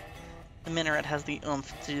 the minaret has the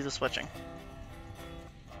oomph to do the switching.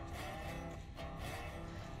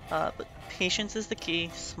 But patience is the key.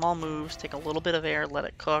 Small moves, take a little bit of air, let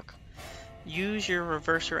it cook. Use your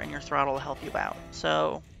reverser and your throttle to help you out.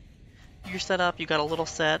 So you're set up, you got a little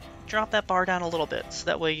set, drop that bar down a little bit, so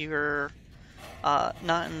that way you're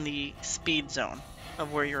not in the speed zone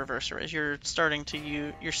of where your reverser is. You're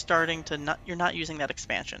not using that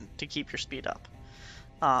expansion to keep your speed up.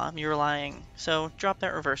 So drop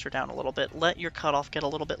that reverser down a little bit, let your cutoff get a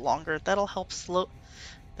little bit longer. That will help slow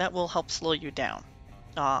you down.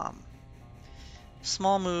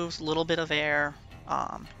 Small moves, little bit of air.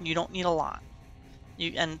 You don't need a lot.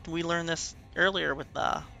 And we learned this earlier with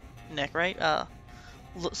Nick, right?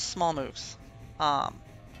 Small moves.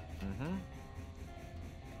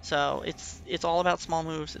 So it's all about small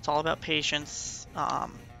moves. It's all about patience.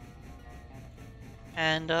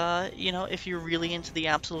 If you're really into the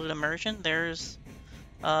absolute immersion, there's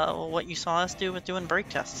what you saw us do with doing brake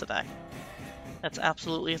tests today. That's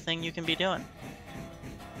absolutely a thing you can be doing.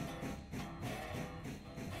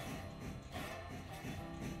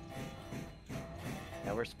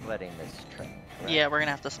 Now we're splitting this train, correct? Yeah, we're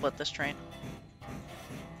gonna have to split this train.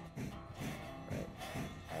 Right.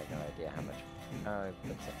 I have no idea how much. It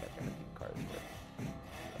looks like I've got a few cars with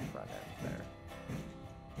the front end there.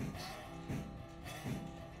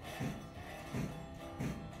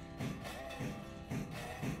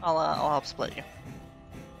 I'll help split you.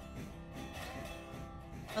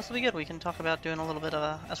 This will be good. We can talk about doing a little bit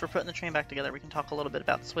of as we're putting the train back together, we can talk a little bit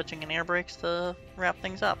about switching and air brakes to wrap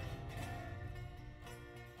things up.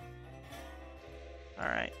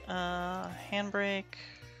 Alright, handbrake.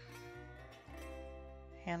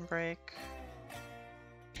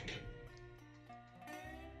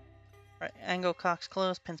 Right, angle cocks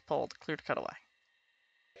closed, pins pulled, clear to cut away.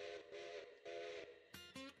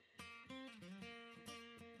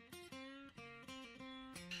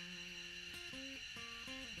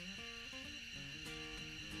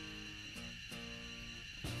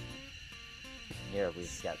 Here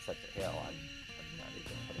we've got such a hill, I'm not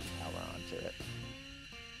even putting power onto it.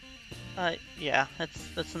 Yeah,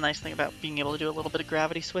 that's the nice thing about being able to do a little bit of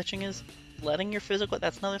gravity switching is letting your physical,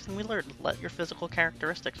 that's another thing we learned, let your physical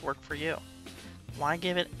characteristics work for you. Why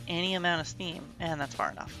give it any amount of steam? And that's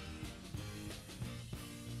far enough.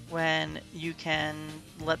 when you can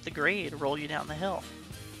let the grade roll you down the hill.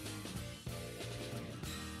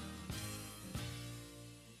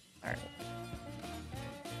 Alright.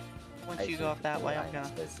 Once you go up that way, I'm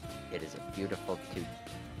gonna... Says, it is a beautiful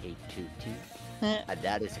 2822. And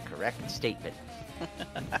that is a correct statement.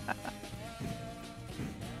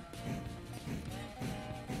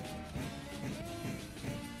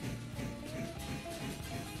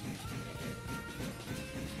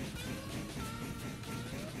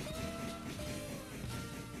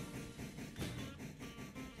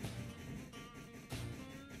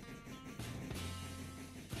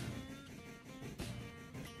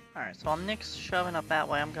 Alright, so while Nick's shoving up that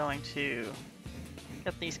way, I'm going to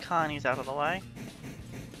get these Connies out of the way.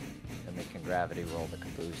 And they can gravity roll the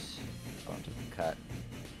caboose onto the cut.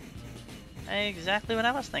 Exactly what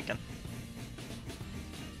I was thinking.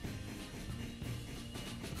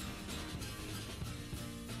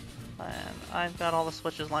 And I've got all the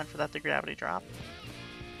switches lined for that to gravity drop.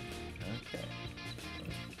 Okay. So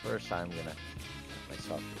first I'm gonna put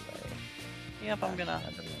myself away. Yep, I'm gonna...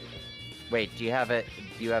 Wait, do you have a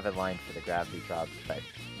line for the gravity drop? But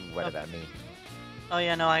what about me? Oh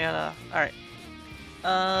yeah, no, I gotta... Alright.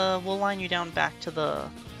 We'll line you down back to the...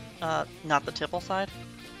 not the tipple side.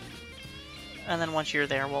 And then once you're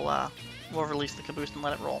there, we'll release the caboose and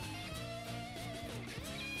let it roll.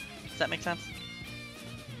 Does that make sense?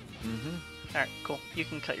 Mm-hmm. Alright, cool. You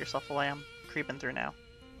can cut yourself away. I'm creeping through now.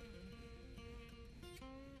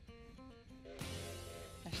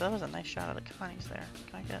 Actually, that was a nice shot of the Connies there.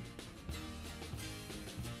 Can I get...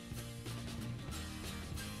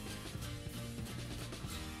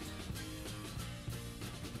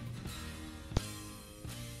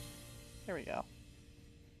 There we go.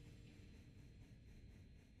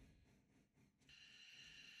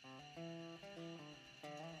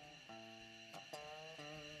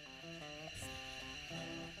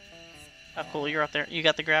 Oh, cool. You're up there. You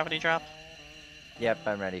got the gravity drop? Yep,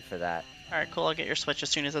 I'm ready for that. Alright, cool. I'll get your switch as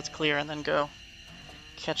soon as it's clear and then go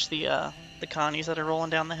catch the Connies that are rolling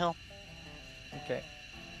down the hill. Okay.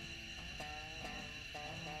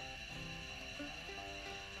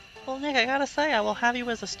 Well, Nick, I gotta say, I will have you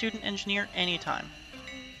as a student engineer anytime.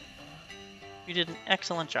 You did an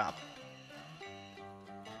excellent job.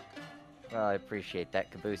 Well, I appreciate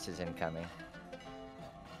that. Caboose is incoming.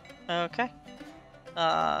 Okay.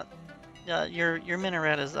 Your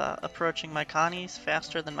minaret is approaching my Connies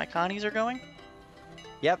faster than my Connies are going.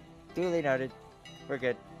 Yep, duly noted. We're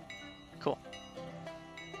good. Cool.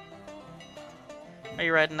 Are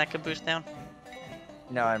you riding that caboose down?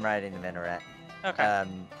 No, I'm riding the minaret. Okay.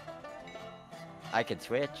 I could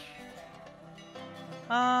switch.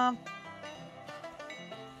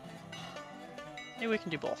 Maybe we can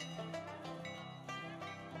do both.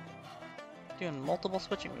 Doing multiple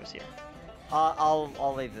switching moves here.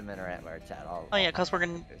 I'll leave the minaret where it's at. Oh yeah, because we're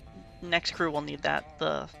gonna... Next crew will need that.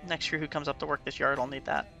 The next crew who comes up to work this yard will need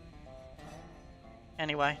that.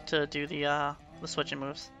 Anyway, to do the switching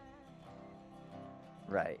moves.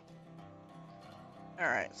 Right.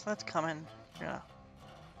 Alright, so that's coming. We're gonna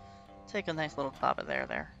take a nice little pop of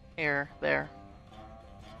there. Air, there.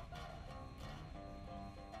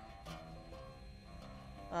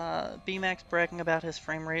 BMAC's bragging about his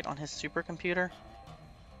frame rate on his supercomputer.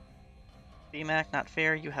 BMAC, not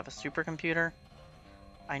fair. You have a supercomputer.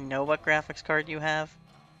 I know what graphics card you have.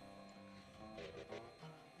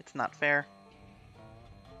 It's not fair.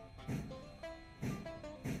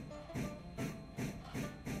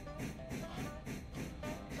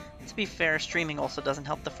 To be fair, streaming also doesn't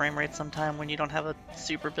help the frame rate sometime when you don't have a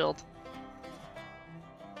super build.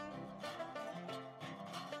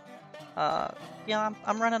 Yeah,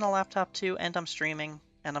 I'm running a laptop too, and I'm streaming,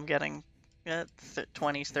 and I'm getting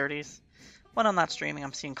 20s, 30s. When I'm not streaming,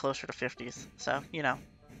 I'm seeing closer to 50s, so, you know.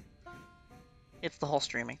 It's the whole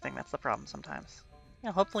streaming thing that's the problem sometimes.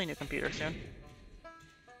 Yeah, hopefully new computer soon.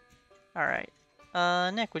 Alright.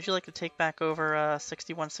 Nick, would you like to take back over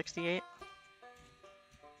 6168?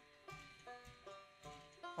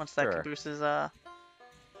 Once that Sure. caboose is,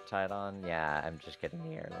 Tied on? Yeah, I'm just getting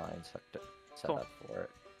the airlines set Cool. up for it.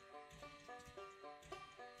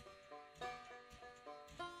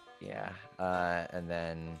 Yeah, and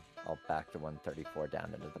then I'll back the 134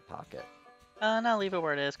 down into the pocket. no, leave it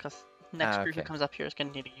where it is, because next crew who okay. comes up here is going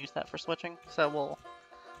to need to use that for switching, so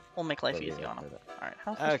we'll make life We'll leave easy it on for them. that. Alright,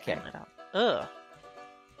 how's this Okay. it out? Ugh.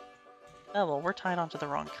 Oh, well, we're tied onto the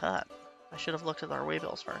wrong cut. I should have looked at our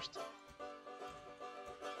waybills first.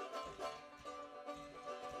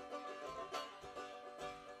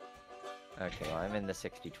 Okay, well, I'm in the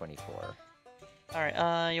 6024.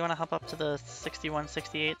 Alright, you want to hop up to the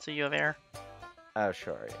 6168 so you have air? Oh,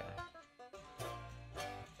 sure, yeah.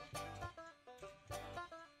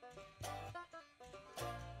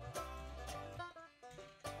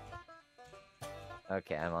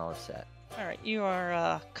 Okay, I'm all set. Alright, you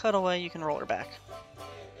are cut away. You can roll her back.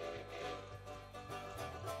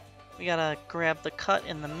 We gotta grab the cut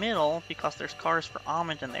in the middle because there's cars for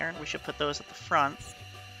homage in there, and we should put those at the front.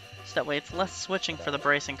 So that way it's less switching for the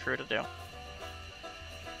bracing crew to do.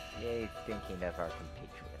 Yay, thinking of our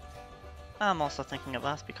compatriots. I'm also thinking of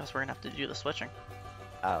us because we're gonna have to do the switching.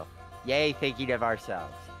 Oh. Yay, thinking of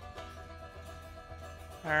ourselves.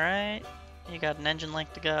 Alright, you got an engine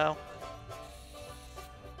length to go.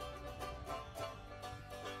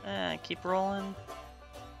 Keep rolling.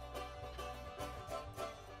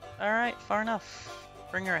 Alright, far enough.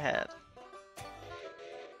 Bring her ahead.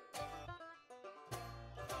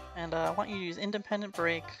 And I want you to use independent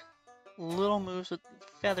brake. Little moves with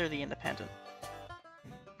feather the independent.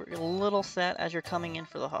 Little set as you're coming in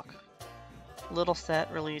for the hook. Little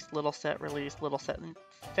set, release, little set, release, little set, and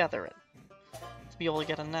feather it. To be able to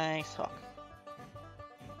get a nice hook.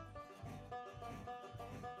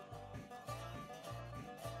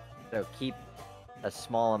 So keep a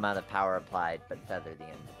small amount of power applied, but feather the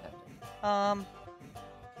independent.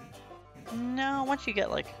 No, once you get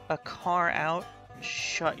like a car out,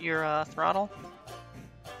 shut your throttle.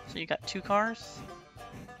 So you got 2 cars.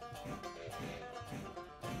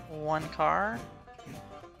 1 car.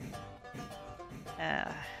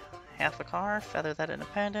 Half a car, feather that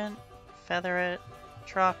independent, feather it,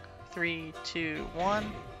 truck, 3, 2,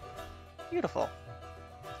 1. Beautiful.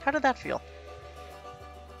 How did that feel?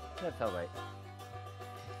 That felt right.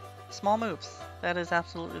 Small moves. That is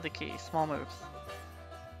absolutely the key. Small moves.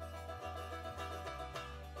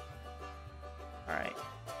 Alright.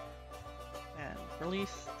 And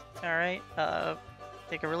release. Alright.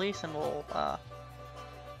 Take a release and we'll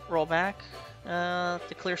roll back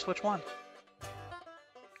to clear switch 1.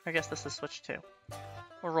 I guess this is switch 2.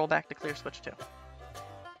 We'll roll back to clear switch 2. Should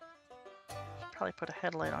probably put a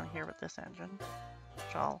headlight on here with this engine,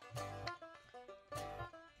 which I'll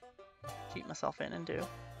keep myself in and do.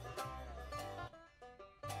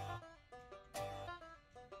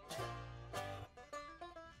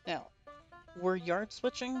 Now, we're yard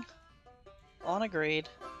switching on a grade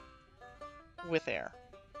with air.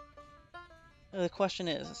 The question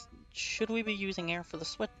is, should we be using air for the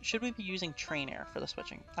switch? Should we be using train air for the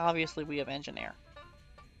switching? Obviously, we have engine air.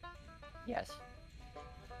 Yes.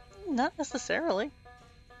 Not necessarily.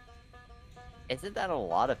 Isn't that a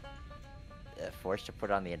lot of force to put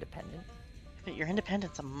on the independent? But your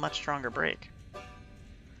independent's a much stronger brake.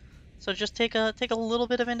 So just take a little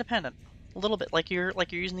bit of independent, a little bit, like you're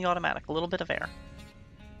using the automatic, a little bit of air.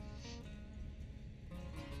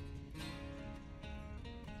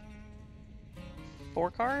 Four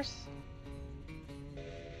cars?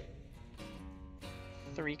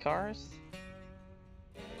 3 cars?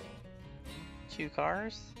 2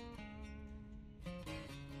 cars?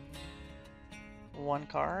 1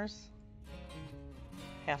 cars?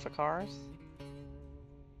 Half a cars?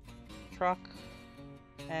 Truck?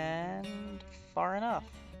 And far enough.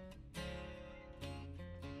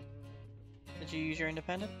 Did you use your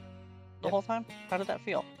independent the Yep. whole time? How did that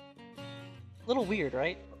feel? A little weird,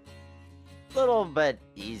 right? Little bit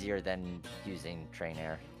easier than using train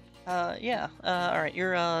air. Yeah. Alright,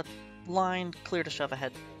 you're line clear to shove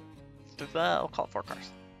ahead. I'll call it 4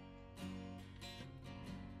 cars.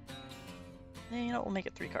 Yeah, you know, we'll make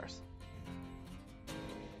it 3 cars.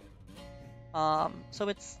 So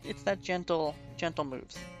it's that gentle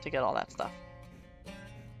moves to get all that stuff.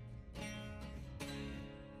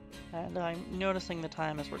 And I'm noticing the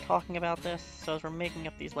time as we're talking about this, so as we're making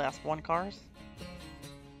up these last 1 cars.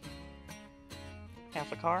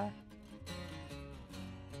 Half a car.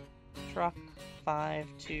 Truck, 5,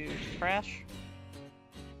 2, crash.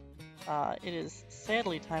 It is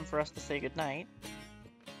sadly time for us to say goodnight.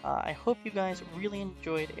 I hope you guys really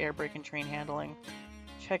enjoyed air brake and train handling.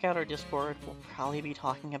 Check out our Discord. We'll probably be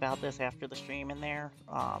talking about this after the stream in there.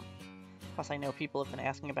 Plus I know people have been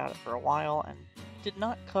asking about it for a while and did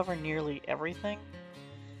not cover nearly everything.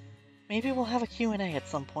 Maybe we'll have a Q&A at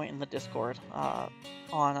some point in the Discord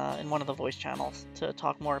in one of the voice channels to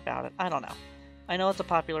talk more about it. I don't know. I know it's a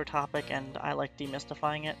popular topic and I like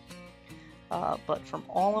demystifying it. But from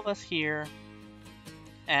all of us here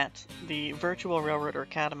at the Virtual Railroader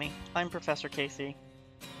Academy, I'm Professor Casey.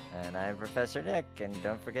 And I'm Professor Nick, and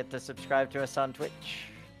don't forget to subscribe to us on Twitch.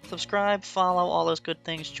 Subscribe, follow, all those good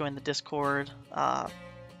things, join the Discord,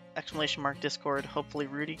 !Discord. Hopefully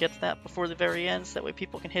Rudy gets that before the very end, so that way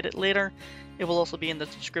people can hit it later. It will also be in the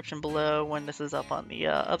description below when this is up on the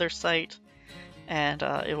other site, and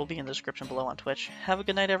it will be in the description below on Twitch. Have a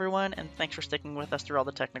good night, everyone, and thanks for sticking with us through all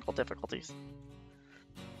the technical difficulties.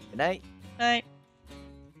 Good night. Night.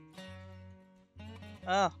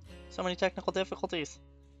 Oh, So many technical difficulties.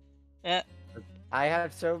 Eh, I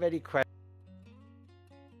have so many questions.